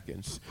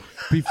 seconds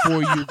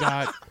before you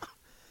got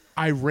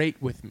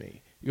irate with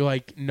me. You're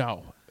like,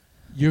 no,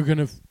 you're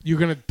gonna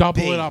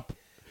double B, it up.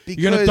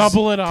 Because, You're gonna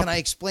double it up. Can I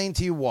explain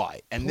to you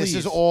why? And this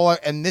is Please. all.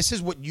 And this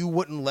is what you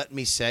wouldn't let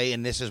me say,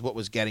 and this is what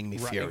was getting me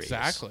Right, furious.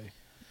 exactly.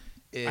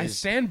 Is I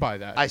stand by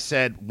that. I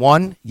said,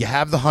 one, you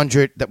have the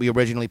 100 that we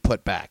originally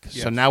put back. So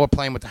Yes. now we're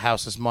playing with the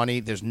house's money.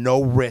 There's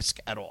no risk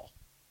at all.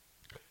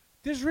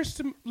 There's risk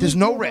to There's lose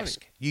no more money.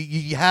 risk.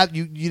 You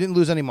didn't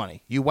lose any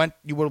money. You would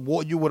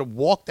have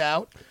walked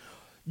out.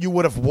 You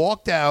would have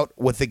walked out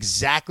with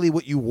exactly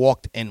what you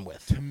walked in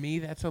with. To me,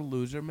 that's a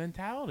loser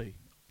mentality.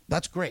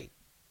 That's great.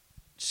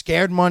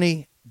 Scared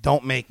money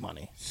don't make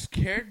money.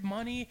 Scared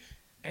money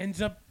ends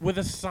up with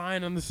a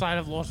sign on the side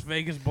of Las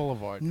Vegas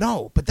Boulevard.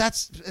 No, but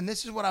this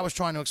is what I was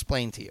trying to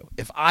explain to you.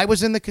 If I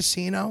was in the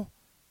casino,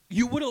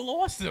 You would have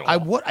lost it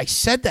all. I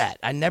said that.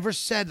 I never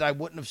said that I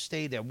wouldn't have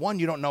stayed there. One,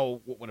 you don't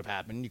know what would have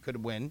happened. You could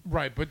have win.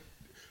 Right, but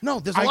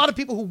No, there's a lot of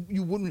people who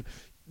you wouldn't.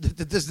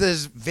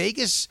 There's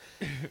Vegas.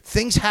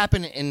 Things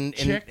happen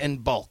in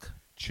bulk.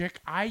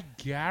 Chick, I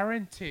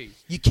guarantee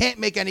You can't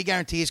make any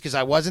guarantees because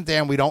I wasn't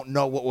there and we don't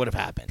know what would have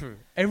happened.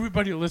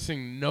 everybody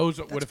listening knows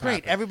what would That's have great.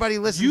 happened. Everybody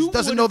listens You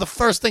doesn't would've- know the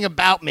first thing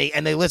about me,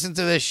 and they listen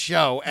to this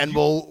show and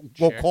will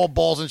Check. call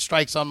balls and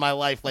strikes on my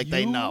life like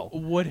they You know.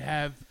 would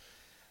have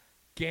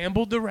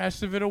gambled the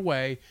rest of it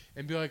away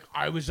and be like,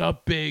 I was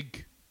up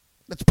big.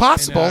 It's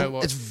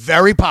possible. It's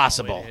very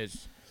possible. Oh, it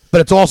is.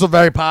 But it's also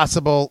very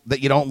possible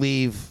that you don't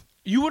leave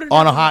You would have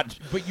on a hot.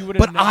 But you would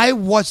have. But I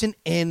wasn't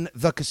in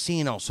the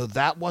casino, so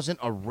that wasn't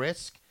a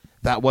risk.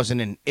 That wasn't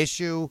an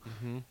issue.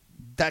 Mm-hmm.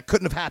 That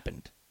couldn't have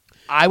happened.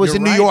 I was You're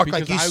in New right, York,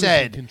 because like you I was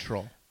said. in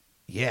control.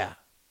 Yeah.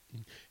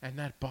 And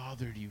that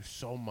bothered you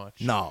so much.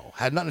 No,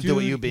 had nothing to do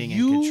with you being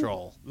in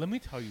control. Let me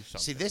tell you something.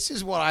 See, this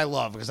is what I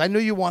love because I knew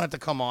you wanted to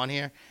come on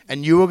here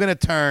and you were going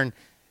to turn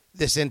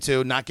this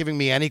into not giving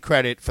me any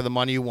credit for the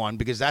money you won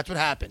because that's what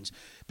happens.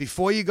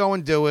 Before you go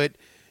and do it,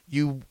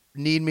 you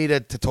need me to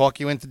talk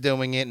you into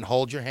doing it and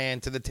hold your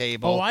hand to the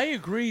table. Oh, I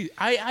agree.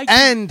 I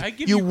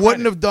give you wouldn't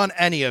credit. have done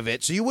any of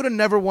it, so you would have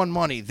never won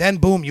money. Then,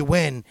 boom, you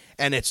win,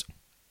 and it's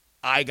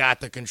I got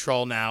the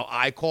control now.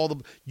 I call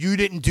the. You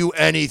didn't do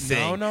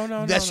anything.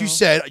 No. That's you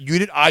said. You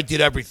did. I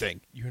did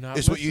everything. You're not.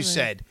 Is what you listening.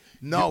 said.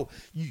 No,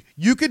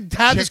 you could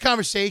have this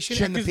conversation,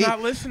 Chick and is not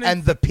listening.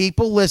 and the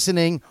people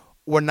listening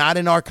were not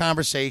in our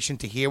conversation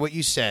to hear what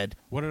you said.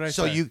 What did I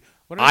so say? you,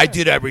 What did I I say?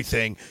 did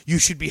everything. You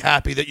should be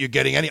happy that you're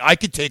getting any. I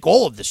could take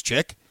all of this,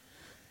 chick.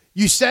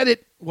 You said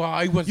it. Well,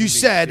 I wasn't. You being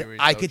said serious,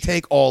 I though, could Chick.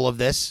 take all of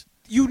this.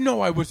 You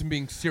know I wasn't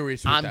being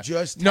serious with I'm that.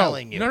 just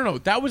telling you. No.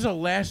 That was a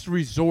last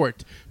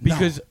resort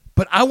because. No,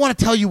 but I want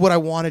to tell you what I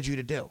wanted you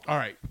to do. All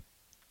right.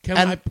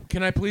 And-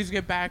 Can I please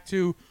get back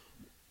to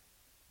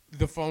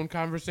the phone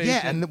conversation?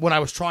 Yeah, and when I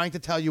was trying to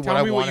tell you Tell what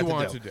I me what wanted you to,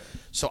 want do. to do.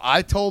 So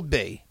I told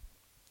B,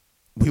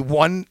 we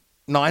won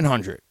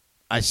 900.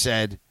 I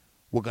said,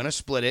 we're going to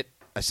split it.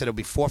 I said it'll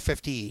be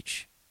 450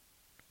 each.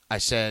 I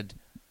said,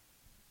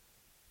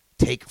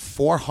 take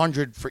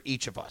 400 for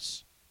each of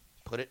us.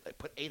 Put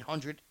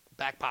 800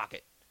 back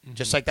pocket,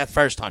 just like that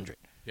first 100.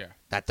 Yeah.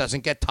 That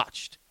doesn't get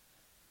touched.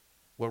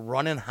 We're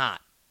running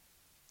hot.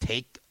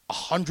 Take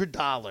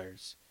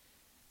 $100,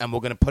 and we're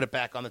going to put it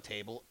back on the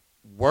table.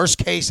 Worst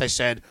case, I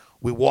said,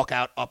 we walk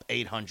out up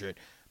 800.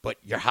 But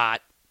you're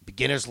hot.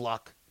 Beginner's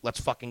luck. Let's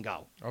fucking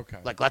go. Okay.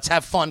 Like, let's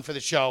have fun for the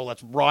show.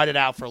 Let's ride it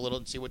out for a little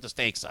and see what this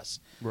takes us.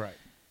 Right.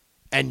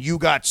 And you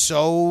got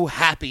so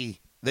happy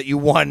that you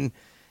won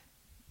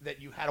that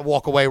you had to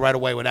walk away right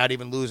away without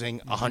even losing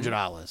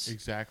 $100.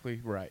 Exactly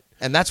right.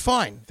 And that's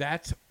fine.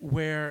 That's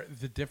where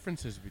the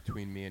difference is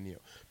between me and you.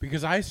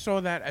 Because I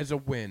saw that as a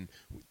win.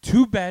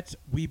 2 bets,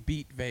 we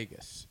beat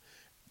Vegas.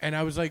 And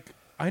I was like,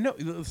 I know.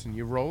 Listen,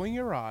 you're rolling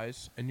your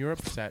eyes and you're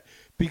upset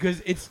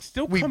because it's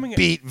still We coming.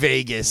 beat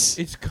Vegas.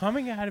 It's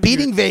coming out of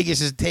Beating your, Vegas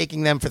is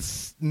taking them for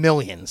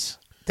millions.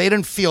 They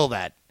didn't feel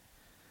that.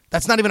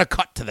 That's not even a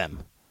cut to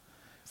them.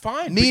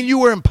 fine. Me and you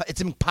were.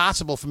 It's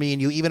impossible for me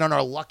and you, even on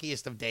our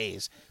luckiest of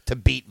days, to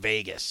beat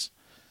Vegas.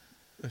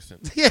 Listen,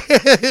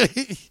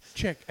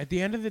 Chick. At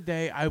the end of the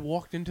day, I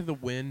walked into the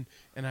win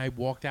and I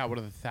walked out with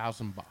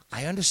 $1,000.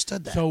 I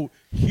understood that. So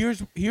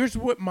here's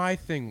what my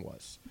thing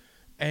was,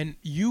 and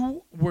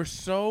you were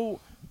so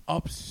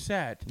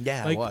upset.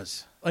 Yeah, like, I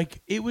was.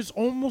 Like it was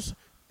almost,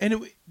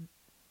 and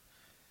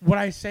what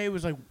I say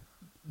was like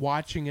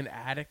watching an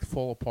addict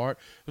fall apart.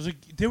 It was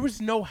like there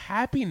was no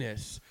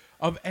happiness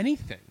of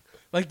anything.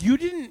 Like you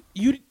didn't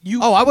you.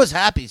 Oh, I was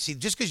happy. See,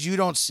 just because you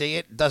don't see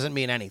it doesn't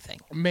mean anything.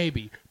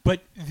 Maybe,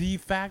 but the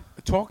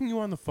fact talking to you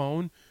on the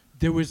phone,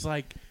 there's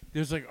like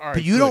all right.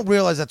 But you good. don't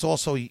realize that's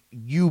also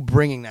you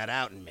bringing that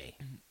out in me.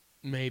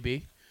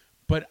 Maybe,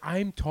 but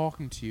I'm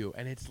talking to you,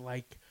 and it's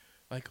like,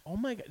 oh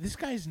my god, this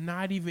guy's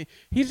not even.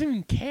 He doesn't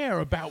even care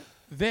about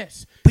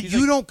this. But He's you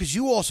like, don't, because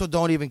you also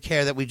don't even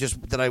care that we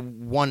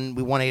won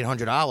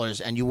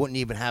 $800, and you wouldn't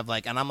even have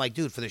like. And I'm like,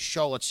 dude, for the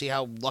show, let's see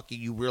how lucky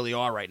you really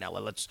are right now.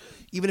 Let's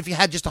even if you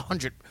had just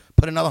 100,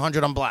 put another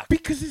 100 on black.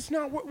 because it's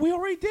not. We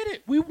already did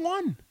it. We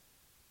won.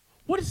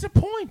 What is the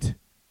point?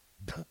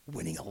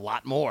 Winning a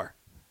lot more.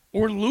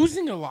 Or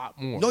losing a lot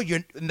more. No,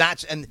 you're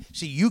not. And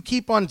see, you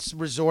keep on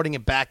resorting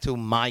it back to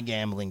my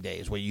gambling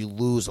days where you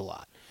lose a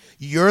lot.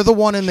 You're the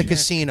one in the Jack,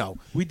 casino.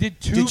 we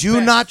did 2 Did you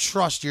bets. not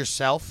trust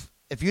yourself?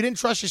 If you didn't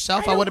trust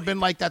yourself, I would have been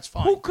like, that's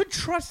fine. Who could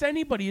trust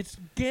anybody? It's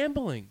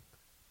gambling.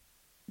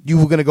 You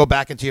were going to go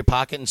back into your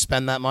pocket and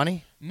spend that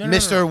money? No,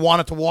 Mr. no.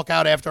 wanted to walk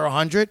out after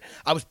 100.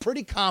 I was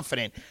pretty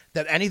confident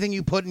that anything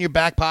you put in your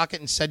back pocket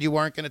and said you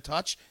weren't going to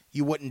touch,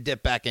 you wouldn't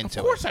dip back into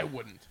Of course it. I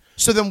wouldn't.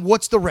 So then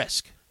what's the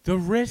risk? The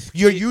risk.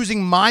 You're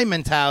using my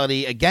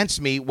mentality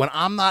against me when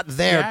I'm not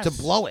there Yes. to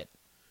blow it.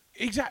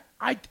 Exactly.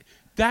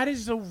 That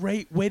is the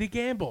right way to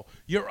gamble.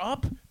 You're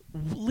up,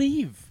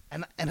 leave.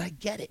 And I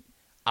get it.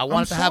 I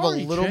want to have a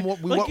little more.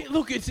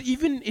 Look, it's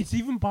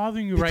even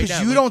bothering you right now.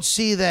 Because you don't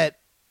see that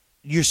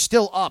you're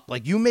still up.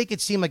 Like, you make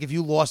it seem like if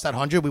you lost that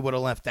 100, we would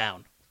have left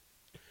down.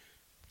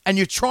 And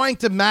you're trying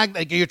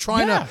to you're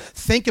trying Yeah. to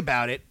think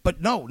about it,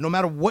 but no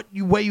matter what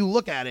way you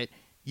look at it,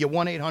 you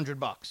won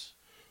 $800.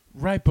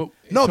 Right, but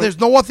No, so-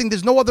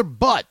 there's no other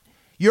but.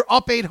 You're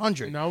up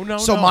 800. No,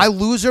 So no. my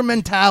loser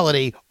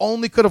mentality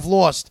only could have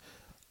lost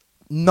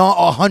not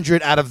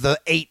 100 out of the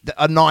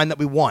 9 that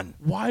we won.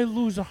 Why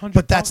lose 100?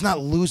 But that's not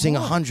losing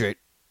 100.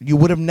 You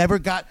would have never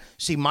got.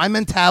 See, my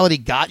mentality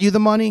got you the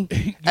money,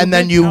 and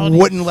then you mentality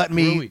wouldn't is let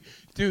me. screwy.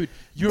 Dude,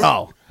 you're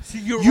No, See,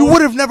 you're You right.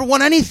 would have never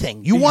won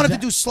anything. You wanted to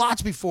Exact- do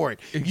slots before it.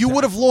 You Exactly.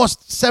 would have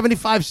lost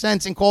 75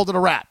 cents and called it a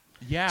wrap.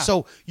 Yeah.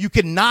 So you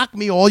can knock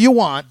me all you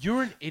want,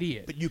 You're an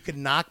idiot. but you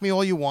can knock me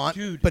all you want.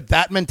 Dude. But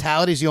that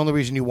mentality is the only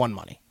reason you won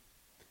money.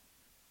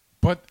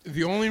 But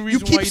the only You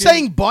reason why keep you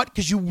saying didn't- but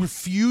because you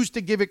refuse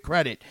to give it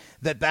credit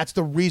that that's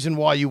the reason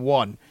why you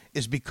won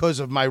is because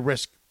of my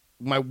risk,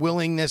 my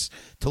willingness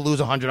to lose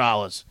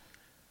 $100.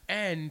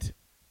 and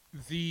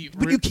the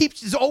But you keep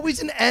there's always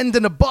an end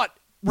and a but.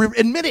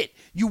 Admit it.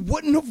 You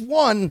wouldn't have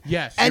won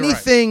Yes, you're right.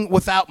 anything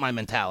without my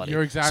mentality.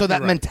 You're exactly so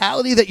that right.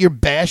 mentality that you're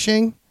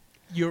bashing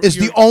you're, is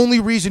you're- the only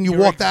reason you you're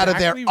walked out of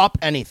there exactly- up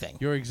anything.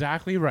 You're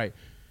exactly right.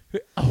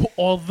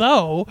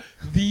 Although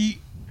the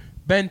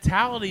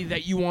mentality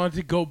that you want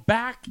to go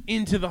back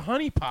into the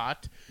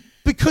honeypot,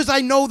 Because I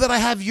know that I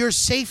have your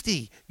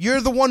safety. You're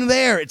the one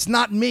there. It's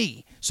not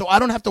me. So I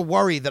don't have to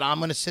worry that I'm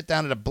going to sit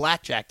down at a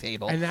blackjack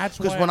table. And that's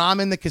because why when I'm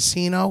in the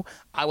casino,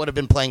 I would have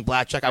been playing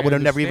blackjack. I would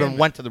have never even understand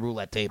that. went to the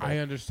roulette table. I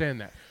understand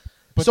that.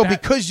 But So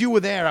that- because you were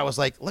there, I was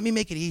like, let me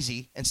make it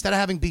easy. Instead of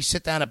having B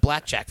sit down at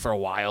blackjack for a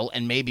while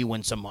and maybe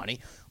win some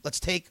money, let's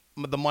take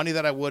the money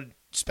that I would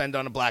spend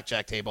on a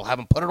blackjack table, have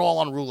them put it all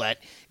on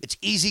roulette. It's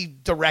easy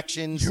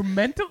directions. your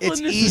mental It's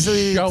illness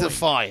easily is showing.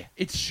 defy.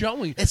 It's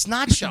showing. It's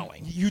not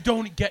showing. You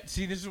don't get.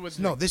 See, this is what.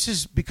 No, this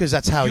is because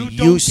that's how You you,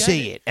 don't get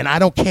see it. it. And I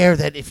don't care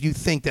that if you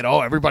think that,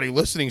 oh, everybody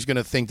listening is going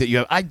to think that you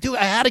have. I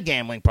had a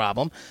gambling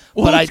problem,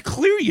 Well, but it's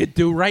clear you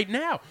do right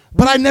now.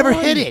 But We I never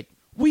won. hit it.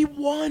 We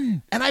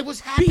won. and I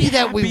was happy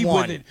that we happy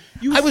won. with it.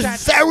 You I was sat-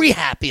 very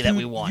happy that Dude,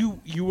 we won.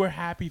 You were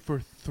happy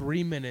for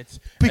 3 minutes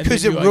and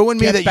Because then it you're like,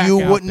 ruined me "Get that back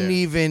you out wouldn't there."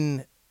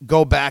 even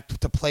go back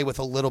to play with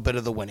a little bit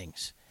of the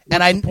winnings.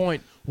 And What's the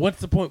point? What's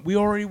the point? We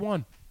already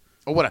won.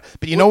 or what?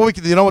 But you know what?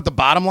 You know what the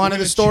bottom line We're of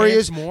the gonna story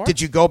chance is? more? Did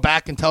you go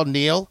back and tell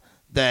Neil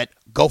that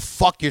go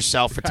fuck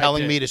yourself for I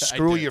telling did. me to I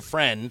screw did. your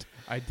friend?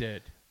 I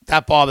did.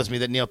 That bothers me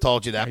that Neil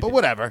told you that. I But did.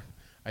 whatever.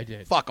 I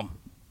did. Fuck him.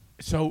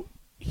 So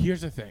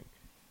here's the thing.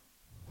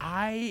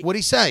 What'd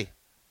he say?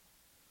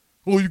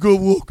 Oh, you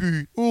got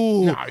lucky.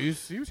 Oh, No, he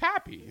was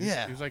happy.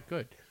 Yeah. He was like,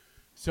 good.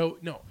 So,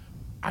 no,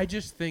 I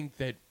just think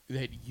that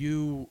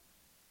you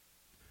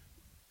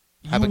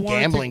have a wanted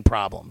to- gambling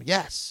problem.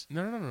 Yes.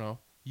 No.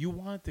 You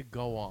wanted to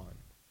go on.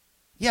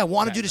 Yeah,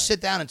 wanted you to That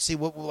sit down and see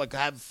what like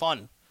have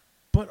fun.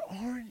 But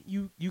aren't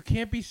you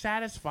can't be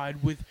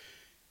satisfied with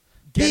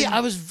Yeah, getting I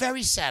was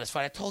very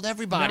satisfied. I told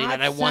everybody Not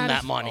that I won that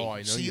satisfied. money. Oh, I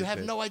know so you you have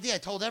did. no idea. I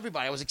told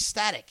everybody. I was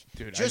ecstatic.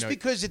 Dude, I Just know-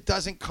 because it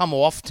doesn't come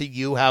off to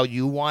you how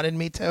you wanted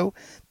me to,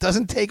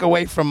 doesn't take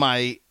away from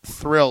my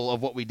thrill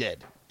of what we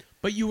did.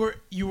 But you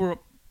were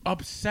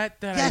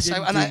upset that Yes, I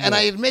didn't and do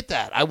I more. admit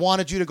that. I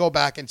wanted you to go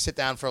back and sit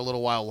down for a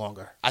little while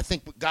longer. I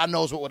think God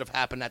knows what would have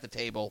happened at the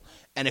table,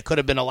 and it could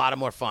have been a lot of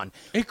more fun.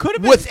 It could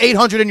have been With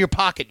 800 in your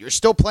pocket, you're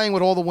still playing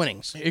with all the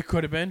winnings. It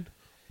could have been.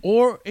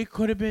 Or it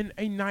could have been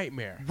a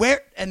nightmare.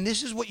 Where? And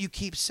this is what you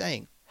keep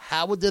saying.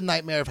 How would the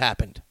nightmare have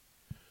happened?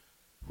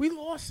 We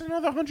lost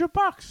another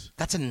 $100.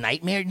 That's a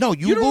nightmare. No,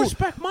 You don't lose.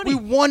 respect money. We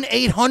won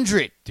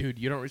 800. Dude,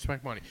 you don't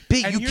respect money.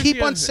 B, And you here's keep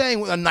the on other thing.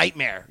 saying a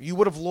nightmare. You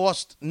would have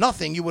lost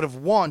nothing. You would have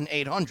won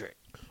 800.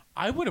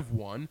 I would have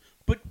won,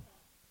 but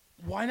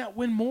why not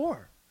win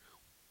more?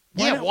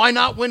 Why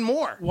not win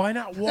more? Why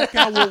not walk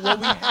out with what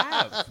we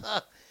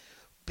have?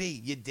 B,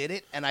 you did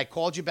it, and I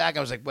called you back. I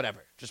was like,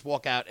 whatever. Just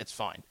walk out. It's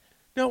fine.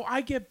 No,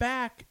 I get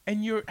back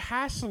and you're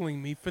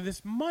hassling me for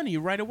this money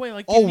right away.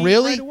 Like, you Oh, need it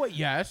really? Right away.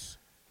 Yes.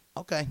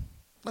 Okay.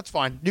 That's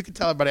fine. You can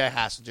tell everybody I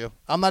hassled you.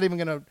 I'm not even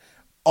going to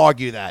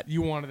argue that.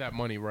 You wanted that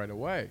money right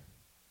away.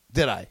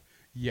 Did I?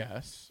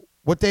 Yes.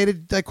 What day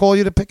did I call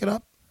you to pick it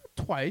up?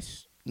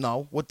 Twice.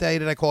 No. What day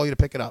did I call you to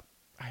pick it up?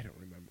 I don't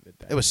remember the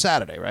day. It was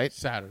Saturday, right?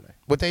 Saturday.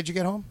 What day did you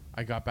get home?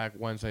 I got back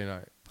Wednesday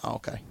night. Oh,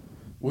 okay.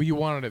 Well, you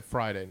wanted it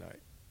Friday night.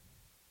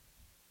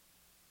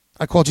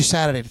 I called you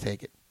Saturday to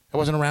take it. I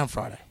wasn't around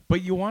Friday.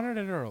 But you wanted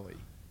it early.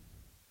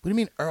 What do you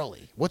mean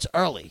early? What's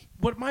early?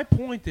 But my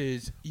point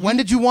is... When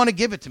did you want to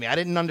give it to me? I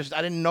didn't understand.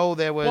 I didn't know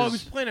there was. Well, I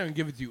was planning on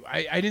giving it to you.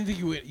 I didn't think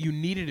you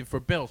needed it for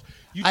bills.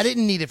 You I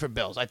didn't need it for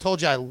bills. I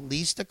told you I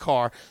leased a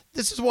car.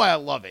 This is why I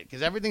love it,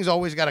 because everything's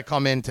always got to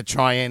come in to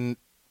try and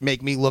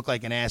make me look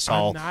like an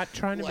asshole. I'm not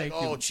trying to Like, make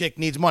oh, you... chick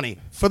needs money.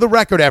 For the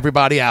record,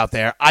 everybody out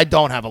there, I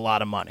don't have a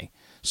lot of money.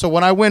 So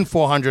when I win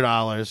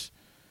 $400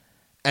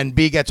 and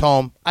B gets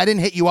home, I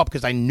didn't hit you up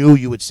because I knew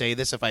you would say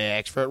this if I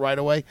asked for it right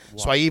away.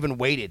 So I even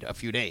waited a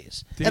few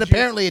days. Did And you?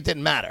 apparently it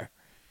didn't matter,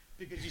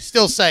 because you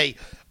still say,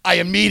 I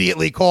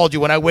immediately called you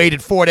when I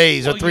waited 4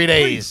 days Well, or 3 you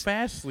pretty days.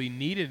 fastly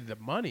needed the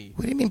money.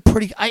 What do you mean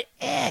pretty? I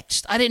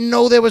asked. I didn't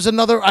know there was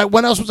another.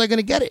 When else was I going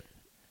to get it?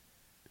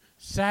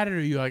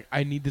 Saturday, you're like,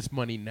 I need this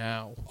money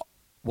now.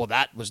 Well,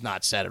 that was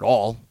not said at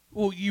all.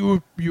 Well,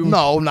 you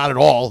No, not at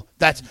all.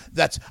 That's.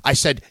 I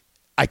said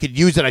I could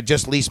use it. I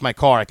just leased my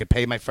car. I could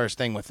pay my first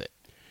thing with it.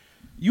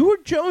 You were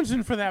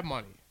jonesing for that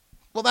money.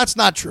 Well, that's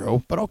not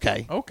true, but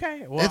okay.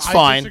 Okay, well, It's I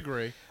fine.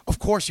 disagree. Of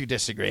course you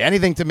disagree.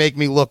 Anything to make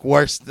me look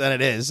worse than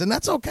it is, and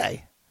that's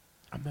okay.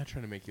 I'm not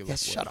trying to make you look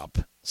Yes, worse. shut up.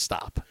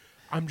 Stop.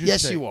 I'm just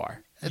Yes, saying. you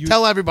are.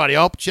 Tell everybody,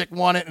 chick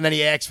won it, and then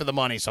he asked for the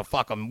money, so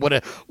fuck him.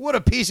 What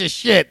a piece of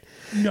shit.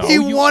 No, he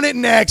won it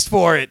and asked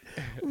for it.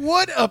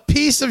 What a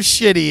piece of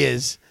shit he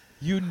is.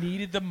 You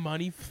needed the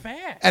money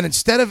fast. And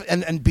instead of,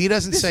 and B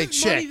doesn't this say is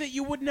chick. money that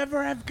you would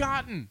never have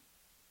gotten.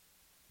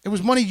 It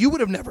was money you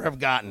would have never have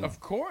gotten. Of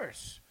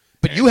course.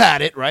 But you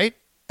had it, right?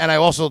 And I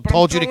also But I'm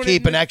told you to throwing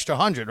keep it an in extra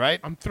 100, right?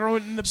 I'm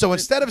throwing it in the... So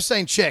instead of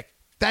saying, chick,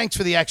 thanks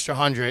for the extra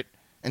 100,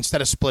 instead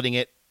of splitting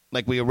it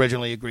like we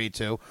originally agreed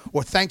to,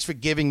 or thanks for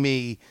giving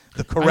me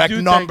the correct do thank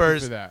you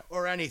numbers for that.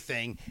 or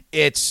anything,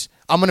 it's,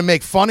 I'm going to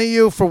make fun of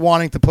you for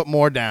wanting to put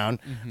more down.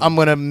 Mm-hmm. I'm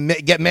going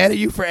to get mad at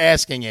you for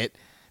asking it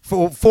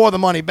for the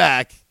money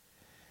back.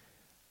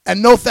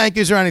 And no thank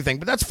yous or anything,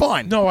 but that's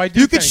fine. No, I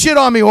do You could thank shit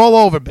on me all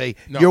over, B.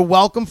 No. You're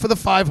welcome for the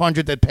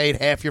 500 that paid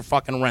half your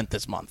fucking rent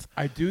this month.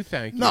 I do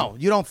thank you. No,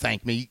 you don't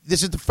thank me.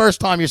 This is the first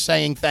time you're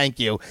saying thank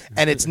you,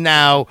 and it's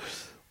now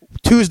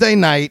Tuesday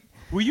night,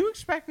 Were you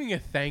expecting a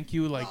thank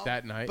you like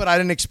that night? but I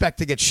didn't expect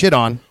to get shit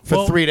on for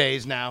Well- 3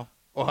 days now,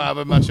 or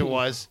however much it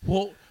was.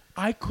 Well,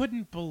 I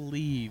couldn't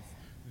believe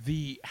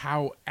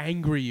how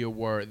angry you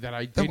were that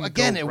I didn't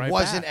Again, go it right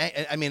wasn't.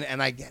 back. I mean,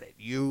 and I get it.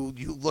 You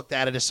looked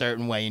at it a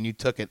certain way, and you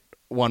took it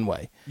one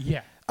way.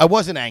 Yeah. I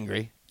wasn't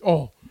angry.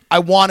 Oh, I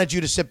wanted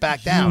you to sit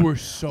back down. You were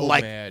so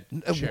mad,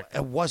 chick.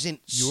 It wasn't.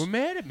 you were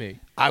mad at me.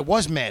 I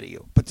was mad at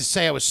you, but to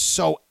say I was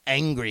so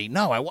angry,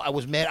 no, I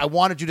was mad. I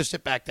wanted you to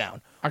sit back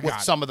down I with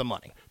got it. some of the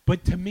money.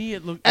 But to me,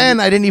 it looked...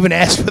 And I didn't even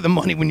ask for the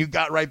money when you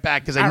got right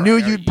back because I All knew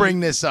right, you'd bring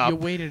this up. You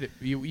waited it.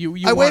 You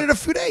I waited a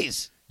few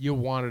days. You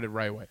wanted it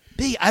right away.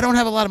 B, I don't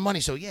have a lot of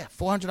money, so yeah,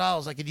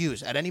 $400 I could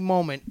use. At any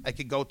moment, I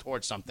could go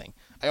towards something.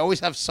 I always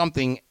have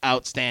something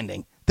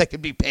outstanding that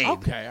could be paid.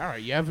 Okay, all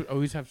right. You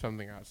always have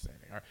something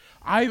outstanding.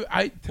 All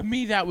right. To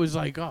me, that was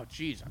like, oh,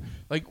 geez.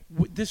 Like,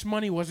 this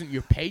money wasn't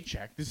your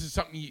paycheck. This is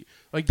something you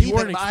B,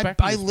 weren't but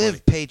expecting. I this live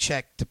money.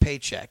 paycheck to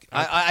paycheck.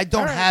 I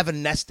don't All right. have a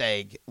nest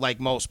egg like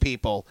most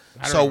people.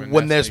 I don't So have a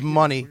when nest there's egg either.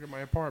 money, Look at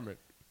my apartment.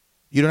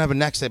 you don't have a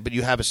nest egg, but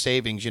you have a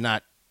savings. You're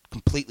not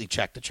completely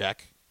check to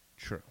check.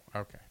 True.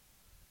 Okay.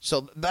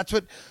 So that's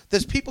what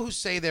there's people who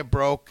say they're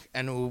broke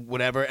and who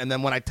whatever, and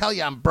then when I tell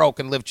you I'm broke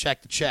and live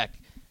check to check,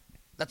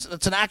 that's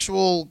an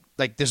actual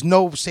like there's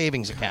no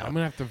savings account. I'm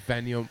gonna have to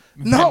Venmo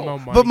No,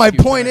 money but my to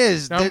you point tonight.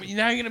 is now, that-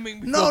 now you're gonna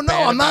make me No, feel no,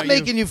 bad I'm not about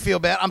making you feel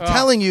bad. I'm Oh,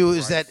 telling you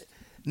is Christ. that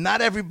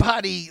not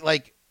everybody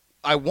like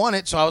I want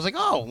it, so I was like,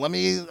 oh, let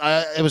me.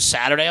 It was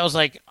Saturday. I was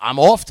like, I'm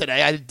off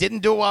today. I didn't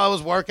do it while I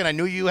was working. I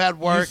knew you had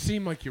You work.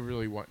 seem like you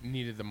really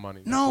needed the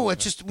money. No,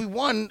 it's just we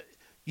won.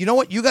 You know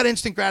what? You got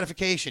instant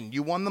gratification.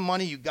 You won the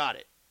money. You got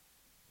it.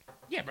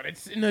 yeah, but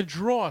it's in a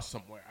drawer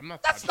somewhere. I'm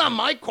not. That's touching not it.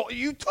 my call.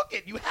 You took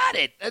it. You had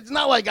it. It's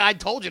not like I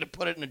told you to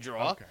put it in a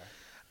drawer. Okay.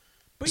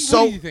 But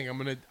So- what do you think? I'm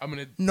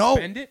gonna No,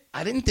 spend it.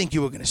 I didn't think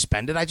you were going to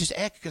spend it. I just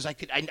asked because I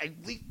could.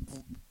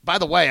 By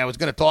the way, I was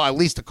going to talk. I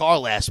leased a car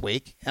last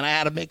week, and I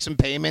had to make some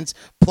payments.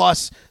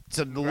 Plus,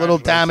 to the little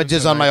Congratulations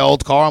damages on on my that.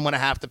 old car, I'm going to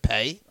have to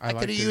pay. I like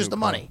could have the used new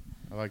the car. money.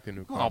 I like the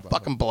new car. Oh, by the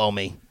fucking way. blow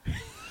me.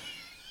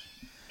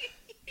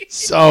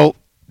 So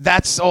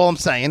that's all I'm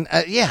saying.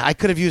 Yeah, I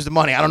could have used the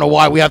money. I don't know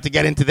why we have to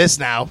get into this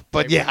now,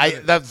 but Hey, yeah, we're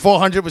gonna- that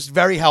 400 was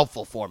very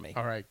helpful for me.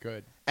 All right,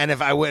 good. And if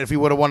he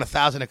would have won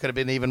 1,000, it could have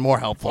been even more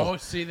helpful. Oh,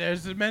 see,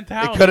 there's the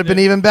mentality. It could have been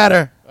even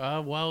better.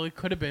 Well, it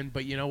could have been,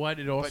 but you know what?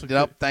 It also. But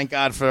nope, thank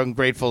God for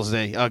Ungrateful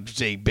Z.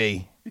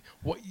 ZB.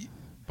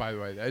 By the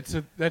way,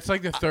 that's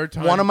like the third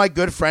time. One of my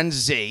good friends,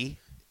 Z,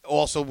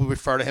 also we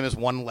refer to him as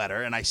one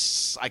letter, and I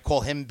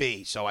call him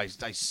B, so I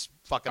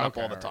fuck it up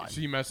all the right. time. So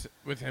you mess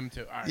with him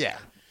too. All right. Yeah.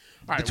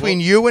 All right, Between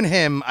well, you and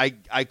him,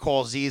 I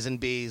call Z's and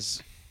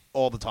B's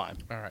all the time.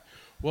 All right.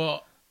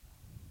 Well,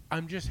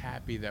 I'm just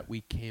happy that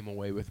we came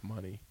away with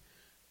money.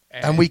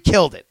 And we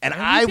killed it. And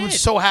And we I did. was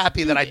so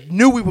happy that I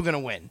knew we were going to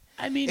win.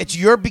 I mean, It's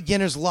your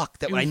beginner's luck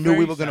that it I was knew very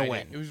we were going to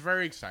exciting. It win. was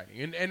very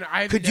exciting. And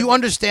I Could you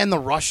understand the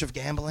rush of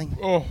gambling?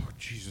 Oh,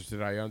 Jesus,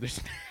 did I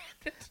understand?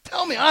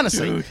 Tell me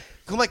honestly. Dude.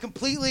 Like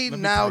completely Let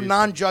me now tell you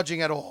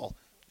non-judging at all.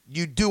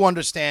 You do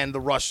understand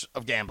the rush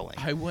of gambling.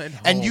 I went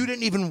home. And you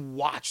didn't even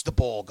watch the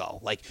ball go.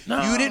 Like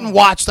No. you didn't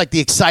watch like the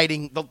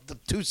exciting the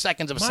 2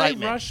 seconds of My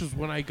excitement. rush was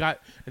when I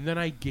got, and then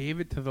I gave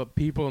it to the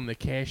people in the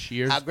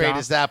cashier's How great dock.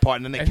 is that part?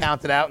 And then they And-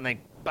 count it out and they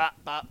bop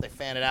bop. They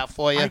fan it out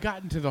for you. I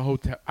got into the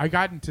hotel. I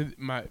got into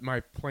my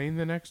plane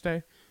the next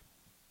day.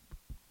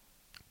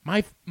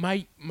 My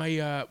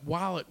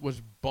wallet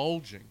was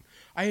bulging.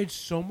 I had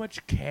so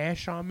much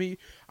cash on me.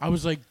 I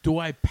was like, do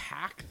I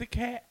pack the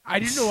cash? I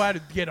didn't know how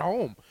to get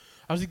home.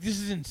 I was like, this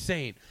is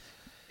insane.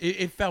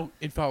 It felt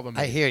amazing.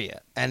 I hear you,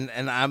 and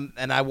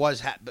I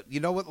was, but you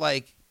know what?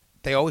 Like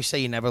they always say,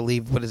 you never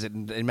leave. What is it?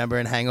 Remember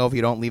in Hangover,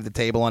 you don't leave the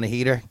table on a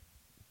heater.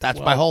 That's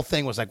my Well, whole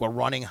thing. Was like we're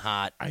running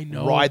hot. I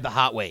know. Ride the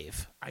hot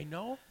wave. I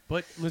know,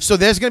 but listen, So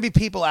there's going to be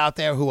people out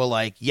there who are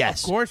like,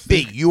 yes, Of course,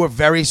 B, there's- you were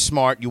very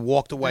smart. You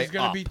walked away there's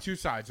going up. to be two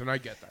sides, and I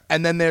get that.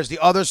 And then there's the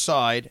other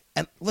side.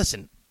 And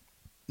listen,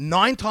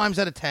 9 times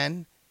out of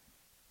 10,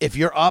 if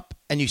you're up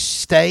and you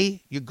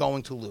stay, you're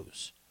going to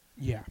lose.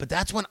 Yeah. But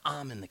that's when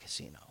I'm in the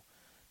casino.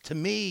 To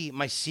me,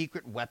 my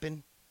secret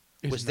weapon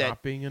was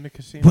not being in the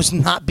casino. was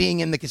not being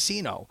in the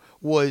casino,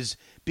 was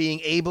being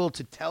able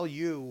to tell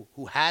you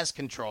who has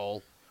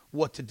control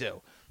what to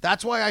do.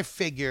 That's why I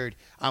figured,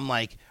 I'm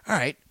like, all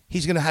right,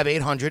 he's going to have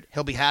 800.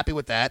 He'll be happy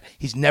with that.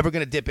 He's never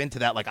going to dip into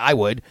that like I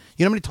would.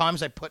 You know how many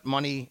times I put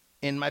money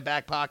in my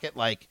back pocket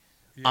like,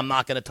 I'm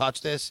not going to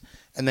touch this,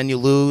 and then you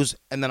lose,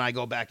 and then I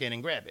go back in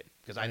and grab it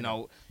because I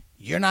know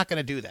you're not going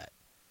to do that.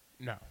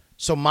 No.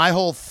 So my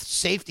whole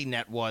safety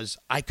net was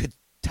I could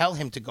tell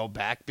him to go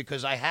back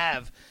because I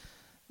have,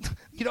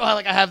 you know how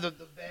like I have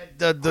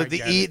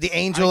the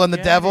angel and the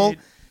devil.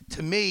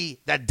 To me,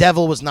 that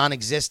devil was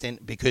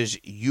non-existent because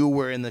you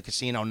were in the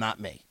casino, not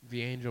me.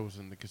 The angel was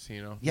in the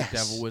casino. Yes. The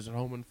devil was at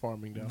home in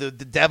Farmingdale. The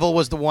devil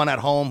was the one at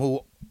home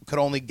who could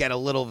only get a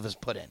little of his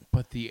put in.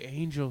 But the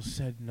angel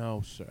said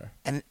no, sir.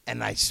 And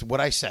what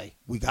I say,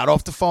 we got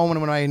off the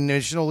phone when I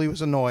initially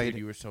was annoyed. Dude,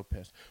 you were so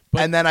pissed.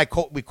 And then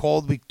we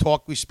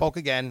talked, we spoke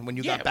again when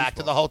you got back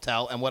to the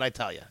hotel. And what I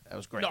tell you, that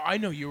was great. No, I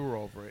know you were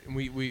over it,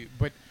 and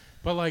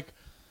but like,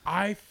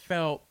 I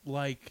feel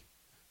like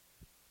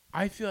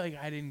I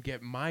didn't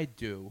get my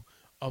due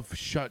of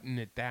shutting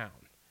it down.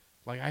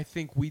 Like, I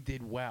think we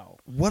did well.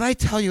 What I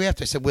tell you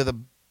after, I said, we're the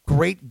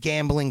great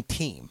gambling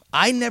team.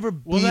 I never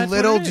that's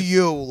belittled what it is.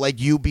 you like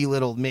you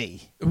belittled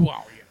me.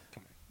 Well, yeah,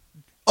 come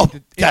on. Oh,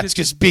 that's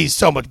just be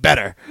so much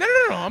better. No,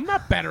 I'm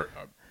not better.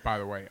 By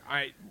the way,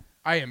 I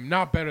am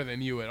not better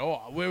than you at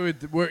all.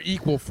 We're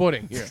equal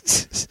footing here.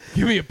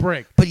 Give me a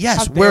break. But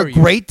yes, How we're dare a you.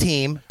 great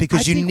team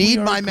because I you think we need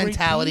are my a great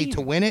mentality team.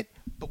 to win it,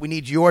 but we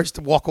need yours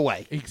to walk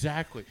away.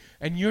 Exactly.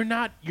 And you're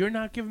not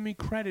giving me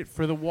credit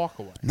for the walk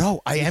away.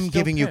 No, I You're am still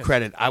giving you pissed.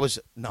 credit.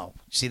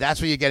 See, that's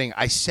what you're getting.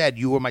 I said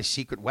you were my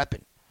secret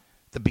weapon.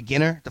 The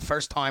beginner, the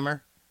first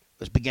timer,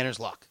 was beginner's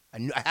luck.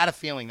 I had a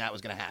feeling that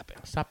was going to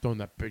happen. Stop throwing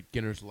that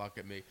beginner's luck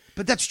at me.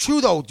 But that's true,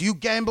 though. Do you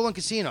gamble in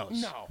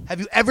casinos? No. Have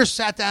you ever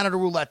sat down at a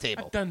roulette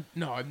table?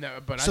 I've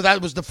never. But So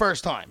that was the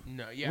first time.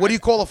 No, yeah, What do you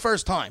call a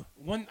first time?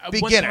 one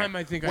Beginner. time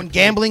I think when I played-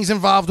 gambling's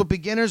involved with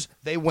beginners,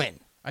 they win.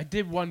 I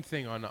did one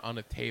thing on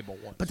a table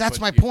once. But that's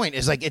my you- point.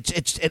 Is like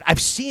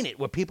I've seen it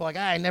where people are like,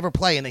 I never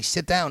play, and they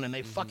sit down and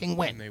they fucking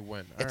win. And they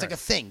win. It's All like right. a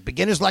thing.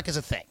 Beginner's luck is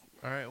a thing.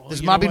 All right. Well, There's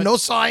you know probably what? no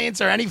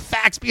science or any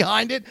facts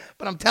behind it,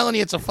 but I'm telling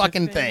you, it's a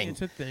fucking thing.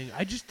 It's a thing.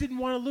 I just didn't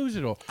want to lose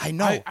it all. I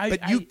know,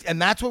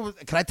 and that's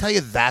what. Can I tell you?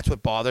 That's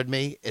what bothered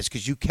me is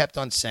because you kept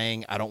on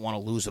saying I don't want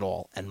to lose it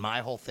all, and my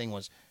whole thing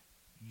was,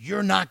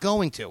 you're not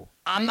going to.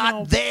 I'm I know.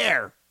 not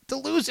there to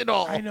lose it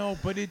all. I know,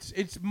 but it's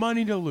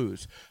money to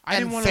lose. I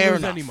And didn't want to fair lose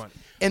enough. any money.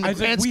 In the I was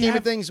like, grand we scheme of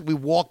have- things, we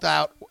walked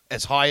out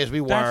as high as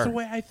we were. That's the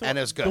way I thought. and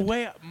it was good. The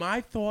way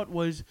my thought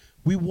was,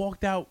 we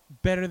walked out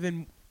better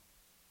than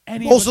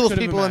any. Most of us those could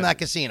have people in that imagined.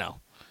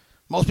 casino,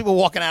 most people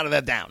walking out of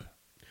there down,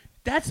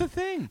 That's the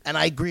thing. and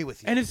I agree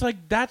with you. And it's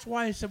like that's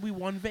why I said we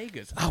won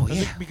Vegas. Oh I was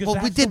yeah, like, because well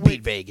we that's the did way-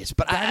 beat Vegas,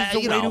 but That is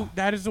the you way know,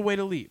 that is the way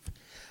to leave.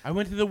 I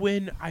went to the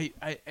win. I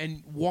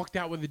and walked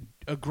out with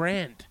a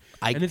grand.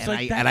 And it's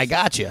like I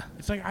got you.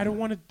 It's like I don't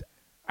want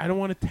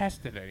to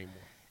test it anymore.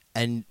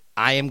 And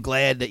I am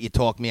glad that you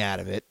talked me out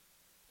of it,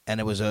 and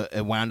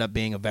it wound up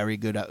being a very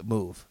good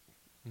move,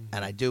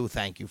 and I do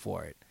thank you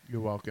for it.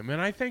 You're welcome, and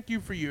I thank you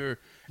for your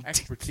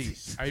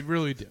expertise. I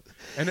really do.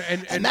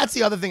 And that's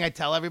the other thing I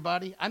tell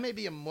everybody. I may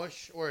be a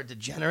mush or a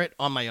degenerate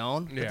on my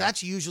own, Yeah. but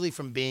that's usually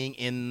from being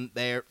in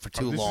there for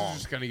too this long. is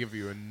just gonna give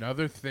you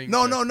another thing.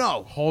 No, to no,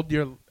 no. Hold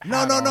your No,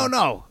 hat no, no, on.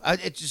 no.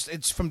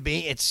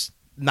 It's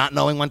not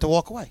knowing when to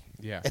walk away.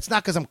 Yeah. It's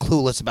not because I'm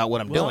clueless about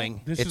what I'm Well,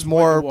 doing. this It's is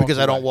more when to walk because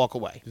I don't away. walk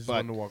away. This is But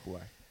when to walk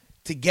away,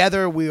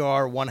 together we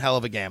are one hell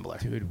of a gambler.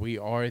 dude. We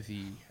are a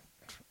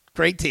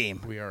Great team.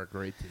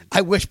 great team.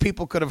 I wish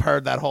people could have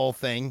heard that whole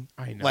thing,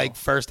 I know. like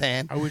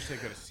firsthand. I wish they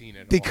could have seen it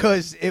all.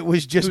 Because it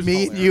was just was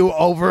me and you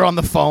over on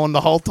the phone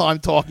the whole time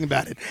talking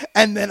about it.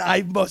 And then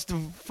I must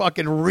have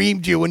fucking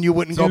reamed you when you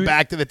wouldn't go Dude.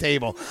 back to the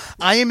table.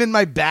 I am in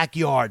my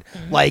backyard,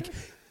 like,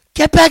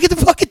 get back at the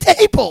fucking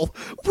table.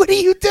 What are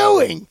you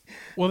doing?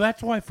 Well,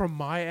 that's why from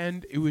my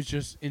end, it was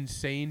just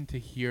insane to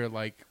hear,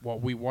 like, well,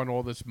 we won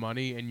all this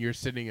money, and you're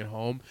sitting at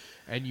home,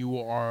 and you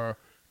are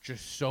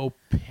just so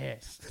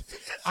pissed.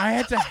 I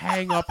had to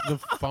hang up the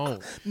phone.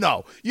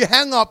 No, you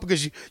hung up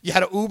because you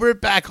had to Uber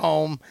it back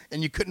home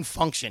and you couldn't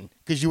function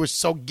because you were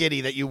so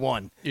giddy that you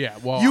won. Yeah,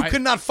 well, You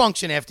could not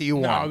function after you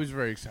No, won. I was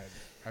very excited.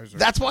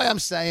 That's why I'm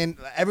saying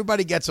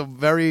everybody gets a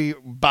very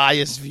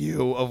biased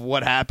view of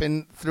what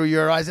happened through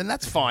your eyes, and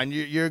that's fine.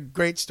 You're a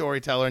great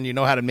storyteller, and you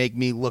know how to make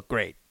me look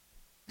great.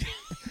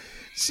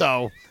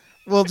 So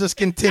we'll just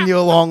continue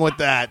along with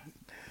that.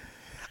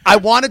 I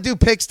want to do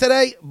picks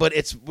today, but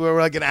we're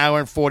like an hour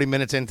and 40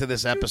 minutes into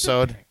this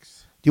episode. Do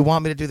you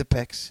want me to do the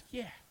picks?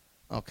 Yeah.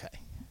 Okay.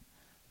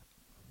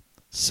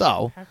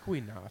 So, How could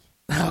we not?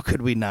 how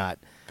could we not?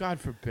 God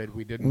forbid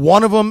we didn't.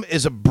 One of them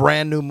is a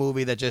brand new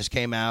movie that just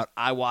came out.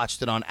 I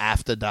watched it on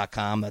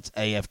AFDAH.com. That's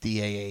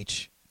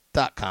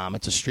AFDAH.com.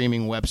 It's a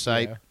streaming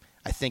website. Yeah.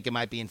 I think it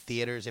might be in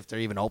theaters if they're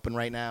even open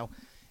right now.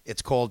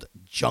 It's called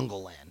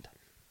Jungle Land.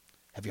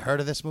 Have you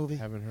heard of this movie?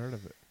 Haven't heard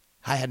of it.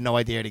 I had no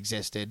idea it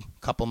existed. A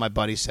couple of my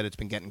buddies said it's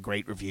been getting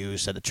great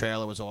reviews, said the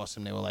trailer was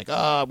awesome. They were like,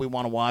 oh, we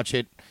want to watch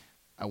it.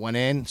 I went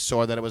in,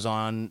 saw that it was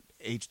on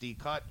HD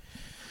cut,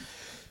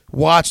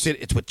 watched it.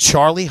 It's with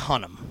Charlie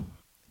Hunnam.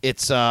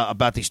 It's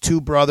about these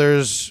two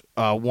brothers.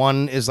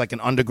 One is like an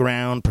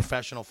underground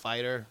professional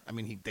fighter. I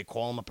mean, they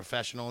call him a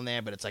professional in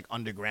there, but it's like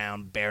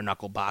underground bare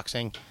knuckle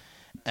boxing.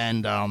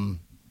 And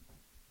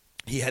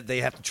they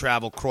have to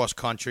travel cross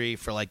country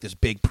for like this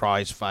big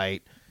prize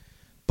fight,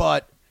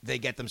 but they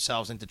get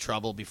themselves into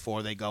trouble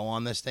before they go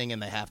on this thing,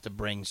 and they have to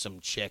bring some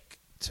chick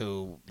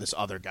to this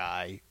other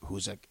guy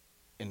who's like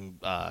in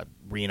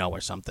Reno or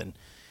something.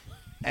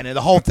 And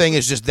the whole thing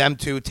is just them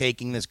two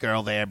taking this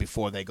girl there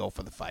before they go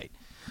for the fight.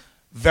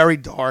 Very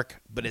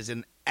dark, but is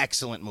an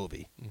excellent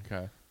movie.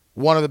 Okay.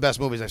 One of the best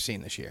movies I've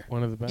seen this year.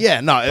 One of the best?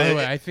 Yeah, no. By the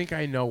way, I think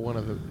I know one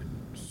of the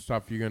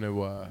stuff you're going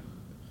to...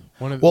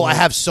 I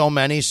have so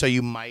many, so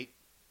you might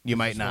not.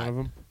 One of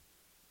them?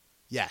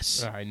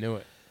 Yes. I knew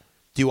it.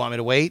 Do you want me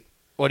to wait?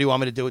 Or do you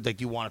want me to do it? Like,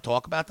 do you want to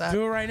talk about that?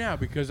 Do it right now,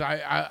 because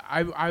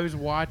I was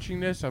watching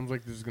this. I was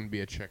like, this is going to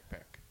be a chick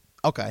pick.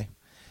 Okay.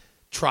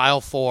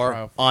 Trial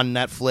 4 on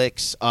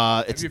Netflix.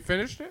 Have you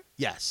finished it?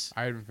 Yes.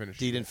 I haven't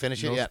finished it. You didn't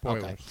finish it No yet?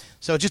 spoilers. Okay.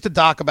 So just a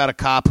doc about a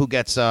cop who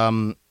gets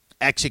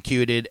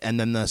executed, and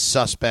then the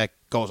suspect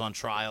goes on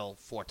trial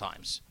 4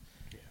 times.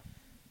 Yeah.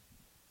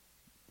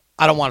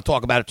 I don't want to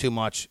talk about it too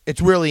much.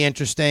 It's really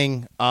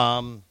interesting,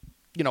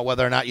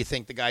 whether or not you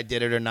think the guy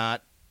did it or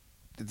not.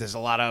 There's a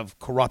lot of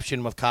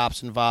corruption with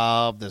cops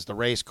involved. There's the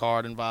race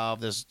card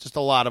involved. There's just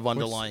a lot of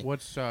underlying.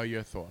 What's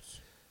your thoughts?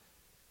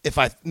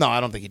 No, I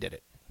don't think he did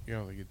it. You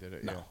don't think he did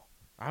it? No. Yeah.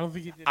 I don't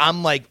think he did it.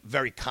 I'm like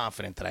very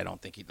confident that I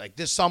don't think he like.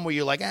 There's some where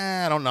you're like,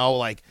 I don't know.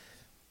 Like,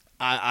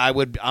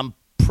 I'm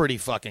pretty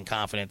fucking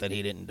confident that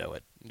he didn't do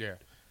it. Yeah,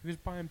 he was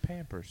buying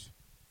Pampers.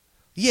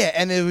 Yeah,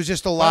 and it was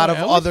just a lot of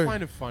I other. always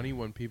find it funny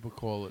when people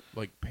call it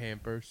like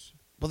Pampers.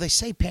 Well, they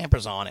say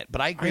Pampers on it,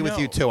 but I agree with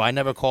you too. I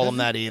never call them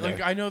that either.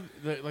 Like I know,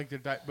 like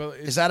but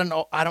is that an?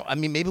 I don't. I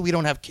mean, maybe we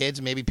don't have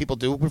kids. Maybe people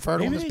do refer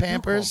to them as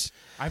Pampers.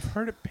 I've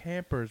heard it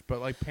Pampers,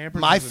 but like Pampers.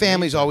 My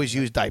family's always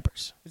used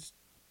diapers.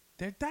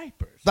 They're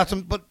diapers.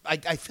 But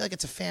I feel like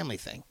it's a family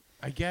thing.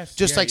 I guess.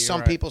 Just like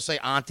some people say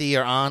auntie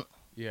or aunt.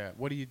 Yeah.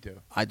 What do you do?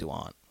 I do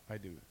aunt. I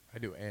do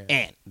aunt.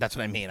 Aunt. That's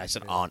what I mean. I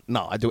said aunt.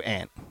 No, I do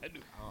aunt. I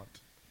do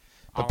aunt.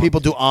 But people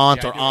do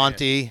aunt Yeah, or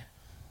auntie. Aunt.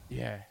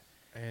 Yeah,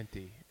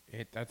 auntie.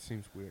 That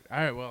seems weird. All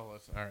right. Well,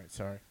 listen. All right.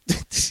 Sorry.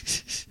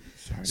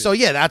 So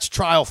yeah, that's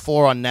Trial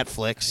 4 on I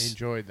Netflix.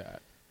 enjoyed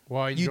that.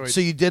 Well, I enjoyed.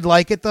 So you did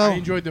like it though? I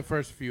enjoyed the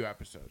first few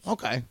episodes.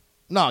 Okay.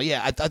 No,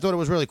 yeah, I thought it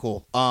was really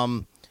cool.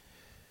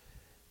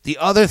 The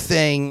other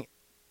thing,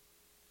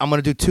 I'm going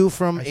to do 2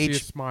 from I see a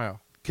smile.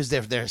 because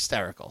they're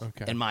hysterical,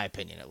 Okay. in my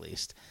opinion at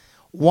least.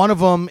 One of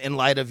them, In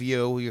Light of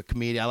You, your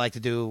comedian. I like to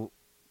do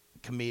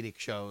comedic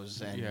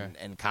shows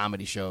and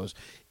comedy shows.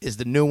 Is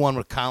the new one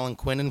with Colin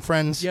Quinn and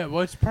friends? Yeah,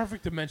 well, it's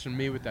perfect to mention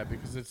me with that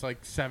because it's like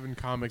 7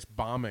 comics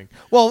bombing.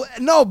 Well,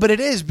 no, but it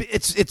is.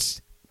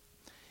 It's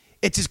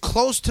as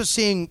close to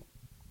seeing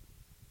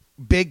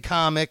big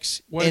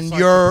comics What it's in like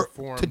your to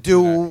perform to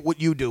do today.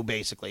 what you do,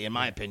 basically. In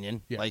my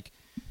opinion, Yeah. like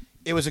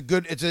it was a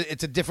good.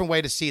 It's a different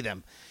way to see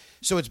them.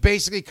 So it's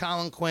basically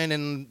Colin Quinn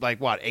and like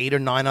what 8 or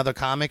 9 other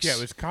comics. Yeah,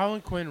 it was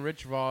Colin Quinn,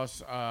 Rich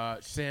Voss,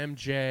 Sam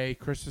J,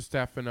 Chris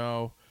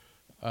Stefano,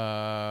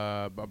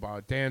 Dan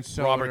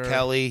Soder, Robert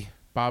Kelly.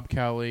 Bob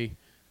Kelly.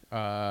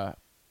 There's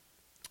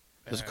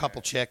a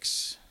couple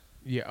chicks.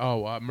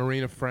 Yeah.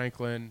 Marina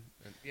Franklin.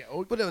 Yeah.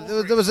 But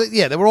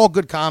they were all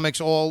good comics,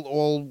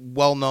 all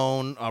well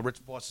known. Rich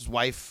Voss's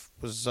wife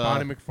was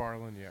Bonnie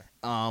McFarlane.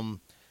 Yeah.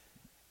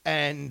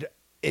 and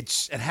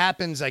it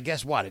happens. I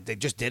guess what they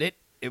just did it.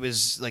 It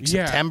was like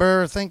Yeah.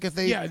 September, I think. If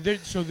they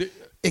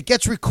it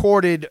gets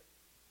recorded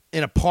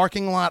in a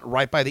parking lot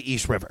right by the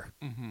East River,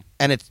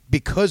 and it's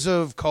because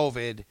of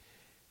COVID.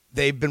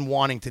 They've been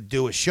wanting to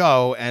do a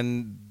show,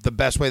 and the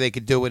best way they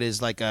could do it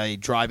is like a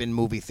drive-in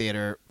movie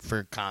theater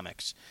for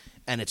comics,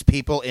 and it's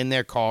people in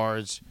their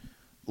cars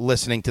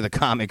listening to the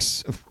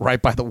comics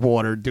right by the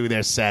water do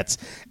their sets,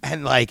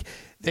 and like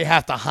they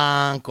have to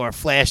honk or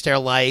flash their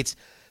lights,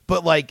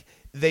 but like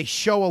they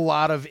show a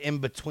lot of in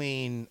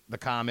between the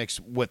comics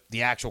with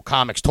the actual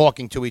comics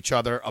talking to each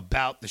other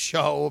about the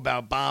show,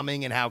 about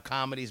bombing and how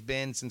comedy's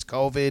been since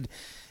COVID,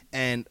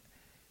 and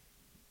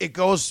it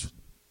goes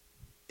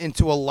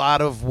into a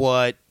lot of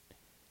what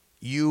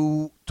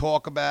you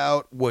talk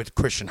about, what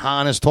Christian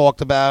Hahn has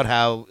talked about,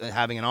 how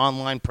having an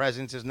online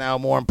presence is now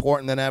more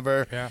important than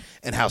ever,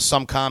 and how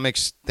some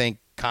comics think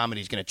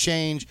comedy's going to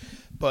change.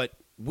 But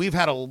we've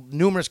had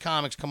numerous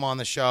comics come on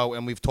the show,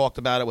 and we've talked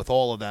about it with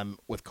all of them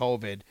with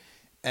COVID.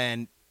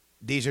 And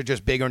these are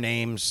just bigger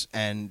names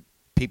and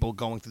people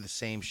going through the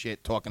same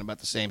shit, talking about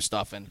the same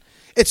stuff. And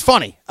it's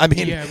funny. I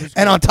mean,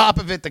 and on top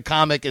of it, the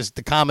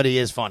comedy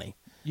is funny.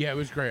 Yeah, it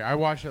was great. I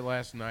watched it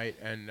last night,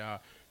 and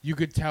you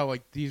could tell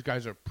like these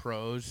guys are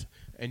pros,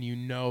 and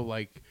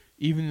like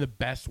even the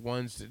best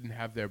ones didn't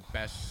have their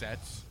best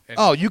sets.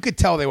 And you could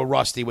tell they were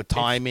rusty with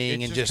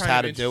timing and just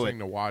how to do it.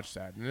 To watch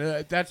that,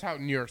 and that's how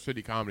New York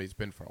City comedy's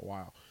been for a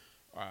while.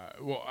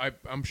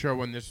 I'm sure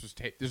when this was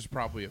this is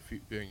probably a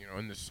few,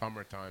 in the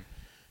summertime.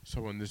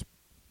 So when this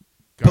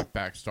got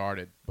back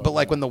started. But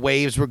like when the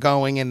waves were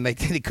going and they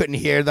couldn't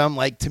hear them,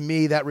 like to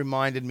me that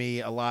reminded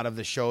me a lot of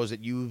the shows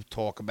that you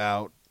talk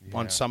about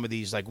on some of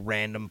these like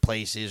random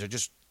places or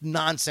just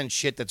nonsense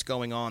shit that's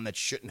going on that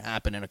shouldn't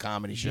happen in a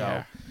comedy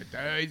show.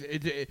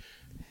 It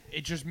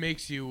just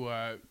makes you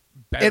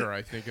better,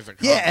 I think, as a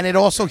comic. Yeah, and it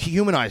also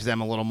humanized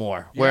them a little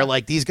more. Where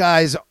like these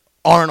guys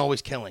aren't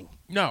always killing.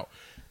 No,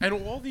 and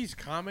all these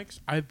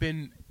comics, I've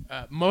been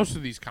most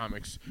of these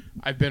comics,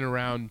 I've been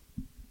around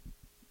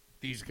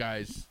these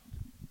guys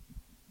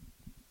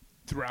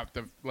throughout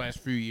the last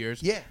few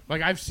years. Yeah.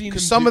 Like I've seen them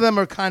Some of them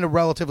are kind of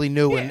relatively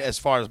new in, as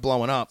far as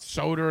blowing up.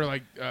 Soder,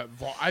 like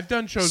I've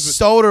done shows with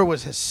Soder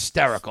was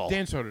hysterical.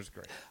 Dan Soder's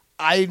great.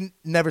 I've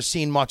never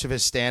seen much of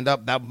his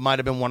stand-up. That might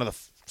have been one of the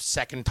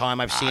second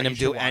time I've seen him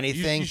do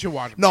anything. You should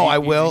watch him. No, I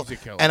will. He's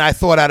a killer. And I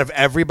thought out of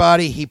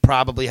everybody, he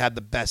probably had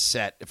the best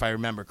set, if I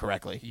remember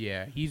correctly.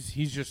 Yeah, he's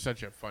just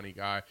such a funny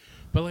guy.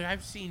 But like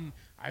I've seen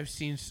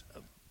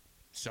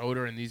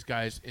Soder and these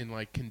guys in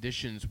like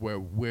conditions where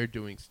we're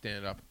doing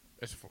stand-up.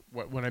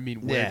 When I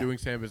mean we're doing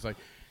stand-up is like,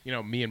 you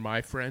know, me and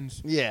my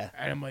friends. Yeah.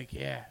 And I'm like,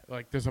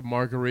 like there's a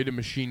margarita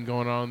machine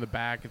going on in the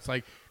back. It's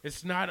like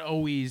it's not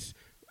always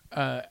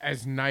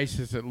as nice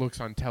as it looks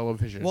on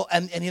television. Well,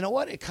 and you know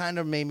what? It kind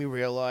of made me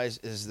realize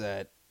is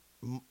that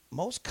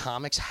most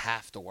comics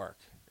have to work.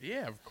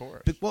 Yeah, of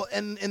course. Well,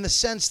 and in the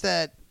sense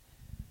that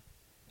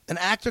an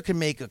actor can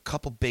make a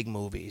couple big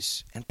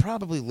movies and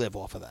probably live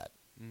off of that.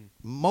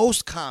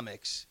 Most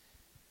comics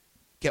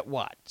get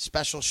what?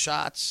 Special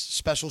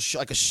shots,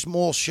 like a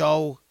small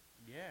show,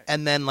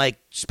 and then like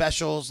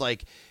specials.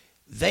 Like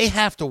they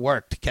have to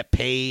work to get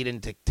paid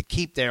and to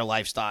keep their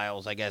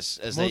lifestyles, I guess.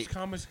 Most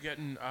comics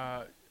getting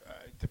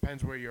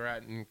depends where you're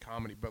at in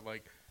comedy, but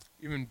like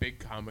even big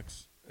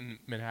comics in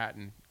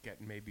Manhattan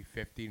getting maybe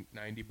 $50,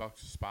 $90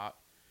 a spot.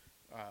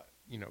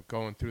 You know,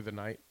 going through the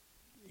night.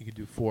 You could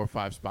do 4 or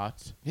 5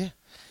 spots. Yeah.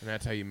 And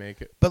that's how you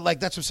make it. But, like,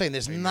 that's what I'm saying.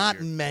 There's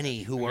not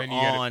many who are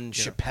on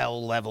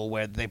Chappelle level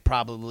where they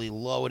probably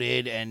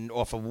loaded and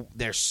off of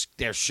their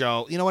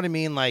show. You know what I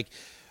mean? Like,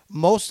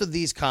 most of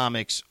these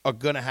comics are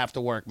going to have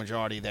to work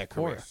majority of their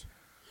career. Course.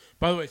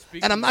 By the way,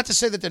 and I'm not to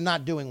say that they're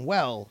not doing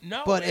well.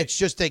 No. But it's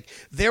just like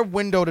their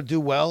window to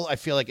do well, I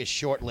feel like, is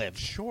short-lived.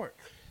 Short.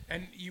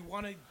 And you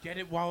want to get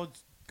it while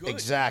it's good.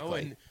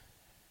 Exactly. You know?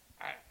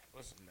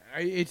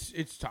 And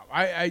it's tough.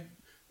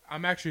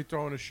 I'm actually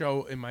throwing a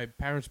show in my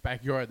parents'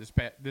 backyard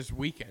this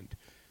weekend.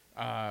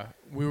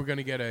 We were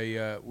gonna get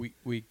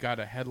we got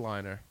a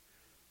headliner.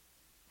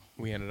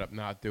 We ended up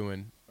not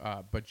doing,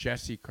 but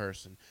Jesse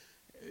Curson.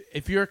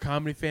 If you're a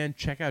comedy fan,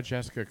 check out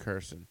Jessica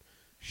Curson.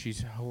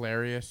 She's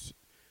hilarious.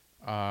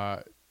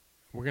 We're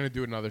gonna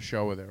do another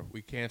show with her.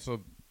 We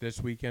canceled this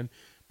weekend,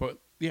 but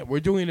yeah, we're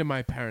doing it in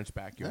my parents'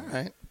 backyard. All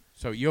right.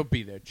 So you'll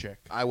be there, chick.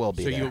 I will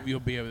be there. So you'll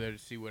be able to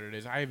see what it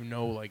is. I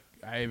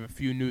have a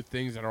few new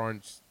things that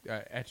aren't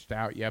etched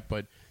out yet,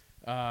 but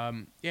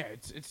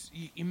it's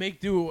you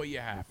make do with what you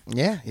have.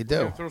 Yeah, you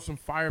do. Throw some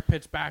fire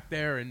pits back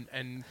there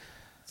and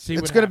see.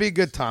 It's going to be a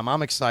good time.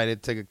 I'm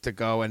excited to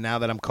go, and now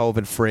that I'm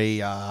COVID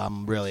free,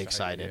 I'm really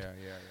excited.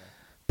 Yeah.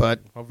 But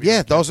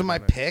those are my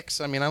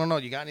picks. I mean, I don't know.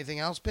 You got anything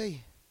else,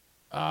 B?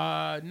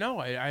 No,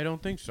 I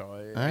don't think so.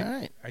 All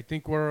right. I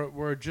think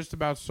we're just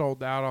about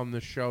sold out on the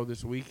show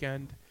this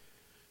weekend.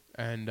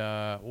 And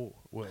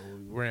we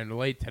ran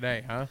late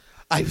today, huh?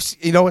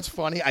 You know what's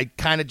funny? I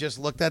kind of just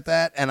looked at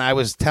that, and I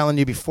was telling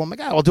you before, I'm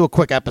like, I'll do a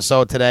quick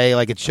episode today.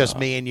 Like, it's just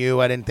me and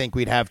you. I didn't think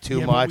we'd have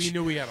too much. But we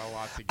knew we had a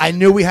lot to get. I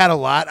knew we had a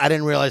lot. I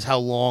didn't realize how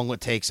long it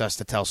takes us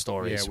to tell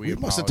stories. Yeah, we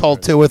must have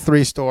told 2 or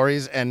 3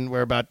 stories, and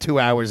we're about 2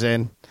 hours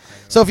in.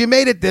 So if you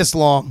made it this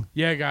long,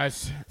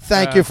 guys,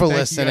 thank you for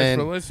listening. Thank you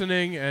guys for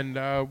listening,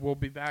 and we'll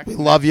be back. We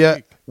love you.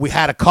 Week. We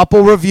had a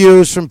couple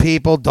reviews from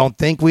people. Don't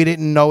think we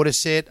didn't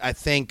notice it. I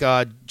think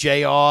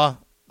JR,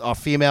 our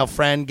female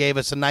friend, gave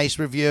us a nice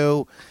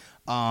review.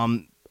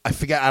 I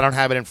forget. I don't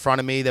have it in front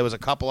of me. There was a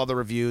couple other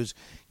reviews.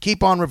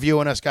 Keep on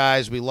reviewing us,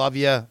 guys. We love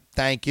you.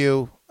 Thank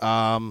you.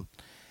 And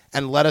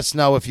let us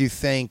know if you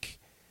think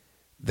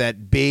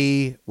that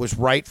B was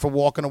right for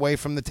walking away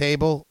from the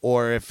table,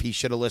 or if he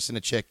should have listened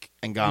to Chick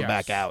and gone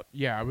back out.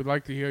 Yeah, I would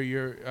like to hear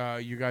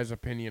you guys'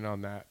 opinion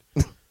on that.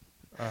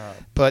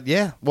 But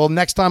yeah, well,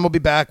 next time we'll be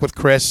back with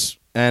Chris,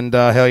 and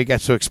he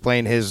gets to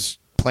explain his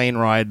plane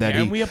ride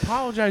and we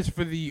apologize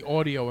for the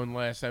audio in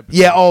last episode.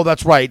 Yeah,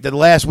 that's right. The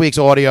last week's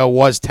audio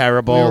was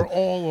terrible. We were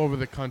all over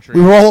the country. We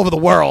were all over the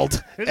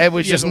world. It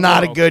was just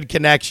not a good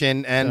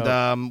connection,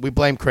 and we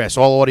blame Chris.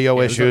 All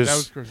audio issues. That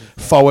was Chris's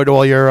fault. Forward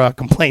all your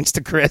complaints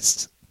to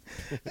Chris.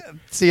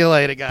 See you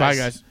later, guys. Bye,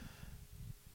 guys.